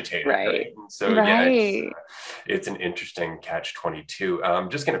you're meditating. Right. So it's an interesting catch-22. I'm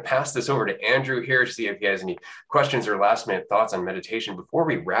just going to pass this over to Andrew here to see if he has any questions or last minute thoughts on meditation before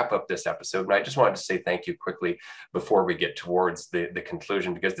we wrap up this episode. And I just wanted to say thank you quickly before we get towards the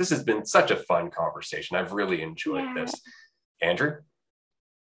conclusion, because this has been such a fun conversation. I've really enjoyed this. Andrew?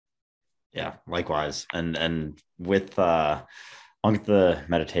 Yeah, likewise. And with on the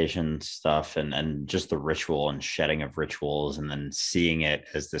meditation stuff and just the ritual and shedding of rituals, and then seeing it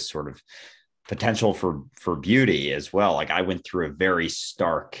as this sort of potential for beauty as well. Like I went through a very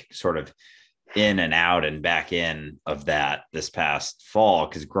stark sort of in and out and back in of that this past fall,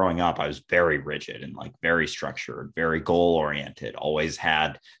 because growing up I was very rigid and like very structured, very goal oriented, always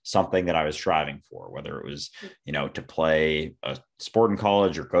had something that I was striving for, whether it was to play a sport in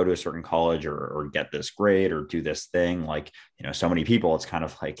college or go to a certain college or get this grade or do this thing. Like so many people, it's kind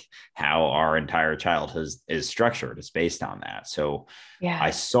of like how our entire childhood is structured. It's based on that. So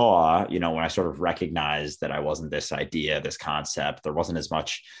I saw when I sort of recognized that I wasn't this idea, this concept, there wasn't as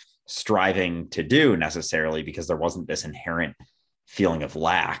much striving to do necessarily, because there wasn't this inherent feeling of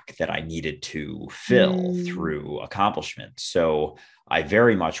lack that I needed to fill through accomplishment. So I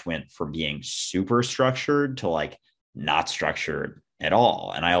very much went from being super structured to like not structured at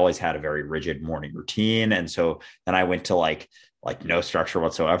all. And I always had a very rigid morning routine. And so then I went to like no structure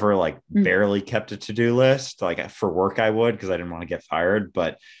whatsoever, like barely kept a to-do list. Like for work I would, because I didn't want to get fired,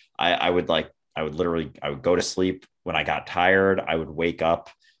 but I would go to sleep when I got tired. I would wake up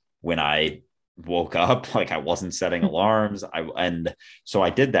when I woke up, like I wasn't setting alarms. And so I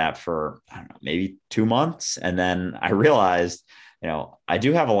did that for, I don't know, maybe 2 months. And then I realized, I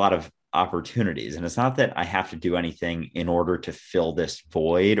do have a lot of opportunities, and it's not that I have to do anything in order to fill this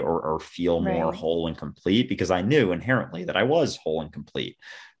void or feel more whole and complete, because I knew inherently that I was whole and complete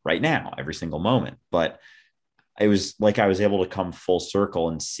right now, every single moment. But it was like I was able to come full circle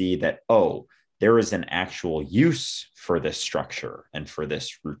and see that, there is an actual use for this structure and for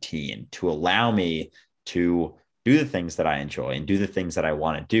this routine to allow me to do the things that I enjoy and do the things that I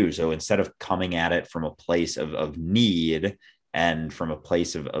want to do. So instead of coming at it from a place of need and from a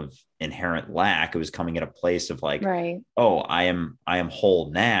place of inherent lack, it was coming at a place of like, I am whole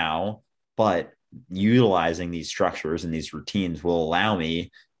now, but utilizing these structures and these routines will allow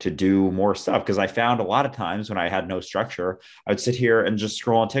me to do more stuff. Because I found a lot of times when I had no structure, I would sit here and just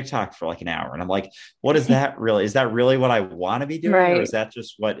scroll on TikTok for like an hour. And I'm like, what is that really? Is that really what I want to be doing? Or is that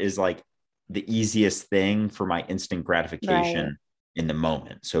just what is like the easiest thing for my instant gratification in the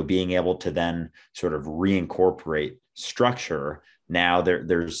moment? So being able to then sort of reincorporate structure, now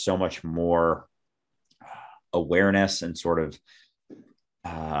there's so much more awareness and sort of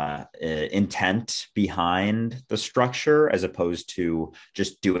intent behind the structure, as opposed to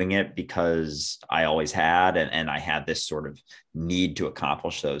just doing it because I always had, and I had this sort of need to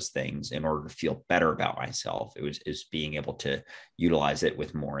accomplish those things in order to feel better about myself. It was being able to utilize it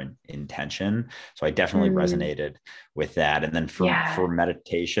with more intention. So I definitely resonated with that. And then for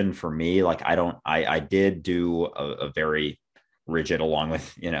meditation, for me, like I did do a very rigid, along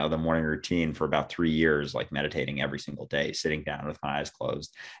with the morning routine for about 3 years, like meditating every single day, sitting down with my eyes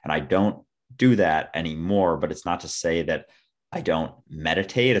closed. And I don't do that anymore, but it's not to say that I don't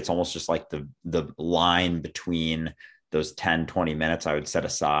meditate. It's almost just like the line between those 10, 20 minutes I would set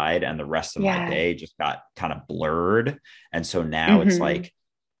aside and the rest of my day just got kind of blurred. And so now it's like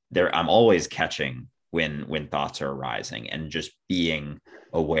I'm always catching when thoughts are arising and just being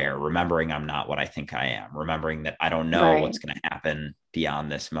aware, remembering I'm not what I think I am, remembering that I don't know what's going to happen beyond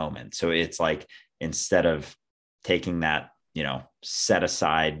this moment. So it's like, instead of taking that, set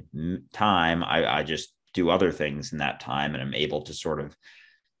aside time, I just do other things in that time, and I'm able to sort of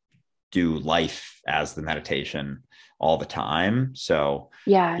do life as the meditation all the time. So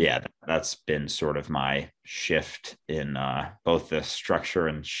that's been sort of my shift in both the structure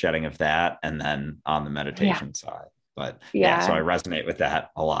and shedding of that, and then on the meditation side. But so I resonate with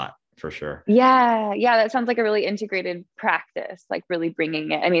that a lot, for sure. Yeah. That sounds like a really integrated practice, like really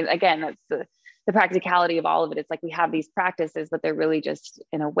bringing it. I mean, again, that's the practicality of all of it. It's like we have these practices, but they're really just,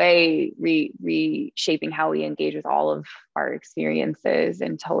 in a way, reshaping how we engage with all of our experiences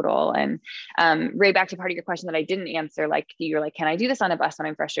in total. And Ray, back to part of your question that I didn't answer, like you're like, can I do this on a bus when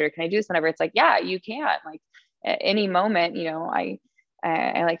I'm frustrated? Can I do this whenever? It's like, yeah, you can. Like at any moment,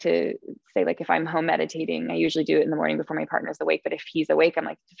 I like to say, like, if I'm home meditating, I usually do it in the morning before my partner's awake. But if he's awake, I'm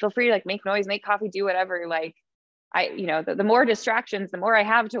like, feel free to like make noise, make coffee, do whatever. Like, the more distractions, the more I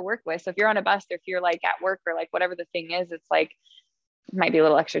have to work with. So if you're on a bus, or if you're like at work, or like whatever the thing is, it's like, it might be a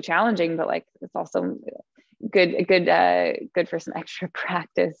little extra challenging, but like, it's also good for some extra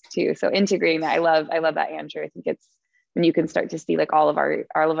practice too. So integrating that, I love that, Andrew. I think it's when you can start to see like all of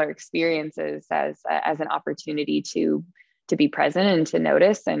our experiences as an opportunity to be present and to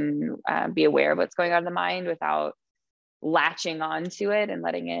notice and be aware of what's going on in the mind without latching onto it and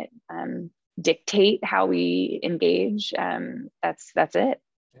letting it dictate how we engage. That's it.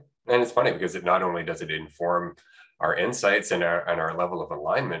 And it's funny because it not only does it inform our insights and our level of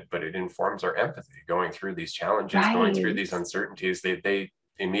alignment, but it informs our empathy. Going through these challenges, going through these uncertainties, they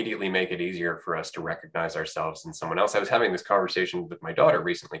immediately make it easier for us to recognize ourselves in someone else. I was having this conversation with my daughter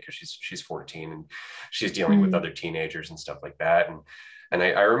recently, because she's 14 and she's dealing with other teenagers and stuff like that. And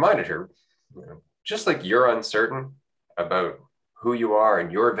I reminded her, just like you're uncertain about who you are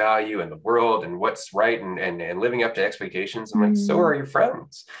and your value and the world and what's right and living up to expectations, I'm like, so are your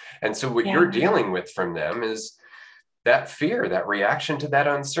friends. And so what you're dealing with from them is that fear, that reaction to that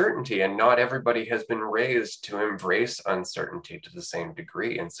uncertainty. And not everybody has been raised to embrace uncertainty to the same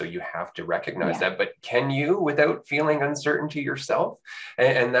degree. And so you have to recognize that. But can you, without feeling uncertainty yourself?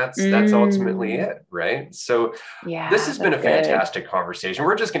 And that's ultimately it, right? So this has been a fantastic conversation.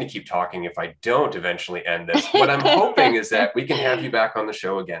 We're just going to keep talking if I don't eventually end this. What I'm hoping is that we can have you back on the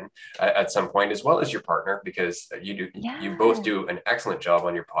show again at some point, as well as your partner, because you both do an excellent job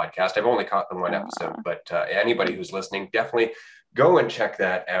on your podcast. I've only caught the one episode, but anybody who's listening, definitely go and check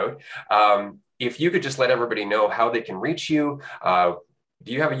that out. If you could just let everybody know how they can reach you.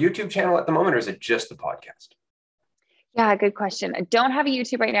 Do you have a YouTube channel at the moment, or is it just the podcast? Yeah, good question. I don't have a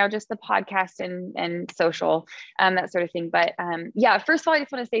YouTube right now, just the podcast and social, that sort of thing. But first of all, I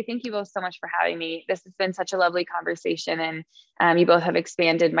just want to say thank you both so much for having me. This has been such a lovely conversation, and you both have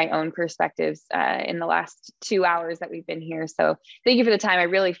expanded my own perspectives in the last 2 hours that we've been here. So thank you for the time. I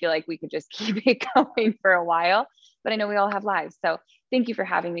really feel like we could just keep it going for a while, but I know we all have lives. So thank you for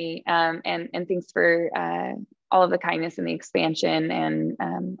having me, and thanks for all of the kindness and the expansion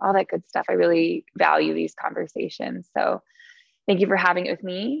and all that good stuff. I really value these conversations. So thank you for having it with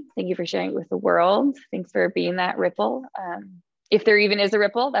me. Thank you for sharing it with the world. Thanks for being that ripple. If there even is a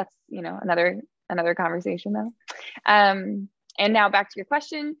ripple, that's, another conversation though. And now back to your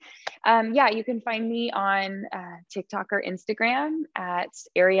question. You can find me on TikTok or Instagram at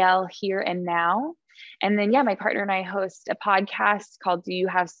Ariel Here and Now. And then, my partner and I host a podcast called Do You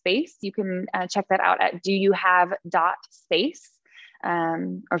Have Space? You can check that out at doyouhave.space.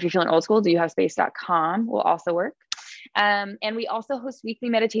 Or if you're feeling old school, doyouhavespace.com will also work. And we also host weekly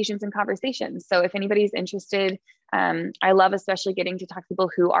meditations and conversations. So if anybody's interested, I love especially getting to talk to people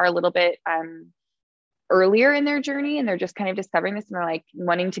who are a little bit earlier in their journey and they're just kind of discovering this and they're like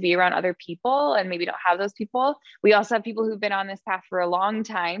wanting to be around other people and maybe don't have those people. We also have people who've been on this path for a long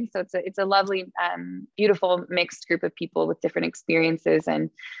time. So it's a lovely, beautiful mixed group of people with different experiences. And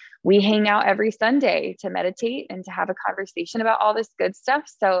we hang out every Sunday to meditate and to have a conversation about all this good stuff.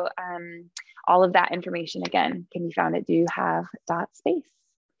 So all of that information, again, can be found at doyouhave.space.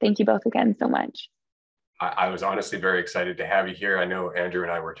 Thank you both again so much. I was honestly very excited to have you here. I know Andrew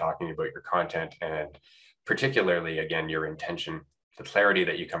and I were talking about your content and particularly, again, your intention, the clarity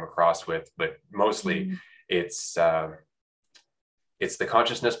that you come across with, but mostly it's it's the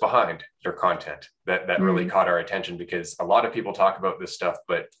consciousness behind your content that really caught our attention, because a lot of people talk about this stuff,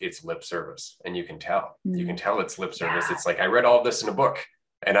 but it's lip service, and you can tell it's lip service. It's like, I read all of this in a book,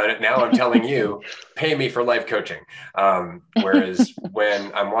 and now I'm telling you, pay me for life coaching. Whereas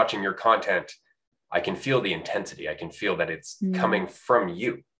when I'm watching your content, I can feel the intensity. I can feel that it's coming from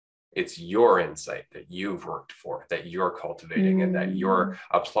you. It's your insight that you've worked for, that you're cultivating, and that you're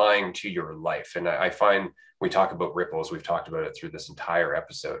applying to your life. And I find, we talk about ripples, we've talked about it through this entire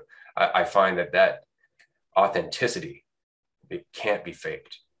episode. I find that authenticity, it can't be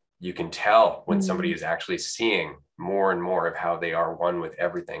faked. You can tell when somebody is actually seeing more and more of how they are one with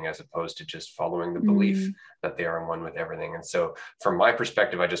everything, as opposed to just following the belief that they are one with everything. And so from my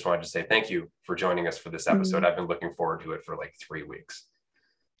perspective, I just wanted to say thank you for joining us for this episode. I've been looking forward to it for like 3 weeks.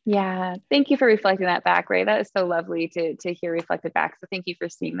 Yeah. Thank you for reflecting that back, Ray. That is so lovely to hear reflected back. So thank you for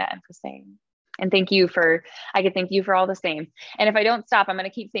seeing that and for saying. And I could thank you for all the same. And if I don't stop, I'm going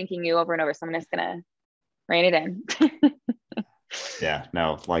to keep thanking you over and over. So I'm just going to rein it in. Yeah,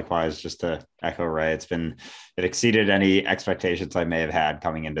 no, likewise, just to echo Ray, it exceeded any expectations I may have had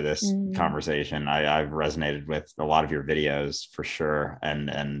coming into this conversation. I've resonated with a lot of your videos for sure.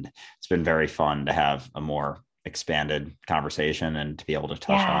 And it's been very fun to have a more expanded conversation and to be able to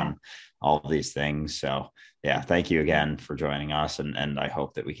touch on all of these things. So yeah, thank you again for joining us. And I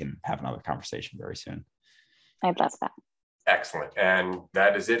hope that we can have another conversation very soon. I'd love that. Excellent. And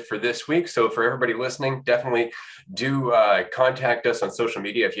that is it for this week. So for everybody listening, definitely do contact us on social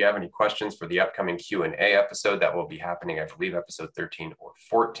media if you have any questions for the upcoming Q&A episode that will be happening, I believe, episode 13 or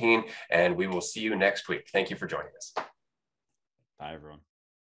 14. And we will see you next week. Thank you for joining us. Bye, everyone.